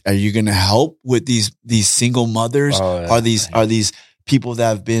gonna help with these single mothers? Oh, yeah. Are these people that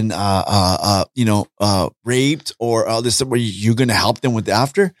have been raped or all this? Where you gonna help them with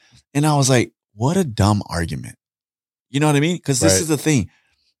after? And I was like, what a dumb argument. You know what I mean? Because this is the thing.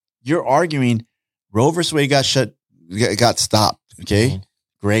 You're arguing Roe versus Wade got stopped. Okay. Mm-hmm.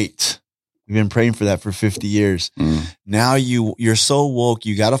 Great. We've been praying for that for 50 years. Mm. Now you're so woke.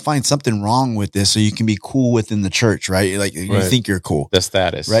 You got to find something wrong with this so you can be cool within the church, right? Like you think you're cool. The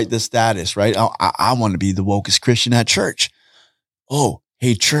status. Right? The status, right? I want to be the wokest Christian at church. Oh,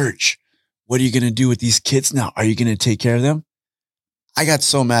 hey, church, what are you going to do with these kids now? Are you going to take care of them? I got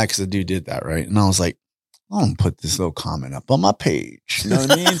so mad because the dude did that, right? And I was like, I don't put this little comment up on my page. You know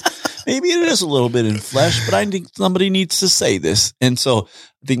what I mean? Maybe it is a little bit in flesh, but I think somebody needs to say this. And so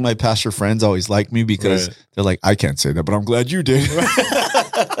I think my pastor friends always like me because they're like, I can't say that, but I'm glad you did.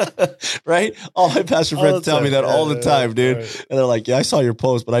 Right? All my pastor friends tell me that all the time, dude. Right. And they're like, yeah, I saw your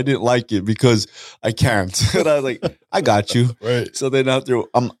post, but I didn't like it because I can't. And I was like, I got you. Right. So then after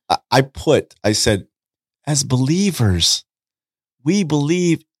I said, as believers, we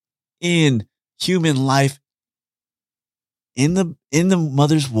believe in human life in the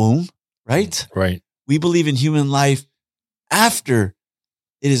mother's womb, right? Right. We believe in human life after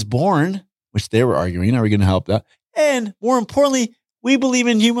it is born, which they were arguing. Are we going to help that? And more importantly, we believe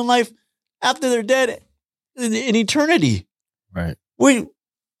in human life after they're dead in eternity. Right.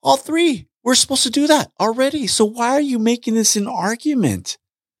 All three, we're supposed to do that already. So why are you making this an argument?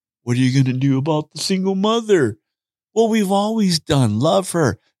 What are you going to do about the single mother? Well, we've always done. Love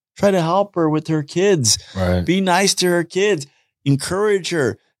her. Try to help her with her kids. Right. Be nice to her kids. Encourage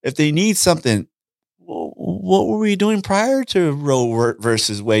her. If they need something, what were we doing prior to Roe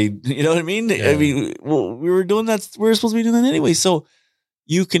versus Wade? You know what I mean? Yeah. I mean, we were doing that. We were supposed to be doing that anyway. So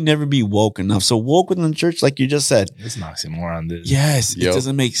you can never be woke enough. So woke within the church, like you just said. It's an oxymoron, dude. Yes. It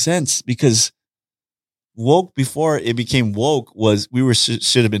doesn't make sense because woke before it became woke was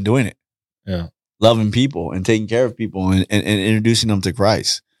should have been doing it. Yeah. Loving people and taking care of people and introducing them to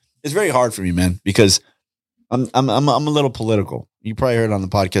Christ. It's very hard for me, man, because I'm a little political. You probably heard on the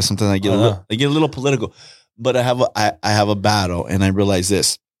podcast sometimes I get a little political, but I have a battle, and I realize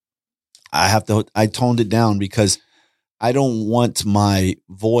this. I toned it down because I don't want my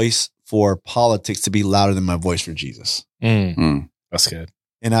voice for politics to be louder than my voice for Jesus. That's good.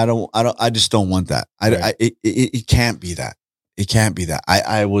 And I just don't want that. It can't be that. It can't be that.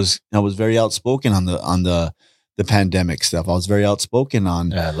 I was very outspoken on the pandemic stuff. I was very outspoken on.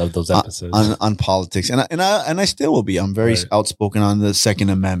 Yeah, I love those episodes on politics, and I still will be. I'm very outspoken on the Second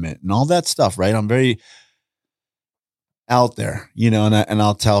Amendment and all that stuff. Right? I'm very out there, and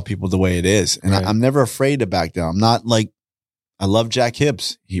I'll tell people the way it is, and I'm never afraid to back down. I'm not like I love Jack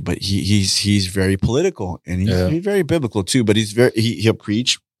Hibbs, but he's very political and he's very biblical too. But he'll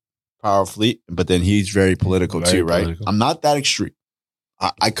preach powerfully, but then he's very political too, right? Political. I'm not that extreme.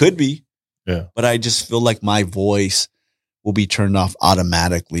 I could be. Yeah. But I just feel like my voice will be turned off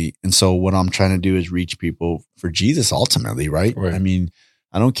automatically. And so what I'm trying to do is reach people for Jesus ultimately, right? I mean,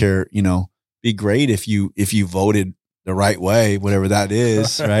 I don't care, be great if you voted the right way, whatever that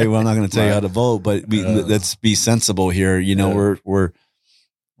is, right? Well, I'm not going to tell you how to vote, but let's be sensible here. We're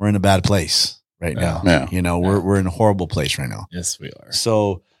in a bad place right now. Yeah. We're in a horrible place right now. Yes, we are.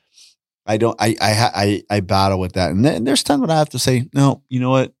 So I battle with that. And there's times when I have to say, no, you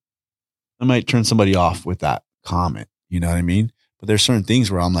know what? I might turn somebody off with that comment. You know what I mean? But there's certain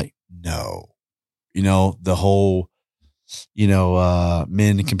things where I'm like, no, the whole,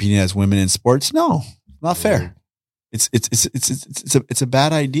 men competing as women in sports. No, not fair. It's a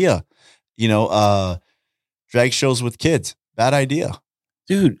bad idea. Drag shows with kids, bad idea.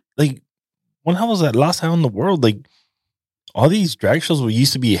 Dude, like when I was at last time in the world, like all these drag shows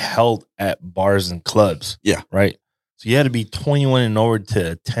used to be held at bars and clubs. Yeah. Right. So you had to be 21 and over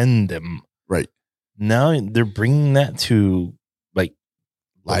to attend them. Right. Now they're bringing that to like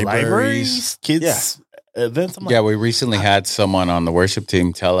libraries, kids events. We recently had someone on the worship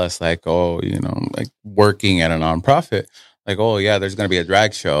team tell us like, working at a nonprofit, like, there's going to be a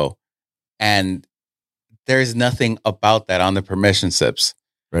drag show. And there's nothing about that on the permission slips.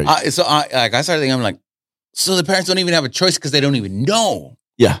 Right. I started thinking, I'm like, so the parents don't even have a choice because they don't even know.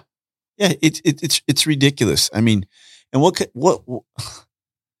 Yeah. Yeah. It's ridiculous. I mean, and what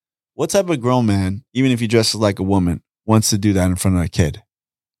type of grown man, even if he dresses like a woman, wants to do that in front of a kid?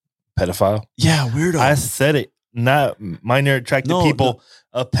 Pedophile. Yeah, weirdo. I said it. Not minor attracted people.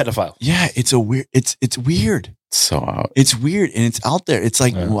 A pedophile. Yeah, it's weird. It's weird. So out. It's weird and it's out there. It's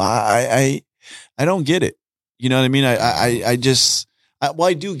like I don't get it. You know what I mean? I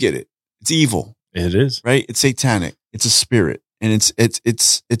do get it. It's evil. It is, right? It's satanic. It's a spirit, and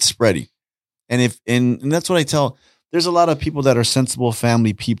it's spreading. And that's what I tell. There's a lot of people that are sensible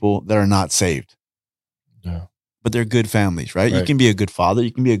family people that are not saved. Yeah. But they're good families, right? You can be a good father,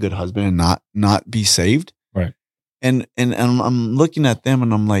 you can be a good husband and not be saved. Right. And I'm looking at them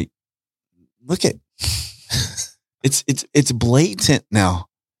and I'm like, look at it's blatant now.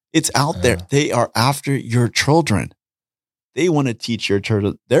 It's out there. They are after your children. They want to teach your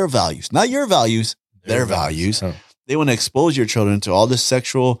children their values, not your values, their values. They want to expose your children to all this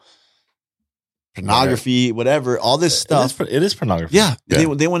sexual pornography, whatever, all this stuff. It is pornography. Yeah. They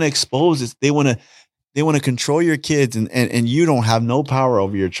want to expose it. They want to control your kids and you don't have no power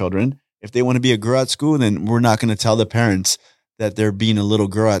over your children. If they want to be a girl at school, then we're not going to tell the parents that they're being a little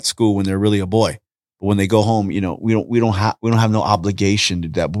girl at school when they're really a boy. But when they go home, we don't have no obligation to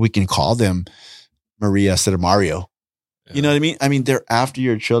do that, but we can call them Maria instead of Mario. Yeah. You know what I mean? I mean, they're after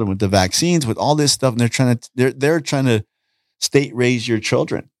your children with the vaccines, with all this stuff, and they're trying to state raise your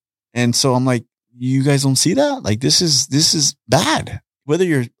children. And so I'm like, you guys don't see that? Like this is bad. Whether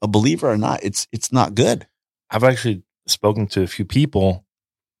you're a believer or not, it's not good. I've actually spoken to a few people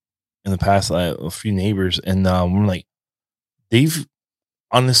in the past, like a few neighbors, and we're like, they've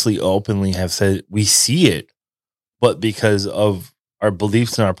honestly, openly have said we see it, but because of our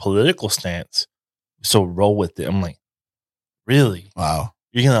beliefs and our political stance, so roll with it. I'm like, really? Wow.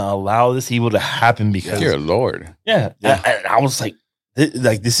 You're gonna allow this evil to happen because dear Lord. Yeah. I was like,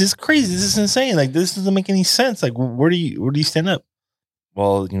 this is crazy. This is insane. Like, this doesn't make any sense. Like, where do you stand up?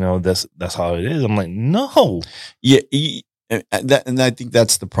 Well, that's how it is. I'm like, no. Yeah. And I think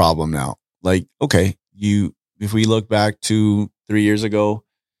that's the problem now. Like, okay, if we look back to 3 years ago,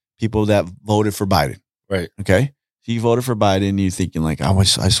 people that voted for Biden. Right. Okay. So you voted for Biden, you're thinking like, I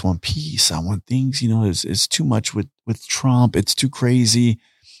just want peace. I want things, it's too much with Trump. It's too crazy.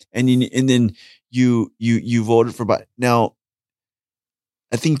 And then you voted for Biden. Now,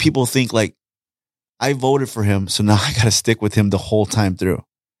 I think people think like, I voted for him, so now I got to stick with him the whole time through.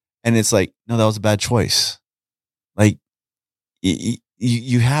 And it's like, no, that was a bad choice. Like,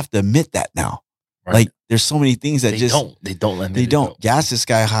 you have to admit that now. Right. Like, there's so many things that they don't let me. They don't. Gas is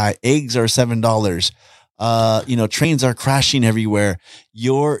sky high. Eggs are $7. Trains are crashing everywhere.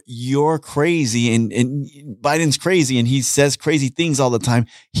 You're crazy, and Biden's crazy, and he says crazy things all the time.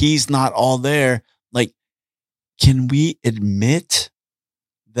 He's not all there. Like, can we admit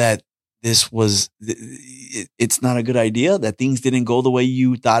that it's not a good idea, that things didn't go the way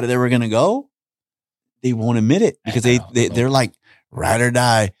you thought they were going to go? They won't admit it because they're like, ride or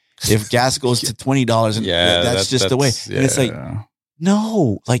die. If gas goes to $20, and that's just the way. Yeah. And it's like,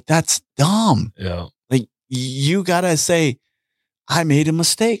 no, like that's dumb. Yeah. Like you gotta say, I made a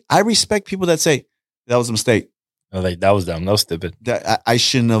mistake. I respect people that say that was a mistake. Like that was dumb. That was stupid. I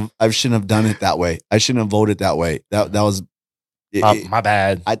shouldn't have done it that way. I shouldn't have voted that way. That was my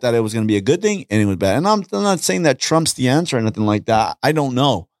bad. I thought it was going to be a good thing, and it was bad. And I'm not saying that Trump's the answer or nothing like that. I don't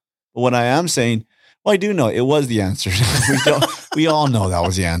know, But what I am saying, well, I do know it was the answer. we all know that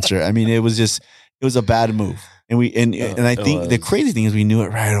was the answer. I mean, it was a bad move. And I think the crazy thing is we knew it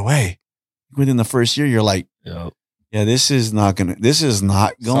right away. Within the first year, you're like, yeah, this is not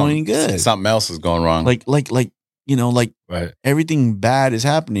going good. Something else is going wrong. Like, right. Everything bad is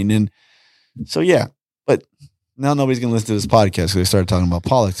happening. And so, yeah, but now nobody's going to listen to this podcast because they started talking about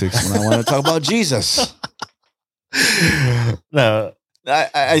politics when I want to talk about Jesus. No,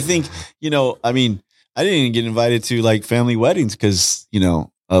 I think, I mean, I didn't even get invited to like family weddings because,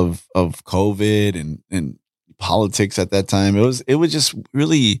 of COVID and politics at that time. It was just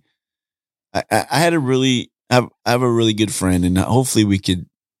really, I have a really good friend, and hopefully we could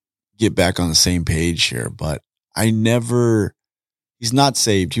get back on the same page here, but he's not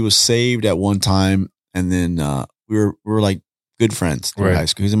saved. He was saved at one time, and then we were like good friends through high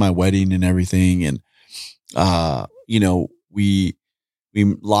school. He was in my wedding and everything, and we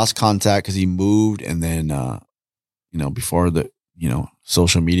lost contact because he moved, and then before the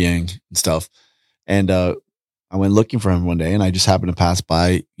social media and stuff, and I went looking for him one day, and I just happened to pass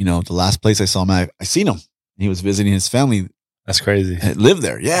by the last place I saw him. I seen him. He was visiting his family. That's crazy. Lived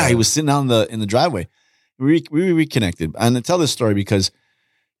there. Yeah, he was sitting out in the driveway. We reconnected, and I tell this story because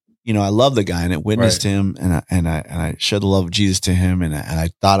I love the guy, and I witnessed him, and I shared the love of Jesus to him, and I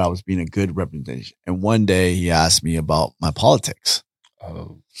thought I was being a good representation. And one day he asked me about my politics.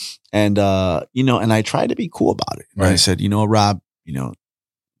 Oh. And and I tried to be cool about it. And I said, Rob, the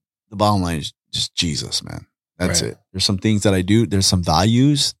bottom line is just Jesus, man. That's it. There's some things that I do. There's some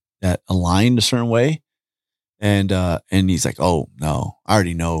values that align a certain way. And he's like, oh no, I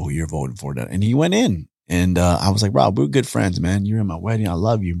already know who you're voting for. And he went in, and I was like, Rob, we're good friends, man. You're in my wedding. I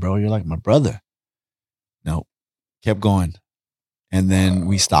love you, bro. You're like my brother. No, kept going. And then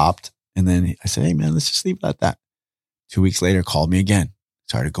we stopped. And then I said, hey man, let's just leave it at that. 2 weeks later, called me again,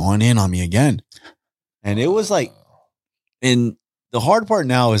 started going in on me again. And it was like, and the hard part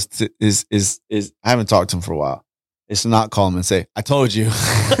now is I haven't talked to him for a while. It's to not call him and say, I told you.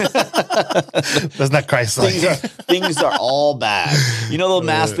 That's not Christ-like. Things are all bad. You know the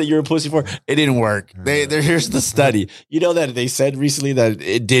mask that you're a pussy for? It didn't work. Here's the study. You know that they said recently that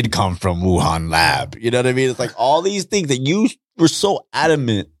it did come from Wuhan lab. You know what I mean? It's like all these things that you were so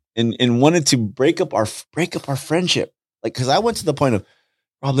adamant and wanted to break up our friendship. Like, because I went to the point of,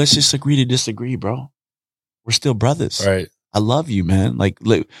 Rob, let's just agree to disagree, bro. We're still brothers. Right. I love you, man. Like,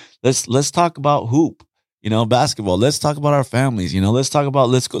 let's talk about hoop, basketball. Let's talk about our families. Let's talk about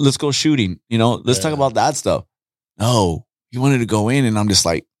let's go shooting. Let's talk about that stuff. No, he wanted to go in, and I'm just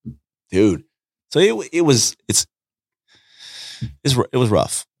like, dude. So it was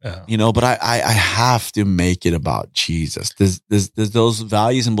rough. Yeah. But I have to make it about Jesus. Does those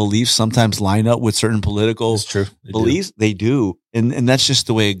values and beliefs sometimes line up with certain political beliefs? They do, and that's just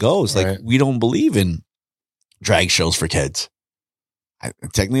the way it goes. Like we don't believe in drag shows for kids.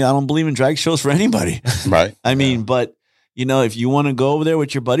 Technically, I don't believe in drag shows for anybody. Right. I mean, but if you want to go over there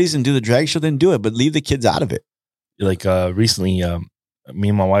with your buddies and do the drag show, then do it. But leave the kids out of it. Like recently, me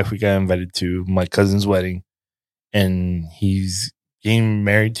and my wife, we got invited to my cousin's wedding, and he's getting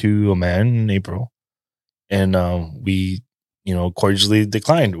married to a man in April, and we, cordially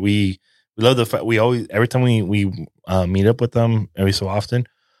declined. We love the fact we always every time we meet up with them every so often,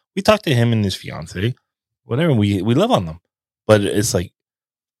 we talk to him and his fiance. Whatever, we love on them, but it's like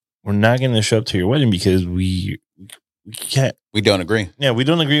we're not going to show up to your wedding because we can't. We don't agree. Yeah, we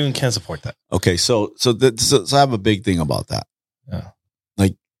don't agree and can't support that. Okay, so I have a big thing about that. Yeah,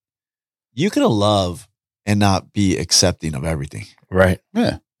 like you can love and not be accepting of everything, right?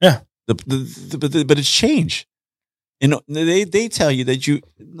 Yeah. But it's change. They tell you that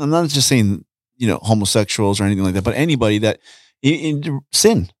I'm not just saying homosexuals or anything like that, but anybody that in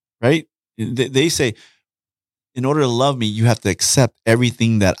sin, right? They say, in order to love me, you have to accept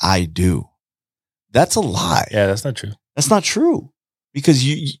everything that I do. That's a lie. Yeah, that's not true. That's not true. Because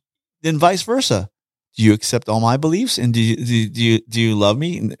then vice versa. Do you accept all my beliefs? And do you love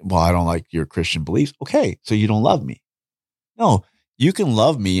me? Well, I don't like your Christian beliefs. Okay, so you don't love me. No, you can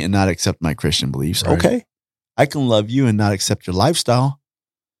love me and not accept my Christian beliefs. Right. Okay. I can love you and not accept your lifestyle.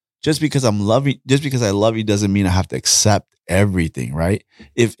 Just because I love you doesn't mean I have to accept everything, right?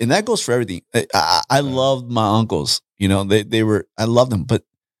 And that goes for everything. I loved my uncles. I loved them, but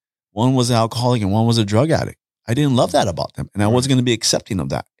one was an alcoholic and one was a drug addict. I didn't love that about them, and I wasn't going to be accepting of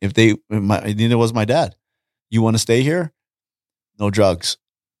that. Neither was my dad. You want to stay here? No drugs.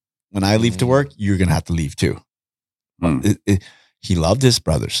 When I leave to work, you're going to have to leave too. He loved his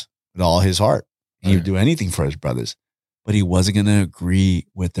brothers with all his heart. He would do anything for his brothers, but he wasn't going to agree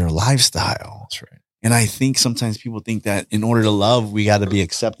with their lifestyle. That's right. And I think sometimes people think that in order to love, we got to be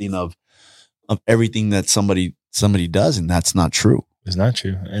accepting of everything that somebody does. And that's not true. It's not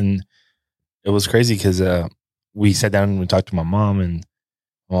true. And it was crazy because we sat down and we talked to my mom, and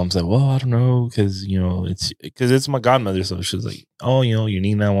my mom's like, well, I don't know, because, it's my godmother. So she was like, oh, your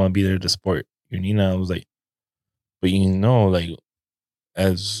Nina want to be there to support your Nina. I was like, but like,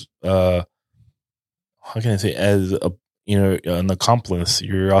 as, how can I say, as a, an accomplice,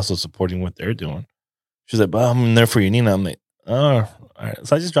 you're also supporting what they're doing. She's like, but I'm there for your Nina. I'm like, oh, all right.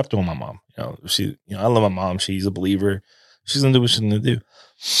 So I just dropped it on my mom. She, I love my mom. She's a believer. She's gonna do what she's gonna do.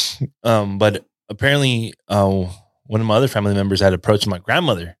 But apparently, one of my other family members had approached my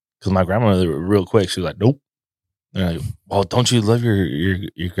grandmother, because my grandmother, real quick, she was like, nope. They're like, well, don't you love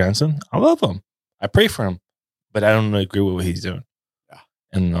your grandson? I love him. I pray for him, but I don't agree with what he's doing. Yeah.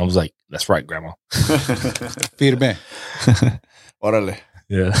 And I was like, that's right, Grandma. Firme. Órale.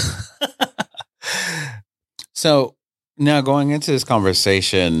 Yeah. So now going into this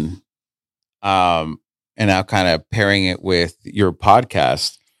conversation, and now kind of pairing it with your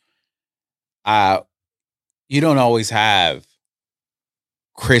podcast, you don't always have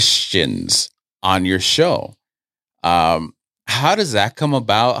Christians on your show. How does that come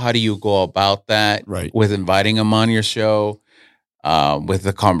about? How do you go about that? Right. With inviting them on your show, with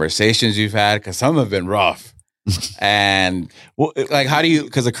the conversations you've had? Because some have been rough. And like, how do you?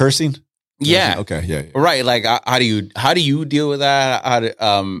 Because of cursing? Yeah. Okay. Yeah. Right. Like, how do you deal with that?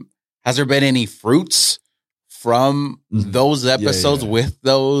 Has there been any fruits from those episodes with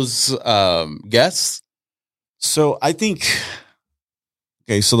those guests? So I think,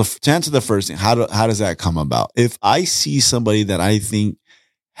 okay. So to answer the first thing, how does that come about? If I see somebody that I think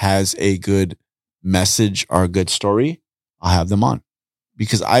has a good message or a good story, I'll have them on,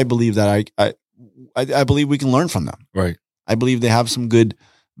 because I believe that I believe we can learn from them. Right. I believe they have some good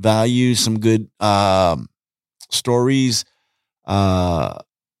values, some good stories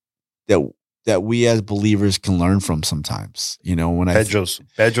that we as believers can learn from sometimes. When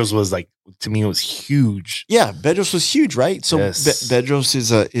Bedros was like, to me, it was huge. Yeah, Bedros was huge, right? So yes. Bedros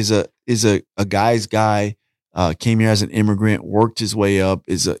is a guy's guy. Came here as an immigrant, worked his way up,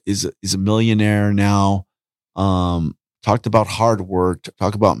 is a millionaire now. Talked about hard work,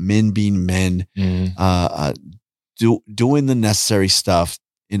 talked about men being men, doing the necessary stuff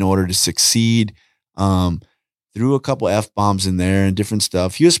in order to succeed. Threw a couple F-bombs in there and different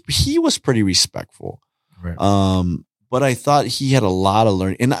stuff. He was pretty respectful. Right. But I thought he had a lot of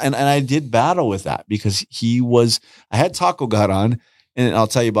learning. And I did battle with that, because I had Taco God on, and I'll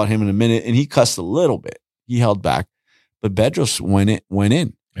tell you about him in a minute, and he cussed a little bit. He held back. But Bedros went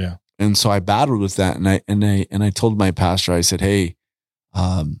in. Yeah. And so I battled with that, and I told my pastor, I said, hey,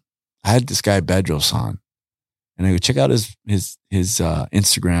 I had this guy Bedros on, and I go check out his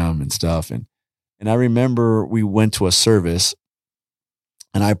Instagram and stuff. And I remember we went to a service,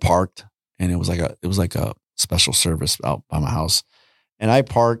 and I parked, and it was like a special service out by my house, and I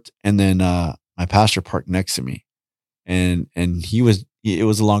parked, and then my pastor parked next to me, and it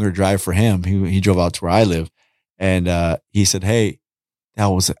was a longer drive for him. He drove out to where I live, and he said, hey, that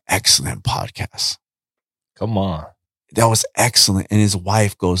was an excellent podcast. Come on. That was excellent. And his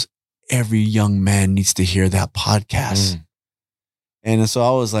wife goes, every young man needs to hear that podcast. And so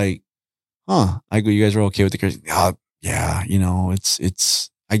I was like, I go, you guys are okay with the cursing? Yeah,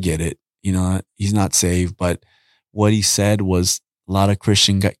 it's, I get it. He's not saved, but what he said was a lot of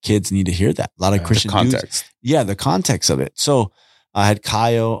Christian kids need to hear that. A lot of Christian context. Dudes, yeah, the context of it. So I had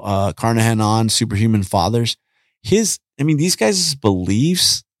Kyle Carnahan on, Superhuman Fathers. These guys'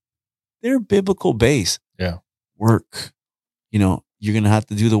 beliefs, they're biblical based. Yeah. Work. You're going to have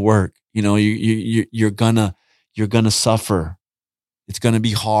to do the work. You're going to suffer. It's going to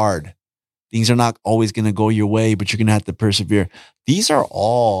be hard. Things are not always going to go your way, but you're going to have to persevere. These are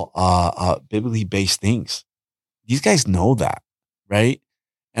all biblically based things. These guys know that, right?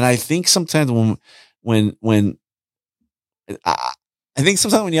 And I think sometimes when you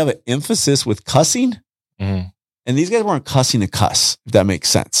have an emphasis with cussing, and these guys weren't cussing to cuss, if that makes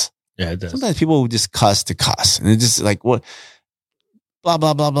sense. Yeah, it does. Sometimes people would just cuss to cuss, and it's just like, what, blah,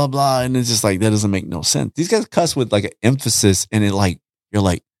 blah, blah, blah, blah. And it's just like, that doesn't make no sense. These guys cuss with like an emphasis, and you're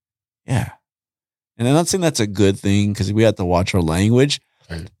like, yeah. And I'm not saying that's a good thing, because we have to watch our language.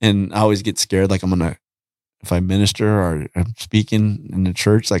 Right. And I always get scared, like if I minister or I'm speaking in the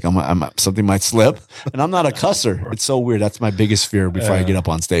church, like something might slip. And I'm not a cusser. It's so weird. That's my biggest fear before I get up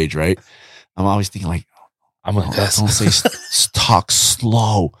on stage, right? I'm always thinking like, I'm going to cuss. Don't say, talk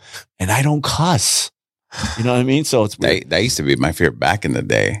slow. And I don't cuss. You know what I mean? So it's weird. That used to be my fear back in the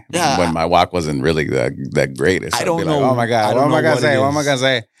day, when my walk wasn't really the greatest. I don't know. Like, oh my God, what am I going to say? What am I going to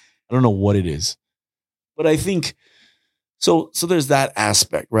say? I don't know what it is. I think so there's that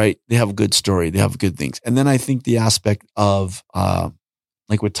aspect, right? They have a good story, they have good things. And then I think the aspect of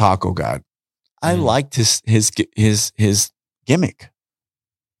like with Taco God, I liked his gimmick.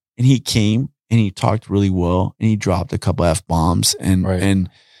 And he came and he talked really well and he dropped a couple F-bombs and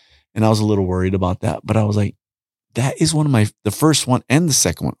I was a little worried about that, but I was like, that is the first one and the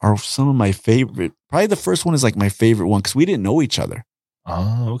second one are some of my favorite. Probably the first one is like my favorite one because we didn't know each other.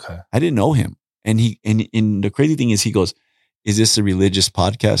 Oh, okay. I didn't know him. And and the crazy thing is he goes, is this a religious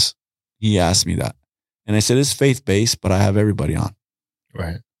podcast? He asked me that. And I said, it's faith-based, but I have everybody on.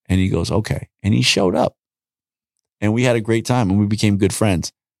 Right. And he goes, okay. And he showed up and we had a great time and we became good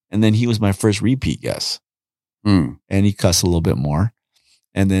friends. And then he was my first repeat guest. And he cussed a little bit more.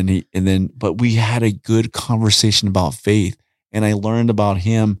 But we had a good conversation about faith. And I learned about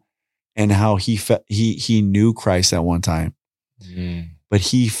him and how he knew Christ at one time. But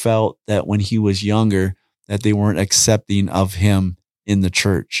he felt that when he was younger, that they weren't accepting of him in the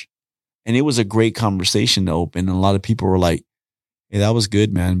church. And it was a great conversation to open. And a lot of people were like, hey, that was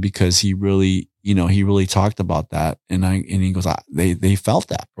good, man, because he really talked about that. And he goes, they felt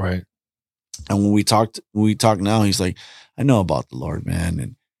that. Right. And when we talked now, he's like, I know about the Lord,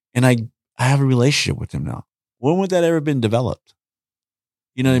 man. And I have a relationship with him now. When would that ever been developed?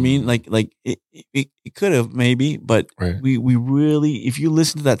 You know what I mean? Like it could have maybe, but we really, if you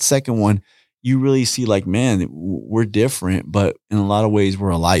listen to that second one, you really see like, man, we're different, but in a lot of ways we're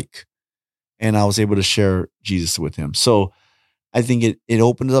alike. And I was able to share Jesus with him. So I think it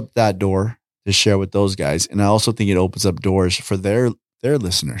opens up that door to share with those guys. And I also think it opens up doors for their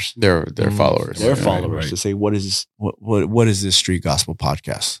listeners, their followers, to say, what is this? What is this Street Gospel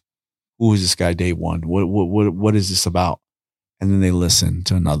Podcast? Who is this guy day one? What is this about? And then they listen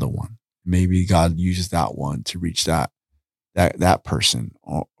to another one. Maybe God uses that one to reach that person.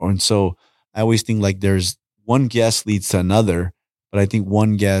 And so I always think like there's one guest leads to another, but I think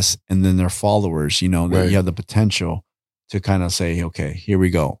one guest and then their followers, that you have the potential to kind of say, okay, here we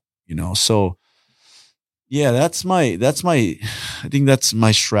go, So yeah, that's my I think that's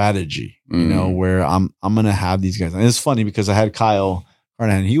my strategy, where I'm going to have these guys. And it's funny because I had Kyle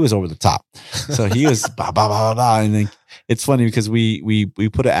and he was over the top. So he was blah, blah, blah, blah. And then it's funny because we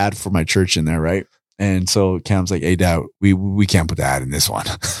put an ad for my church in there. Right. And so Cam's like, hey, Dad, we can't put the ad in this one.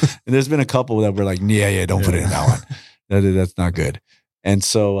 And there's been a couple that were like, yeah, don't put it in that one. That's not good. And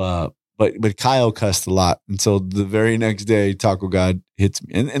so, but Kyle cussed a lot. And so the very next day, Taco God hits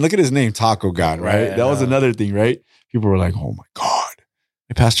me. And look at his name, Taco God, right? That was another thing, right? People were like, oh my God,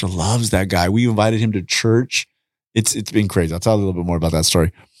 my pastor loves that guy. We invited him to church. It's been crazy. I'll tell a little bit more about that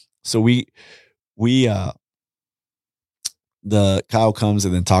story. So the Kyle comes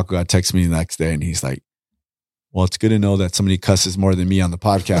and then Taco God texts me the next day and he's like, well, it's good to know that somebody cusses more than me on the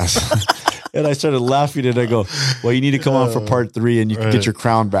podcast. And I started laughing and I go, well, you need to come on for part 3 and you can get your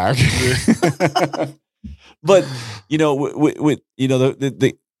crown back. But,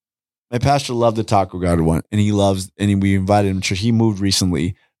 my pastor loved the Taco God one and we invited him to church. He moved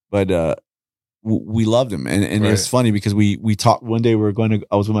recently, but we loved him. And it's funny because we talked one day,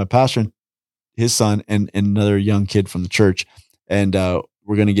 I was with my pastor and his son and another young kid from the church. And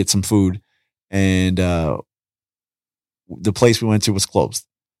we're going to get some food. And the place we went to was closed.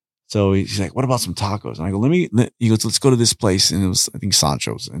 So he's like, what about some tacos? And I go, he goes, let's go to this place. And it was, I think,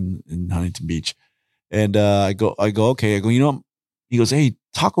 Sancho's in Huntington Beach. And I go, okay. I go, he goes, hey,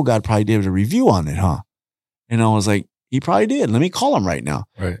 Taco God probably did a review on it, huh? And I was like, he probably did. Let me call him right now.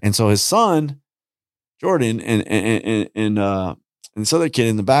 Right. And so his son, Jordan, and this other kid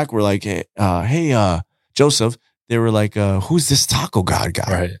in the back were like, hey, Joseph. They were like, who's this Taco God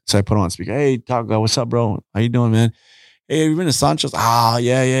guy? Right. So I put him on speaker. Hey, Taco God, what's up, bro? How you doing, man? Hey, have you been to Sancho's?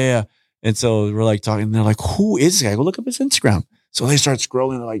 Yeah. And so we're like talking. And they're like, who is this guy? I go look up his Instagram. So they start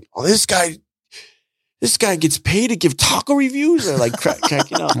scrolling. They're like, oh, this guy gets paid to give taco reviews. They're like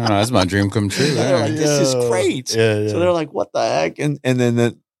cracking up. Oh, that's my dream come true. They're like, this is great. Yeah. So they're like, what the heck? And then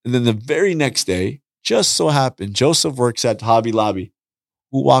the very next day, just so happened, Joseph works at Hobby Lobby.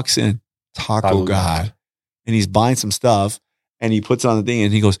 Who walks in? Taco God. And he's buying some stuff and he puts it on the thing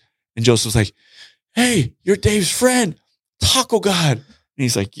and he goes, and Joseph's like, hey, you're Dave's friend, Taco God. And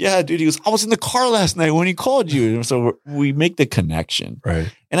he's like, yeah, dude. He goes, I was in the car last night when he called you. And so we make the connection.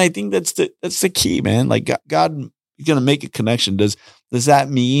 Right. And I think that's the key, man. Like God is going to make a connection. Does that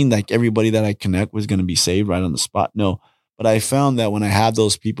mean like everybody that I connect with is going to be saved right on the spot? No. But I found that when I have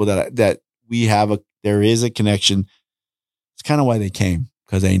those people that there is a connection, it's kind of why they came,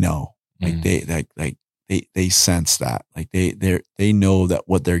 because they know, they sense that, like they know that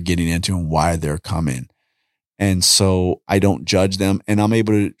what they're getting into and why they're coming. And so I don't judge them, and I'm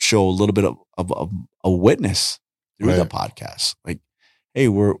able to show a little bit a witness through the podcast. Like, hey,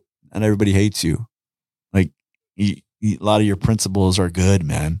 not everybody hates you. Like, a lot of your principles are good,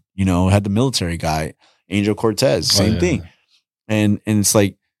 man. You know, had the military guy, Angel Cortez, same thing. And it's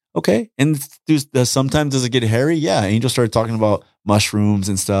like, okay. And sometimes does it get hairy? Yeah. Angel started talking about mushrooms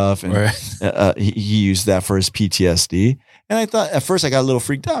and stuff. And he used that for his PTSD. And I thought at first I got a little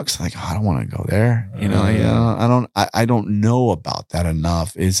freaked out because like, I don't want to go there. You know, I don't know about that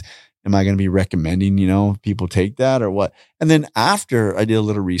enough. Am I going to be recommending, you know, people take that or what? And then after I did a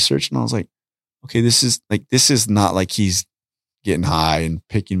little research and I was like, okay, this is not like he's getting high and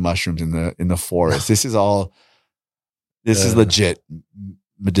picking mushrooms in the forest. This is legit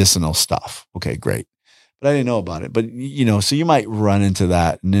medicinal stuff. Okay, great. But I didn't know about it. But, you know, so you might run into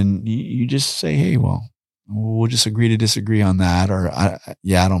that and then you just say, hey, well, we'll just agree to disagree on that. Or I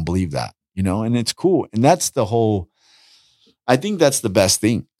don't believe that, you know, and it's cool. And that's I think that's the best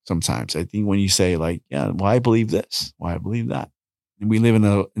thing sometimes. I think when you say like, yeah, well, I believe this, why I believe that. And we live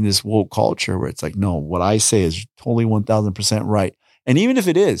in this woke culture where it's like, no, what I say is totally 1000% right. And even if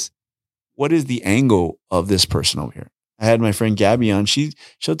it is, what is the angle of this person over here? I had my friend Gabby on.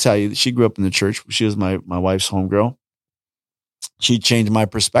 She'll tell you that she grew up in the church. She was my wife's homegirl. She changed my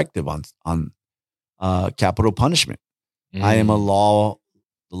perspective on capital punishment. I am a law.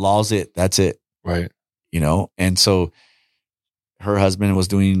 The law's it. That's it. Right. You know? And so her husband was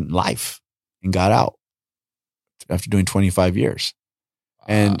doing life and got out after doing 25 years.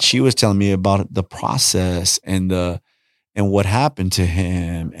 And she was telling me about the process and what happened to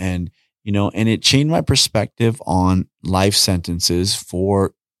him. And, you know, and it changed my perspective on life sentences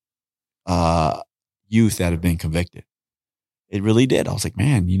for youth that have been convicted. It really did. I was like,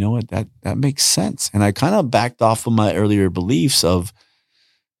 man, you know what? That makes sense. And I kind of backed off of my earlier beliefs of,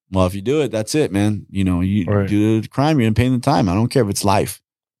 well, if you do it, that's it, man. You know, you do the crime, you're going to pay the time. I don't care if it's life.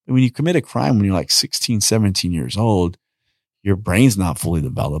 And when you commit a crime when you're like 16, 17 years old, your brain's not fully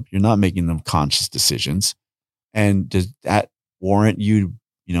developed. You're not making them conscious decisions. And does that warrant you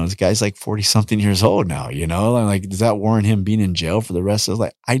know, this guy's like 40 something years old now, you know, like, does that warrant him being in jail for the rest of his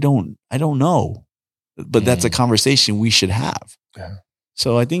life? I don't know, but that's a conversation we should have. Yeah.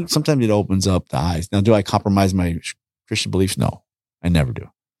 So I think sometimes it opens up the eyes. Now, do I compromise my Christian beliefs? No, I never do.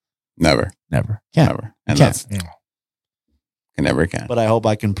 Never. Can't. Never. And can't. I never can. But I hope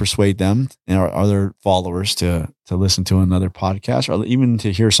I can persuade them and our other followers to listen to another podcast or even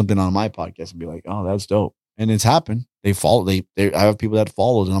to hear something on my podcast and be like, oh, that's dope. And it's happened. They follow. I have people that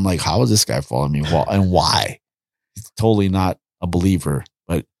followed, and I'm like, how is this guy following me? Well, and why? He's totally not a believer.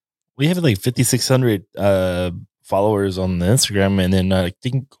 But we have like 5,600 followers on the Instagram, and then I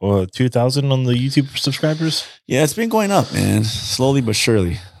think 2,000 on the YouTube subscribers. Yeah, it's been going up, man, slowly but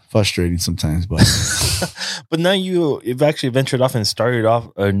surely. Frustrating sometimes, but but now you've actually ventured off and started off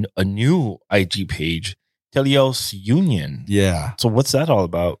a new IG page, Teleos Union. Yeah. So what's that all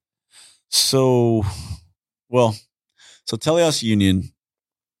about? So Teleos Union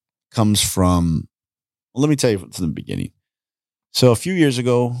comes from, well, let me tell you from the beginning. So a few years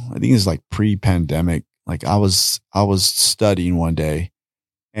ago, I think it's like pre-pandemic, like I was studying one day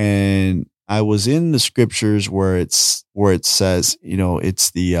and I was in the scriptures where it says, you know,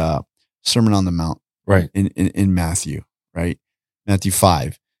 it's the Sermon on the Mount, right? In Matthew, right? Matthew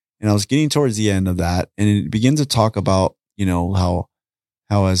 5. And I was getting towards the end of that, and it begins to talk about, you know,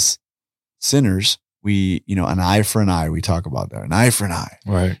 how as sinners, we, you know, an eye for an eye, we talk about that, an eye for an eye,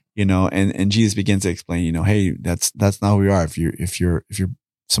 right? You know, and Jesus begins to explain, you know, hey, that's not who we are. If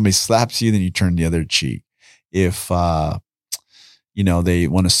somebody slaps you, then you turn the other cheek. If you know, they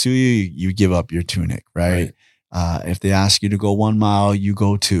want to sue you, you give up your tunic, right? If they ask you to go 1 mile, you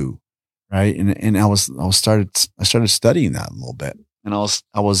go 2, right? And I started studying that a little bit, and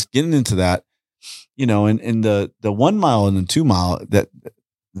I was getting into that, you know, and the 1 mile and the 2 mile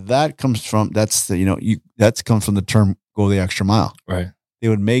that comes from, that comes from the term go the extra mile, right? They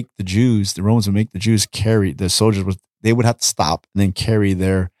would make the Romans would make the Jews carry, the soldiers they would have to stop and then carry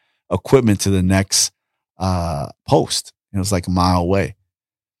their equipment to the next post. It was like a mile away.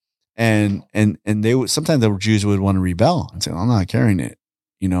 And they would, sometimes the Jews would want to rebel and say, I'm not carrying it,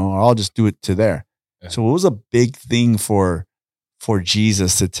 you know, or I'll just do it to there. Yeah. So it was a big thing for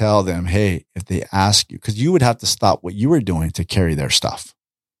Jesus to tell them, hey, if they ask you, because you would have to stop what you were doing to carry their stuff.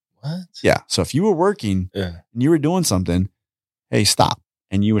 What? Yeah. So if you were working and you were doing something, hey, stop.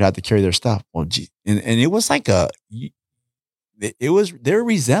 And you would have to carry their stuff. Well, and it was like they're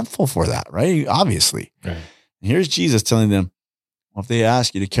resentful for that, right? Obviously. Right. And here's Jesus telling them, well, if they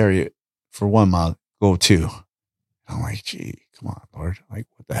ask you to carry it for 1 mile, go 2. I'm like, gee, come on, Lord. Like,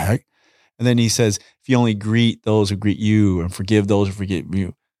 what the heck? And then he says, if you only greet those who greet you and forgive those who forgive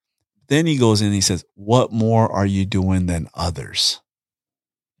you, Then he goes in and he says, what more are you doing than others?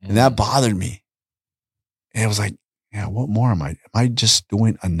 And that bothered me. And it was like, yeah, what more am I? Am I just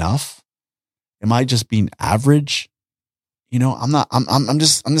doing enough? Am I just being average? You know, I'm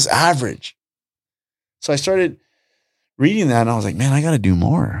just average. So I started reading that and I was like, man, I got to do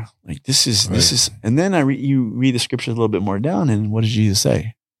more. Like this is, and then you read the scriptures a little bit more down. And what does Jesus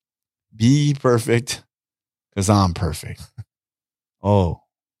say? Be perfect because I'm perfect. Oh,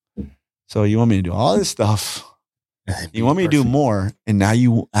 so you want me to do all this stuff? You want me to do more, and now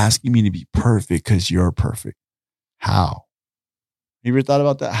you asking me to be perfect because you're perfect. How? You ever thought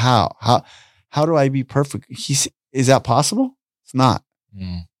about that? How do I be perfect? Is that possible? It's not.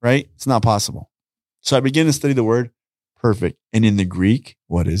 Right? It's not possible. So I begin to study the word perfect. And in the Greek,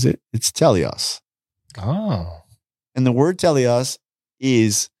 what is it? It's teleos. Oh. And the word teleos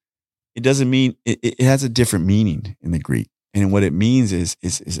it doesn't mean, it has a different meaning in the Greek. And what it means is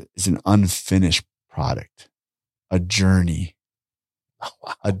an unfinished product, a journey,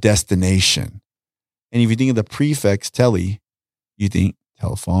 a destination. And if you think of the prefix tele, you think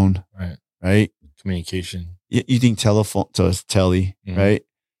telephone, right? Communication. You think telephone, so it's tele, right?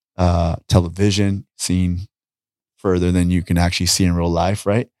 Television, seen further than you can actually see in real life,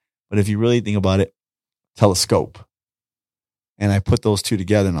 right? But if you really think about it, telescope. And I put those two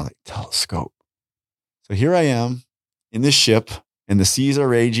together and I'm like, telescope. So here I am in this ship and the seas are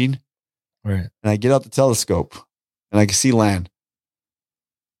raging. Right. And I get out the telescope and I can see land.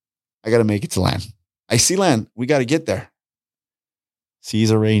 I got to make it to land. I see land. We got to get there.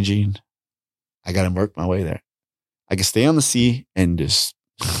 Seas are raging. I got to work my way there. I can stay on the sea and just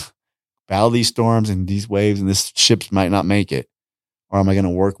battle these storms and these waves and this ship might not make it. Or am I going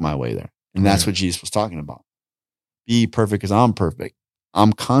to work my way there? And that's what Jesus was talking about. Be perfect because I'm perfect.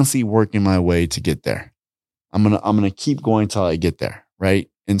 I'm constantly working my way to get there. I'm gonna keep going till I get there, right?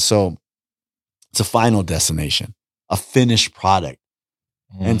 And so it's a final destination, a finished product.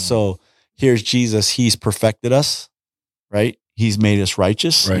 And so here's Jesus. He's perfected us, right? He's made us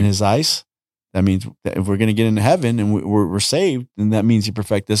righteous in his eyes. That means that if we're going to get into heaven and we're saved, then that means he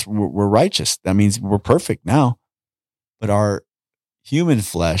perfected us. We're righteous. That means we're perfect now. But our human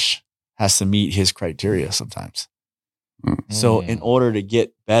flesh has to meet his criteria sometimes. So in order to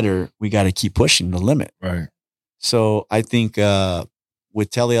get better, we got to keep pushing the limit. Right. So I think with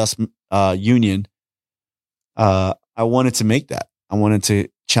Teleos Union, I wanted to make that. I wanted to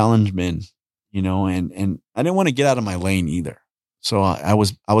challenge men, you know, and I didn't want to get out of my lane either. So I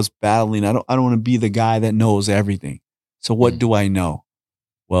was battling. I don't want to be the guy that knows everything. So what do I know?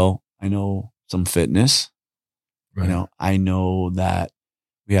 Well, I know some fitness. Right. You know, I know that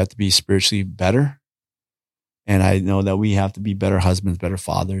we have to be spiritually better. And I know that we have to be better husbands, better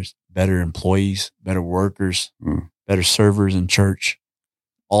fathers, better employees, better workers, better servers in church,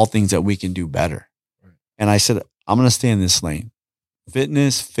 all things that we can do better. Right. And I said, I'm going to stay in this lane.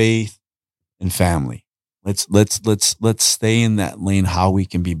 Fitness, faith, and family. Let's stay in that lane, how we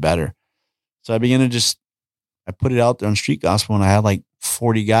can be better. So I began to I put it out there on Street Gospel and I had like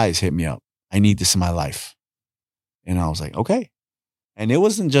 40 guys hit me up. I need this in my life. And I was like, okay. And it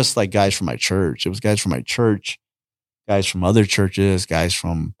wasn't just like guys from my church. It was guys from my church, guys from other churches, guys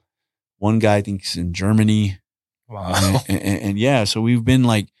from one guy I think is in Germany. Wow. And yeah, so we've been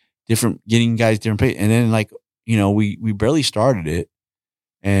like getting guys different pay. And then like, you know, we barely started it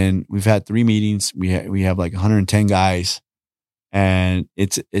and we've had 3 meetings. We have like 110 guys and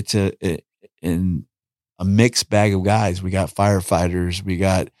it's a mixed bag of guys. We got firefighters, we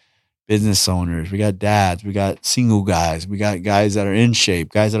got business owners, we got dads, we got single guys, we got guys that are in shape,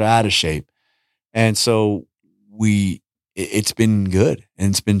 guys that are out of shape. And so it's been good and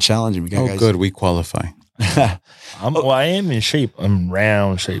it's been challenging. We got guys. Good. We qualify. I am in shape. I'm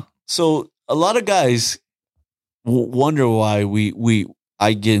round shape. So a lot of guys wonder why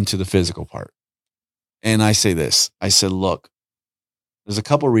I get into the physical part. And I say this, I said, look, there's a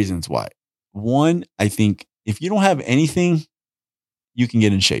couple of reasons why. One, I think if you don't have anything, you can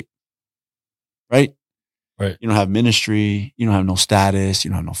get in shape. Right? Right. You don't have ministry. You don't have no status. You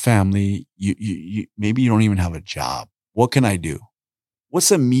don't have no family. You maybe you don't even have a job. What can I do?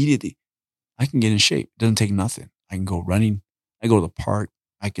 What's immediately? I can get in shape. It doesn't take nothing. I can go running. I go to the park.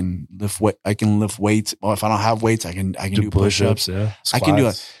 I can lift weights. Well, if I don't have weights, I can do push-ups. Yeah. I can do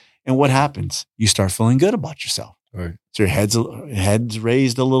it. And what happens? You start feeling good about yourself. Right. So your head's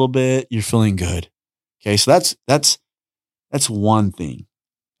raised a little bit. You're feeling good. Okay. So that's one thing.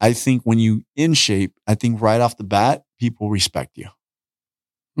 I think when you in shape, I think right off the bat, people respect you.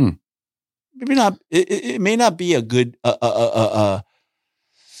 Maybe not. It may not be a good. It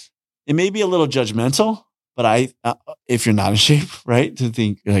may be a little judgmental, But if you're not in shape, right, to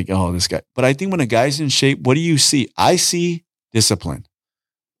think like, oh, this guy. But I think when a guy's in shape, what do you see? I see discipline.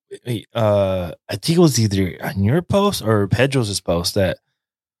 I think it was either on your post or Pedro's post that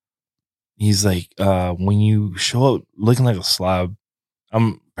he's like, when you show up looking like a slob,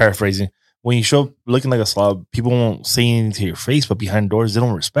 I'm paraphrasing. When you show up looking like a slob, people won't say anything to your face, but behind doors, they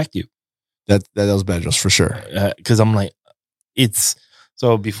don't respect you. That was Pedro's for sure. Because I'm like, it's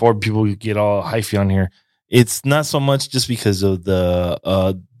so before people get all hyphy on here, it's not so much just because of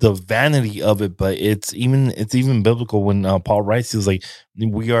the vanity of it, but it's even biblical when Paul writes, he was like,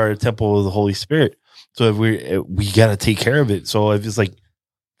 we are a temple of the Holy Spirit. So if we got to take care of it. So if it's like,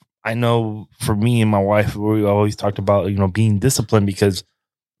 I know for me and my wife, we always talked about, being disciplined because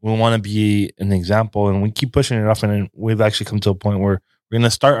we want to be an example, and we keep pushing it off. And we've actually come to a point where we're going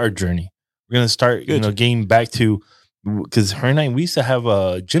to start our journey. We're going to start, getting back to, because her and I, we used to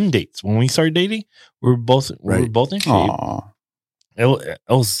have gym dates when we started dating. We were both in shape. Aww. It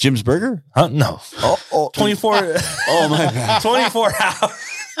was Jim's Burger? Huh? No. 24. Oh my bad. 24 hours.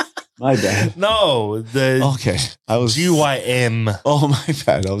 My bad. No. Okay. I was GYM. Oh my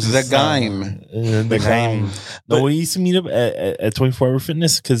bad. I was the Gaim. The Gaim. No, we used to meet up at 24 Hour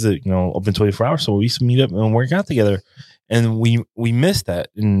Fitness because open 24 hours. So we used to meet up and work out together, and we missed that.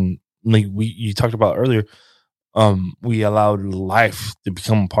 And like you talked about earlier. We allowed life to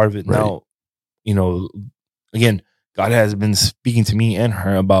become a part of it. Right. Now, again, God has been speaking to me and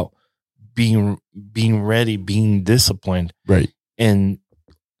her about being ready, being disciplined, right, and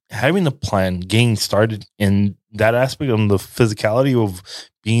having a plan, getting started in that aspect on the physicality of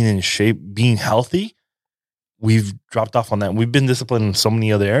being in shape, being healthy. We've dropped off on that. We've been disciplined in so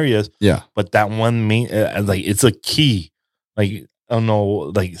many other areas, but that one main, it's a key, like. I don't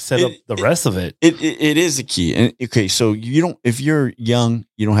know, like set up the rest of it. It is a key. And okay, so if you're young,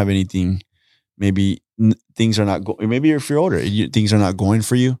 you don't have anything, maybe things are not going, maybe if you're older, things are not going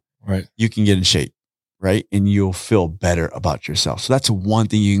for you, right? You can get in shape, right? And you'll feel better about yourself. So that's one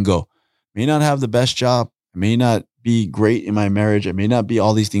thing you can go. May not have the best job, I may not be great in my marriage, I may not be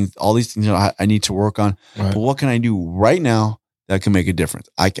all these things I need to work on, right. But what can I do right now that can make a difference?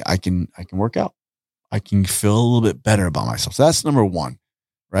 I can work out. I can feel a little bit better about myself. So that's number one,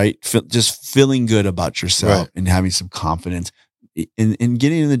 right? Just feeling good about yourself, right, and having some confidence. In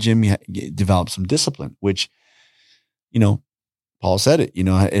getting in the gym, you develop some discipline, which, Paul said it,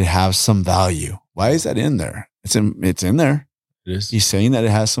 it has some value. Why is that in there? It's in there. It is. He's saying that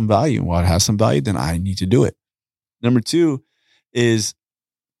it has some value. Well, it has some value, then I need to do it. Number two is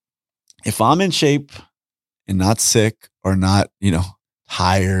if I'm in shape and not sick or not,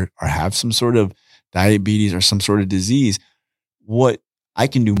 tired or have some sort of diabetes or some sort of disease, what I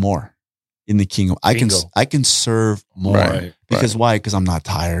can do more in the kingdom. I can serve more, right, because why? Because I'm not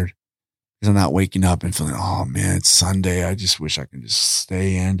tired. Because I'm not waking up and feeling, oh man, it's Sunday. I just wish I could just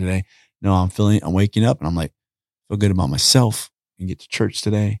stay in today. No, I'm waking up and I'm like, feel good about myself and get to church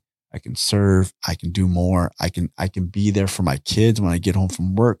today. I can serve. I can do more. I can be there for my kids when I get home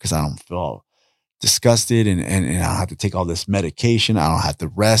from work because I don't feel disgusted and I don't have to take all this medication. I don't have to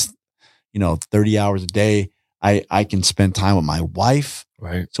rest, 30 hours a day. I can spend time with my wife.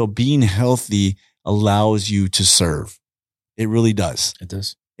 Right. So being healthy allows you to serve. It really does. It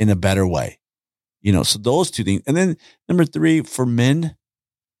does. In a better way. So those two things. And then number three, for men,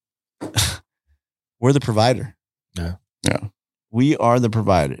 we're the provider. Yeah. Yeah. We are the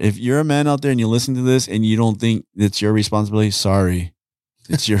provider. If you're a man out there and you listen to this and you don't think it's your responsibility, sorry.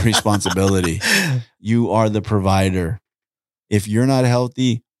 It's your responsibility. You are the provider. If you're not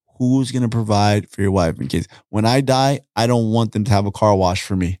healthy, who's going to provide for your wife and kids? When I die, I don't want them to have a car wash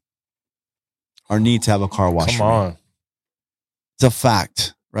for me or need to have a car wash for me. It's a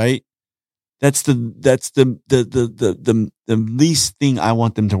fact, right? That's the least thing I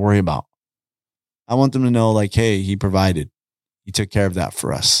want them to worry about. I want them to know, like, hey, he provided. He took care of that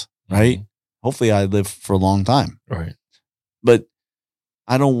for us, right? Mm-hmm. Hopefully I live for a long time. Right. But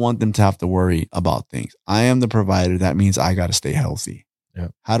I don't want them to have to worry about things. I am the provider. That means I got to stay healthy. Yeah.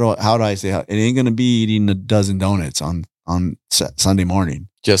 How do I stay healthy? It ain't going to be eating a dozen donuts on Sunday morning.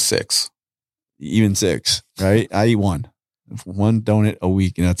 Just 6. Even 6, right? I eat one donut a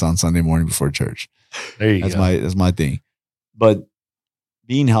week, and that's on Sunday morning before church. There you go. That's my thing. But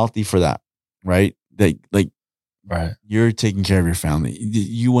being healthy for that, right? Right. You're taking care of your family.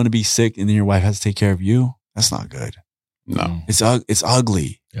 You want to be sick, and then your wife has to take care of you. That's not good. No, it's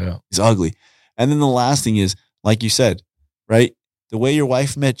ugly. Yeah, it's ugly. And then the last thing is, like you said, right? The way your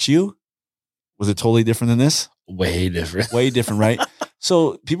wife met you, was it totally different than this? Way different. Way different, right?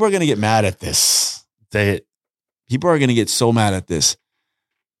 So people are going to get mad at this. People are going to get so mad at this.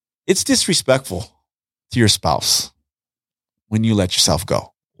 It's disrespectful to your spouse when you let yourself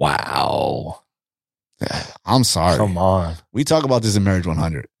go? Wow. I'm sorry. Come on. We talk about this in Marriage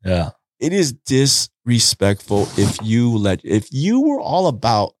 100. Yeah. It is disrespectful if you were all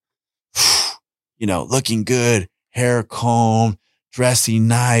about, looking good, hair combed, dressing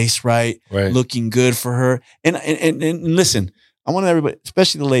nice, right? Looking good for her. And listen, I want everybody,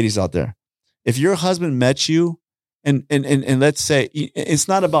 especially the ladies out there, if your husband met you and let's say it's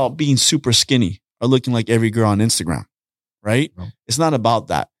not about being super skinny or looking like every girl on Instagram, right? No. It's not about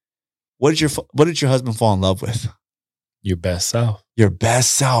that. What did your husband fall in love with? Your best self. Your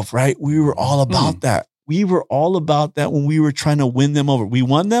best self, right? We were all about that. We were all about that when we were trying to win them over. We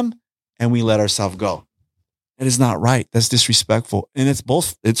won them and we let ourselves go. That is not right. That's disrespectful. And it's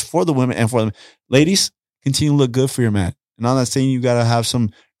for the women and for them. Ladies, continue to look good for your man. And I'm not saying you got to have some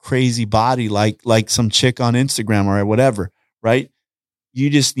crazy body like some chick on Instagram or whatever, right? You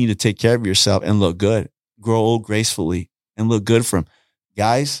just need to take care of yourself and look good. Grow old gracefully and look good for him.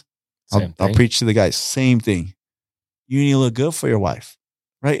 Guys, I'll preach to the guys. Same thing. You need to look good for your wife,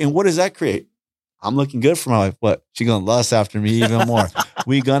 right? And what does that create? I'm looking good for my wife. What? She's going to lust after me even more.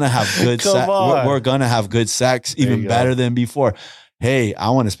 We're going to have good sex. We're going to have good sex even better than before. Hey, I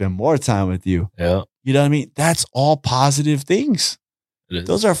want to spend more time with you. Yeah. You know what I mean? That's all positive things.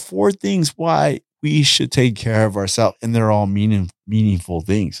 Those are 4 things why we should take care of ourselves. And they're all meaningful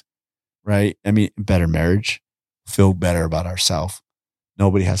things, right? I mean, better marriage, feel better about ourselves.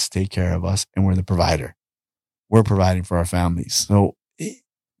 Nobody has to take care of us. And we're the provider. We're providing for our families. So,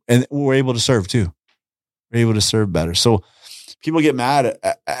 and we're able to serve too. We're able to serve better. So people get mad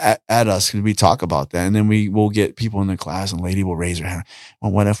at us because we talk about that. And then we will get people in the class and lady will raise her hand.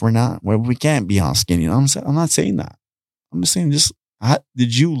 Well, what if we're not? Well, we can't be on skinny. I'm not saying that. I'm just saying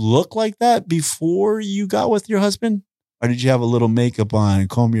did you look like that before you got with your husband? Or did you have a little makeup on and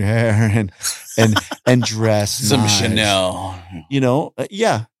comb your hair and dress? Some nice? Chanel.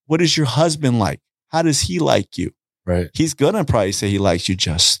 Yeah. What is your husband like? How does he like you? Right. He's going to probably say he likes you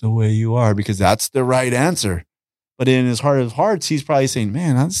just the way you are because that's the right answer. But in his heart of hearts, he's probably saying,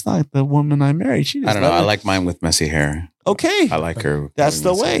 man, that's not the woman I married. I don't know. I like mine with messy hair. Okay. I like her. That's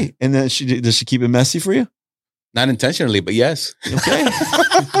the way. Hair. And then does she keep it messy for you? Not intentionally, but yes. Okay.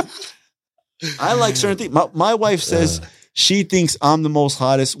 I like certain things. My wife says she thinks I'm the most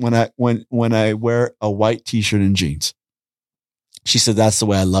hottest when I wear a white t-shirt and jeans. She said, that's the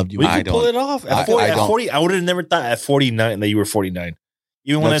way I loved you. We can pull it off. At 40, I would have never thought at 49 that you were 49.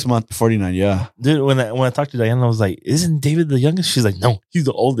 Even next month, 49, yeah. Dude, when I talked to Diana, I was like, isn't David the youngest? She's like, no, he's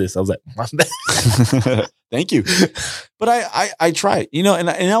the oldest. I was like, my bad. Thank you. But I tried, and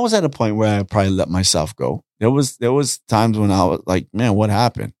I was at a point where I probably let myself go. There was times when I was like, man, what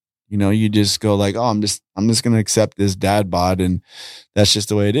happened? You just go like, oh, I'm just going to accept this dad bod. And that's just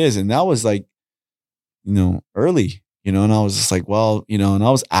the way it is. And that was like, early. And I was just like, well, and I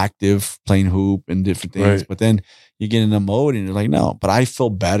was active playing hoop and different things, right. But then you get in a mode and you're like, no, but I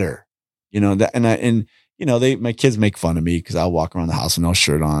feel better, my kids make fun of me because I'll walk around the house with no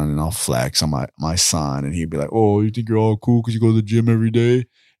shirt on and I'll flex on my son. And he'd be like, oh, you think you're all cool because you go to the gym every day?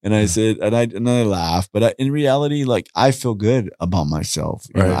 And I said, and I laugh, but in reality, like I feel good about myself.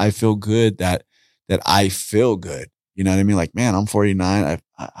 Right. I feel good that I feel good. You know what I mean? Like, man, I'm 49.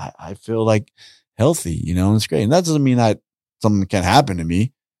 I feel like healthy, and it's great. And that doesn't mean that something can't happen to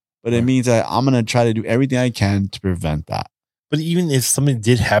me, but it means that I'm going to try to do everything I can to prevent that. But even if something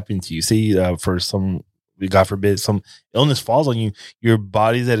did happen to you, say for some, God forbid, some illness falls on you, your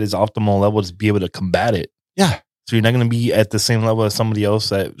body's at its optimal level to be able to combat it. Yeah. So you're not going to be at the same level as somebody else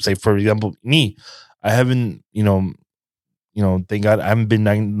that, say, for example, me, I haven't, thank God I haven't been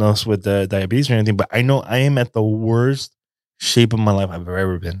diagnosed with diabetes or anything, but I know I am at the worst shape of my life I've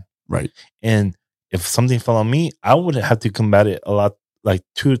ever been. Right. And if something fell on me, I would have to combat it a lot, like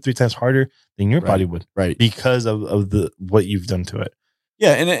 2 or 3 times harder than your body would, right? Because of what you've done to it.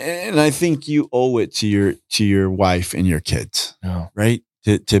 Yeah, and I think you owe it to your wife and your kids, right?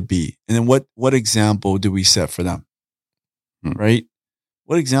 To be, and then what example do we set for them, right?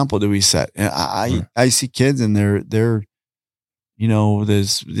 What example do we set? And I see kids and they're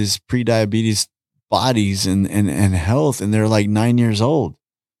there's pre-diabetes bodies and health, and they're like 9 years old.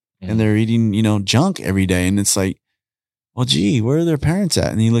 And they're eating, junk every day. And it's like, well, gee, where are their parents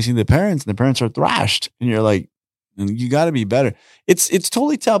at? And you listen to the parents, and the parents are thrashed. And you're like, you got to be better. It's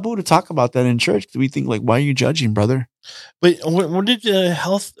totally taboo to talk about that in church because we think like, why are you judging, brother? But when did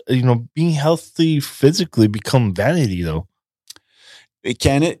health, being healthy physically become vanity, though? It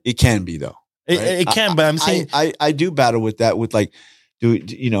can be, though. Right? It can, but I'm saying I do battle with that. With like,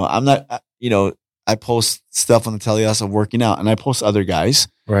 I'm not, I post stuff on the Telios of working out, and I post other guys,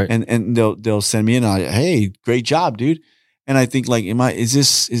 right? And they'll send me in. Hey, great job, dude. And I think like, is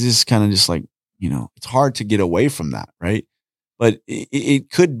this kind of just like, it's hard to get away from that, right? But it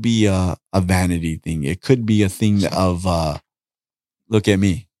could be a vanity thing. It could be a thing of look at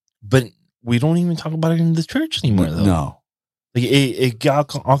me. But we don't even talk about it in the church anymore, though. No, like it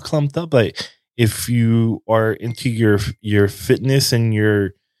got all clumped up. Like if you are into your fitness and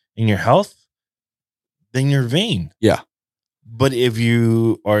your health, then you're vain. Yeah. But if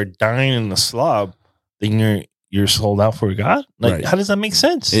you are dying in the slob, then you're sold out for God. Like, right. How does that make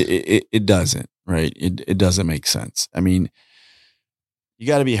sense? It doesn't, right? It doesn't make sense. I mean, you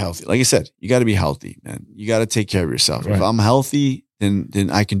got to be healthy. Like I said, you got to be healthy, man. You got to take care of yourself. Right. If I'm healthy, then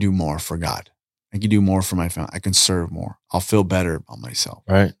I can do more for God. I can do more for my family. I can serve more. I'll feel better about myself.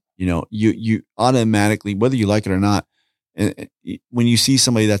 Right. You automatically, whether you like it or not, when you see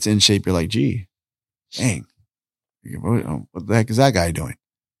somebody that's in shape, you're like, gee, dang, what the heck is that guy doing?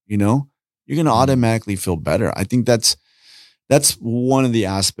 You're going to automatically feel better. I think that's one of the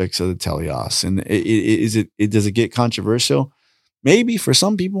aspects of the Telios. And does it get controversial? Maybe for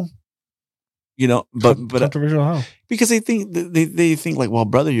some people, but controversial how? Because they think like, well,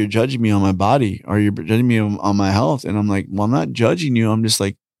 brother, you're judging me on my body, or you're judging me on my health. And I'm like, well, I'm not judging you. I'm just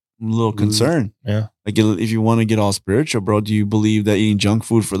like, I'm a little concerned. Yeah. Like if you want to get all spiritual, bro, do you believe that eating junk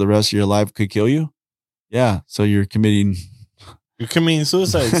food for the rest of your life could kill you? Yeah. So you're committing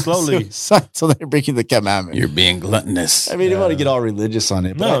suicide slowly. So they're breaking the commandment. You're being gluttonous. I mean, you want to get all religious on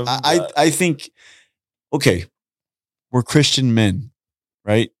it. But no, I think, okay, we're Christian men,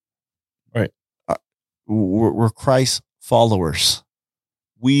 right? Right. We're Christ followers.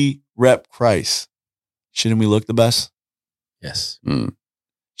 We rep Christ. Shouldn't we look the best? Yes.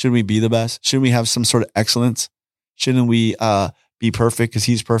 Shouldn't we be the best? Shouldn't we have some sort of excellence? Shouldn't we be perfect because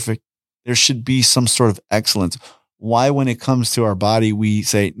he's perfect? There should be some sort of excellence. Why, when it comes to our body, we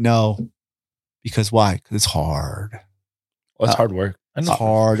say no? Because why? Because it's hard. Well, it's hard work. It's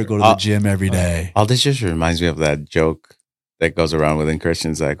hard to go to the gym every day. All this just reminds me of that joke that goes around within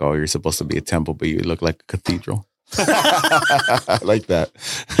Christians, like, oh, you're supposed to be a temple, but you look like a cathedral. I like that.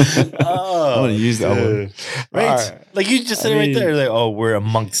 Oh, I'm going to use that one. Right. Like you just said right there, like, oh, we're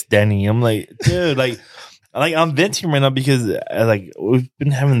amongst Denny. I'm like, dude, like I'm venting right now because we've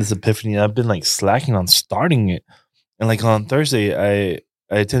been having this epiphany. I've been like slacking on starting it. And like on Thursday, I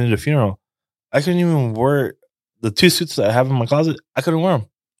attended a funeral. I couldn't even wear the 2 suits that I have in my closet. I couldn't wear them.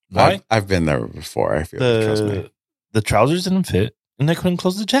 Why? I've been there before. I feel trust me. The trousers didn't fit, and I couldn't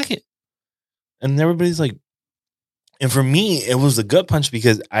close the jacket. And everybody's like, and for me, it was a gut punch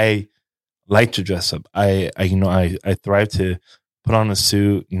because I like to dress up. I thrive to put on a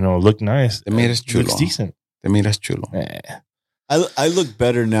suit, look nice. They made us chulo. Looks decent. They made us chulo. I look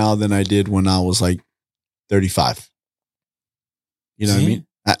better now than I did when I was like 35. You know what I mean?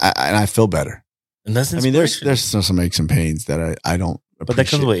 I feel better. And that's there's some aches and pains that I don't appreciate. But that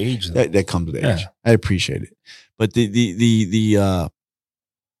comes with age. That comes with age. I appreciate it. But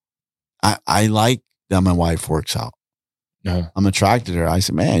I like that my wife works out. I'm attracted to her. I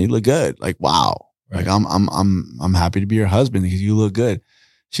said, man, you look good. Like, wow. Right. Like I'm happy to be your husband because you look good.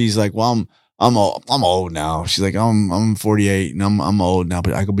 She's like, well, I'm old now. She's like, I'm 48 and I'm old now.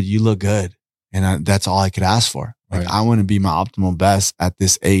 But I go, but you look good. And that's all I could ask for. Like, I want to be my optimal best at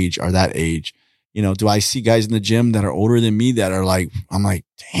this age or that age. Do I see guys in the gym that are older than me that are like, I'm like,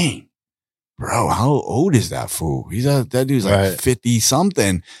 dang, bro, how old is that fool? That dude's like 50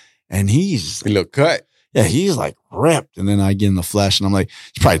 something and he look cut. Yeah, he's like ripped. And then I get in the flesh and I'm like,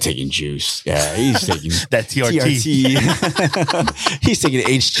 he's probably taking juice. Yeah, he's taking that TRT. He's taking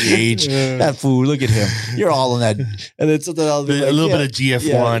HGH. That fool, look at him. You're all on that. And then something else. A little bit of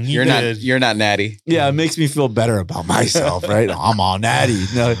GF1. Yeah. You're not natty. Yeah, it makes me feel better about myself, right? I'm all natty.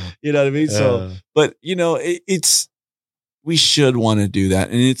 No, you know what I mean? So, but it's, we should want to do that.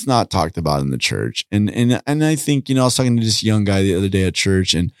 And it's not talked about in the church. And I think, I was talking to this young guy the other day at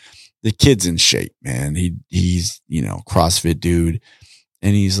church and the kid's in shape, man. He's, CrossFit dude.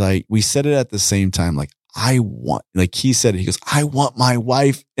 And he's like, we said it at the same time. Like, he said it. He goes, I want my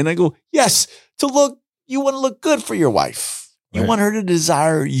wife. And I go, yes, you want to look good for your wife. You want her to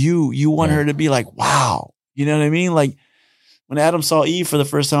desire you. You want her to be like, wow. You know what I mean? Like when Adam saw Eve for the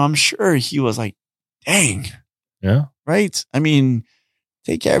first time, I'm sure he was like, dang. Yeah. Right. I mean,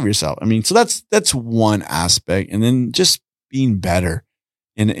 take care of yourself. I mean, so that's one aspect. And then just being better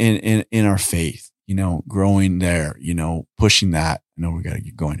in our faith, growing there, pushing that. I know we got to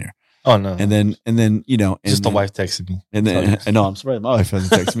get going here. Oh no. And then, just the wife texted me. And then, I know I'm surprised my wife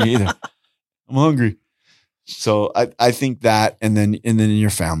hasn't texted me either. I'm hungry. So I think that, and then in your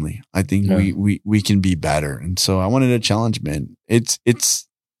family, I think we can be better. And so I wanted to challenge men. It's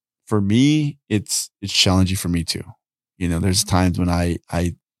for me, it's challenging for me too. You know, there's times when I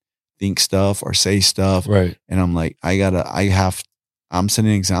think stuff or say stuff, right? And I'm like, I'm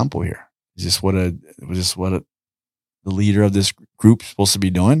setting an example here. Is this what the leader of this group is supposed to be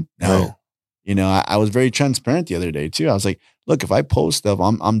doing? No. Right. You know, I was very transparent the other day too. I was like, look, if I post stuff,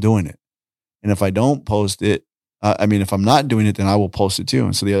 I'm doing it. And if I don't post it, if I'm not doing it, then I will post it too.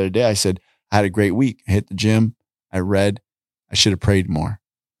 And so the other day I said, I had a great week. I hit the gym. I read. I should have prayed more.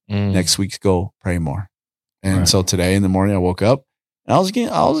 Next week's goal, pray more. And so today in the morning I woke up and it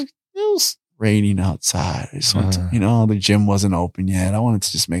was raining outside. I just went to, the gym wasn't open yet. I wanted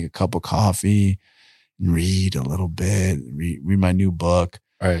to just make a cup of coffee and read a little bit, read my new book.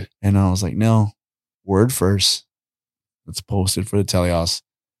 Right. And I was like, no, word first. Let's post it for the teleos.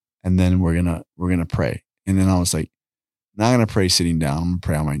 And then we're gonna pray. And then I was like, not gonna pray sitting down. I'm gonna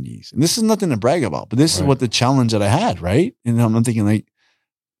pray on my knees. And this is nothing to brag about, but this is what the challenge that I had, right? And I'm thinking like,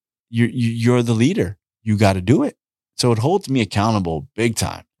 you're the leader. You got to do it. So it holds me accountable big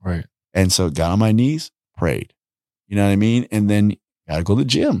time. Right. And so got on my knees, prayed. You know what I mean? And then got to go to the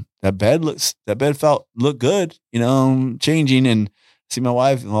gym. That bed looked good, changing, and see my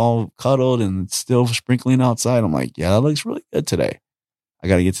wife all cuddled and still sprinkling outside. I'm like, yeah, that looks really good today. I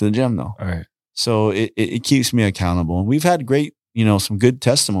got to get to the gym though. All right. So it keeps me accountable. And we've had great, some good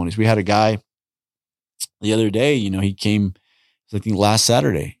testimonies. We had a guy the other day, he came, I think last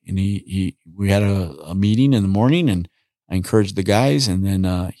Saturday, and we had a meeting in the morning, and I encouraged the guys. And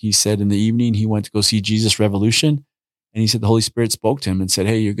then he said in the evening, he went to go see Jesus Revolution. And he said the Holy Spirit spoke to him and said,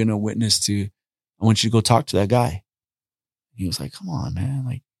 hey, you're going to witness I want you to go talk to that guy. He was like, come on, man.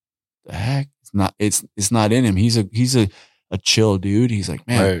 Like, the heck? It's not in him. He's a chill dude. He's like,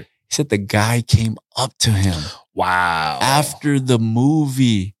 man, He said the guy came up to him. Wow. After the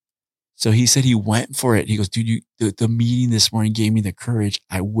movie. So he said he went for it. He goes, dude, the meeting this morning gave me the courage.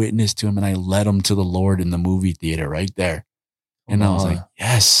 I witnessed to him and I led him to the Lord in the movie theater right there. And I was like,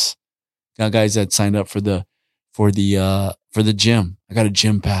 yes. Got guys that signed up for the gym. I got a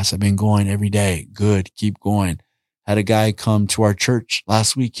gym pass. I've been going every day. Good. Keep going. Had a guy come to our church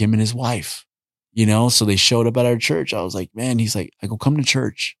last week, him and his wife, so they showed up at our church. I was like, man, he's like, I go, come to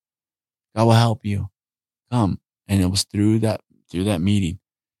church. God will help you. Come. And it was through that meeting.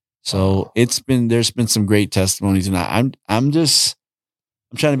 So there's been some great testimonies, and I'm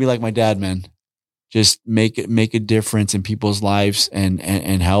trying to be like my dad, man. Just make a difference in people's lives and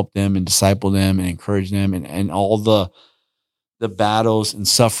help them and disciple them and encourage them and all the battles and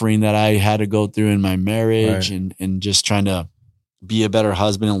suffering that I had to go through in my marriage and just trying to be a better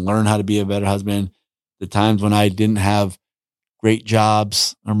husband and learn how to be a better husband. The times when I didn't have great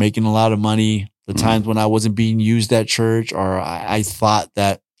jobs or making a lot of money, the times when I wasn't being used at church, or I thought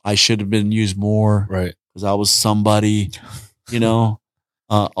that I should have been used more, right? Because I was somebody,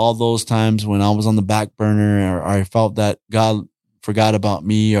 all those times when I was on the back burner, or I felt that God forgot about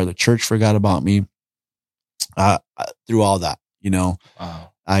me, or the church forgot about me. Through all that,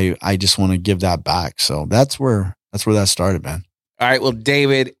 wow. I just want to give that back. So that's where that started, man. All right. Well,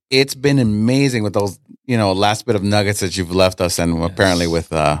 David, it's been amazing with those, last bit of nuggets that you've left us, and apparently with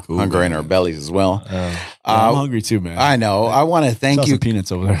hunger in our bellies as well. I'm hungry too, man. I know. I want to thank you. Some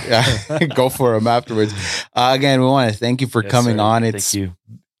peanuts over there. Go for them afterwards. Again, we want to thank you for coming on. Thank you.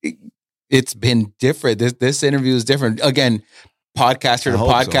 It's been different. This interview is different. Again, podcaster to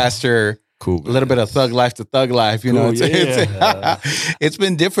podcaster. So. Cool. A little bit of thug life to thug life. Cool, It's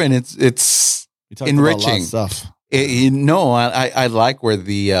been different. It's enriching stuff. I like where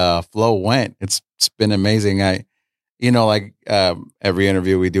the flow went. It's been amazing. Every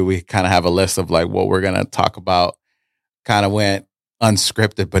interview we do, we kind of have a list of like what we're gonna talk about. Kind of went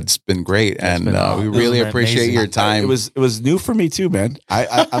unscripted, but it's been great, and we really appreciate your time. It was new for me too, man.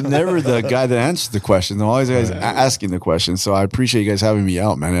 I'm never the guy that answers the questions. I'm always the guy asking the questions. So I appreciate you guys having me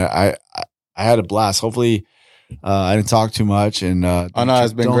out, man. I had a blast. Hopefully. I didn't talk too much, and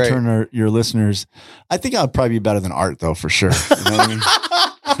it's been great. Don't turn your listeners. I think I'll probably be better than Art, though, for sure. You know what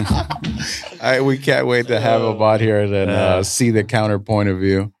I mean? We can't wait to have him on here and see the counterpoint of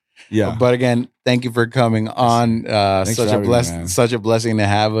view. Yeah. But again, thank you for coming on. Such a blessing to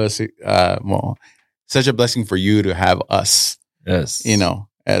have us. Such a blessing for you to have us. Yes.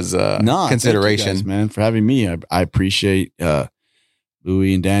 As a consideration, thank you guys, man, for having me. I appreciate.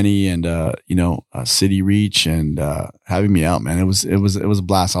 Louis and Danny and City Reach and having me out, man. It was a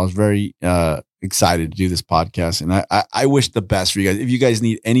blast. I was very excited to do this podcast, and I wish the best for you guys. If you guys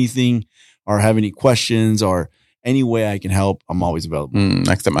need anything or have any questions or any way I can help, I'm always available.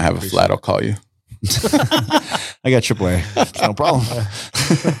 Next time I have a flat, I'll call you. I got AAA. No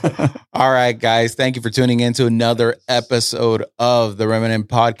problem. All right, guys. Thank you for tuning in to another episode of the Remnant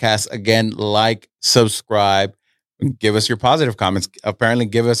Podcast. Again, like, subscribe, give us your positive comments. Apparently,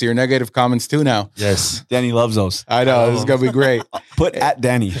 give us your negative comments too now. Yes. Danny loves those. I know. This is going to be great. Put at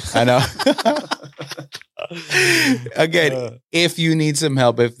Danny. I know. Again, if you need some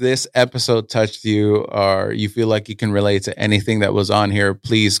help, if this episode touched you or you feel like you can relate to anything that was on here,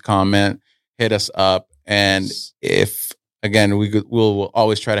 please comment, hit us up. And if, again, we'll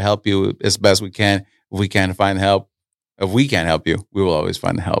always try to help you as best we can. If we can't find help, if we can't help you, we will always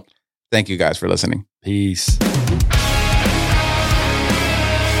find help. Thank you guys for listening. Peace.